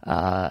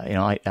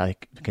 I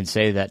can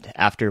say that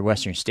after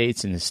Western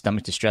States and the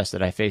stomach distress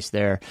that I faced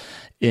there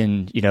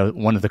in,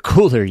 one of the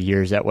cooler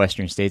years at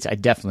Western States, I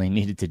definitely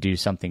needed to do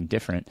something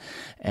different.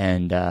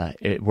 And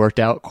it worked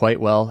out quite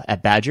well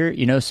at Badger.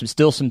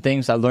 Still some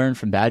things I learned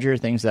from Badger,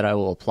 things that I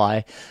will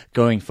apply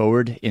going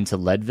forward into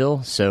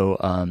Leadville. So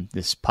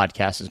this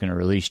podcast is going to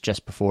release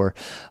just before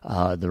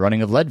the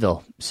running of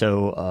Leadville.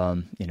 So,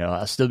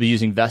 I'll still be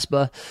using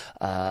Vespa,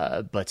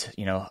 but,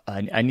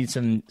 I need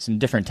some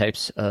different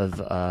types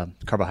of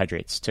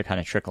carbohydrates to kind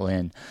of trickle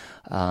in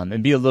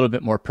and be a little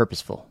bit more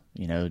purposeful,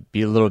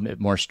 be a little bit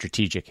more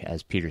strategic,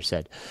 as Peter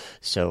said.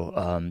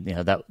 So,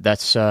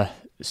 that's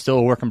still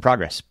a work in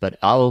progress, but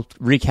I'll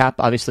recap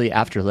obviously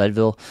after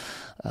Leadville,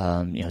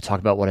 talk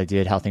about what I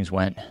did, how things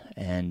went,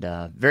 and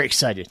very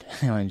excited.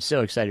 I'm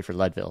so excited for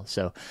Leadville.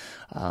 So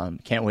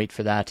can't wait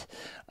for that.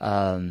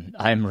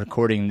 I'm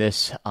recording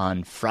this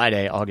on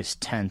Friday,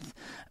 August 10th,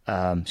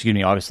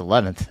 August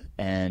 11th.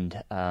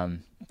 And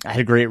I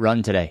had a great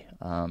run today.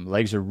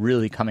 Legs are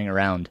really coming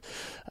around.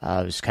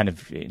 I was kind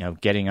of,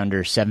 getting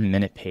under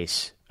 7-minute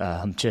pace.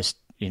 Just,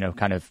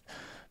 kind of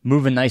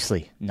moving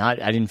nicely.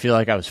 I didn't feel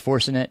like I was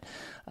forcing it.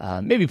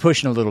 maybe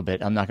pushing a little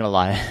bit. I'm not going to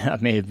lie. I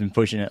may have been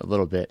pushing it a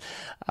little bit.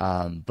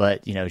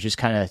 But, just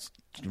kind of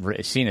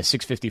seeing a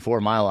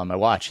 6:54 mile on my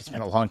watch. It's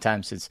been a long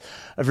time since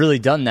I've really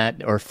done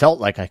that or felt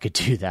like I could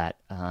do that.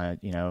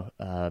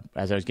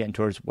 As I was getting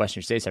towards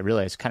Western States, I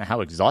realized kind of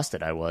how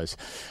exhausted I was.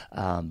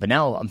 But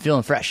now I'm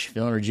feeling fresh,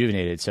 feeling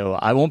rejuvenated. So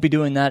I won't be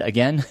doing that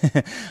again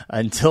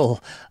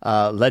until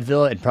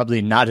Leadville, and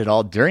probably not at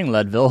all during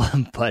Leadville.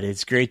 But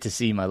it's great to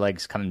see my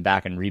legs coming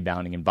back and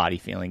rebounding and body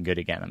feeling good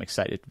again. I'm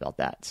excited about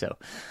that. So.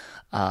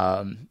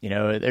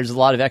 There's a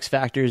lot of X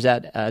factors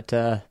at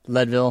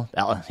Leadville,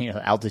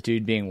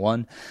 altitude being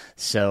one.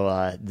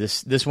 So,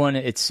 this one,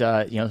 it's,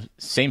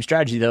 same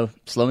strategy though,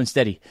 slow and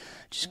steady,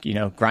 just,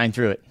 grind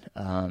through it.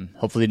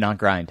 Hopefully not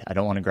grind. I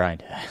don't want to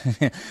grind.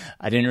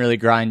 I didn't really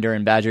grind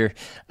during Badger.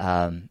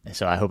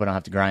 So I hope I don't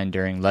have to grind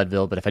during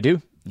Leadville, but if I do,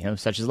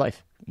 such is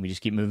life. We just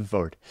keep moving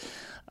forward.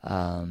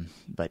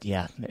 But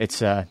yeah,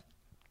 it's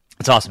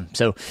awesome.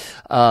 So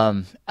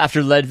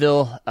after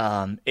Leadville,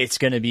 it's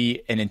going to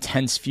be an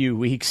intense few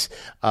weeks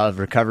of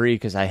recovery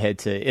because I head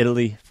to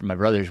Italy for my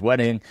brother's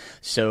wedding.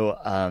 So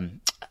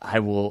I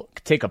will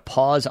take a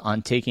pause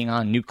on taking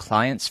on new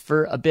clients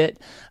for a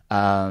bit.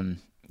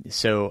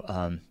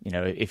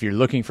 If you're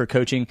looking for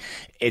coaching,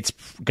 it's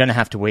going to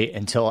have to wait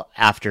until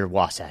after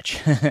Wasatch.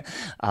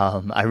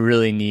 I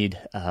really need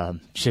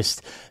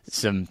just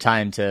some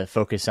time to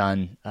focus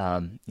on,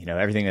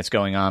 everything that's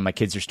going on. My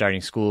kids are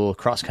starting school,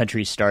 cross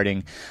country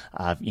starting.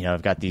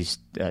 I've got these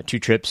 2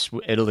 trips,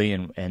 Italy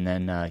and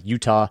then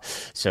Utah.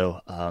 So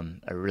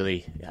I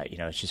really,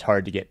 it's just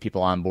hard to get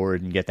people on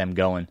board and get them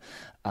going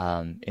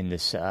in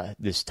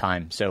this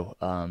time. So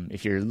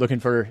if you're looking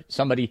for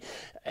somebody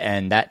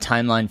and that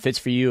timeline fits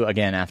for you,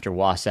 again, after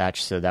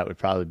Wasatch, so that would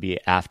probably be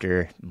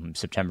after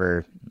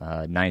September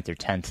 9th or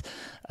 10th.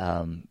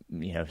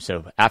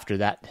 So after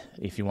that,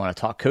 if you want to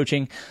talk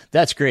coaching,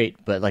 that's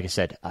great. But like I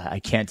said,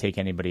 I can't take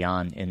anybody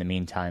on in the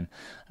meantime.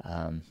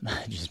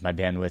 Just my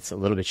bandwidth's a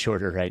little bit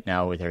shorter right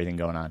now with everything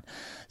going on.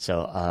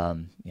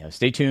 So,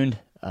 stay tuned.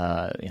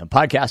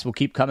 Podcasts will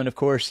keep coming, of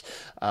course.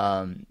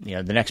 The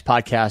next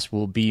podcast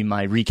will be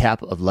my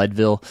recap of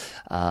Leadville.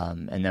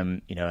 And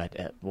then,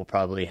 we'll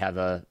probably have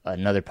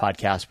another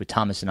podcast with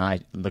Thomas and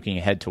I looking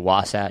ahead to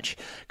Wasatch,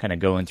 kind of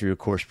going through a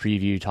course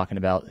preview, talking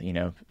about,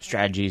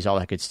 strategies, all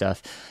that good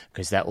stuff,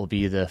 because that will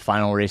be the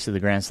final race of the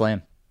Grand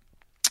Slam.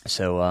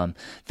 So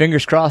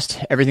fingers crossed,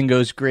 everything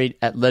goes great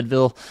at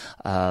Leadville.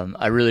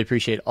 I really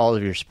appreciate all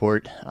of your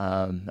support.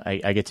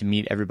 I get to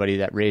meet everybody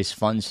that raised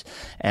funds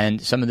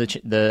and some of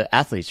the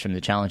athletes from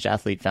the Challenged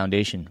Athlete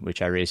Foundation,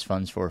 which I raised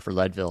funds for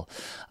Leadville.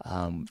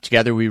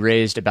 Together we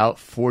raised about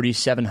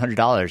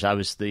 $4,700. I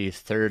was the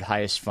 3rd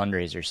highest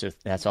fundraiser. So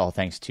that's all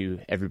thanks to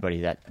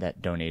everybody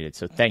that donated.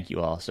 So thank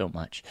you all so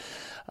much.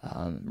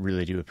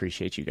 Really do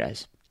appreciate you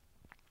guys.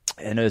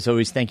 And as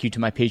always, thank you to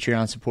my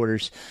Patreon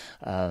supporters.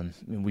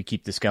 We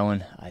keep this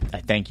going. I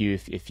thank you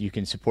if you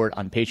can support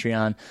on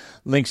Patreon.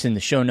 Links in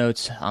the show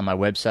notes on my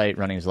website,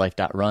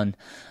 runningslife.run.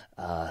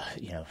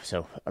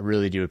 So I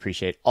really do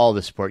appreciate all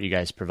the support you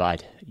guys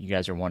provide. You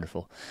guys are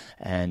wonderful.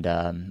 And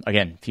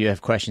again, if you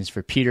have questions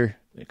for Peter,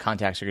 the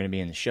contacts are going to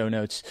be in the show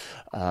notes.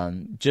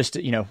 Just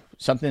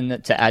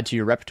something to add to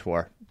your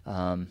repertoire.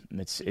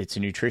 It's a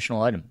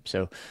nutritional item,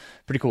 so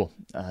pretty cool.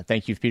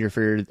 Thank you, Peter,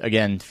 for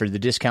the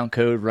discount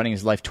code Running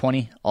is Life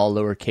 20, all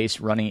lowercase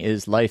Running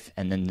is Life,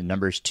 and then the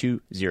numbers 20.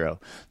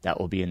 That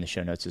will be in the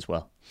show notes as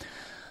well.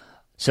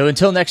 So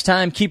until next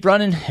time, keep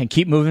running and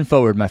keep moving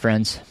forward, my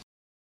friends.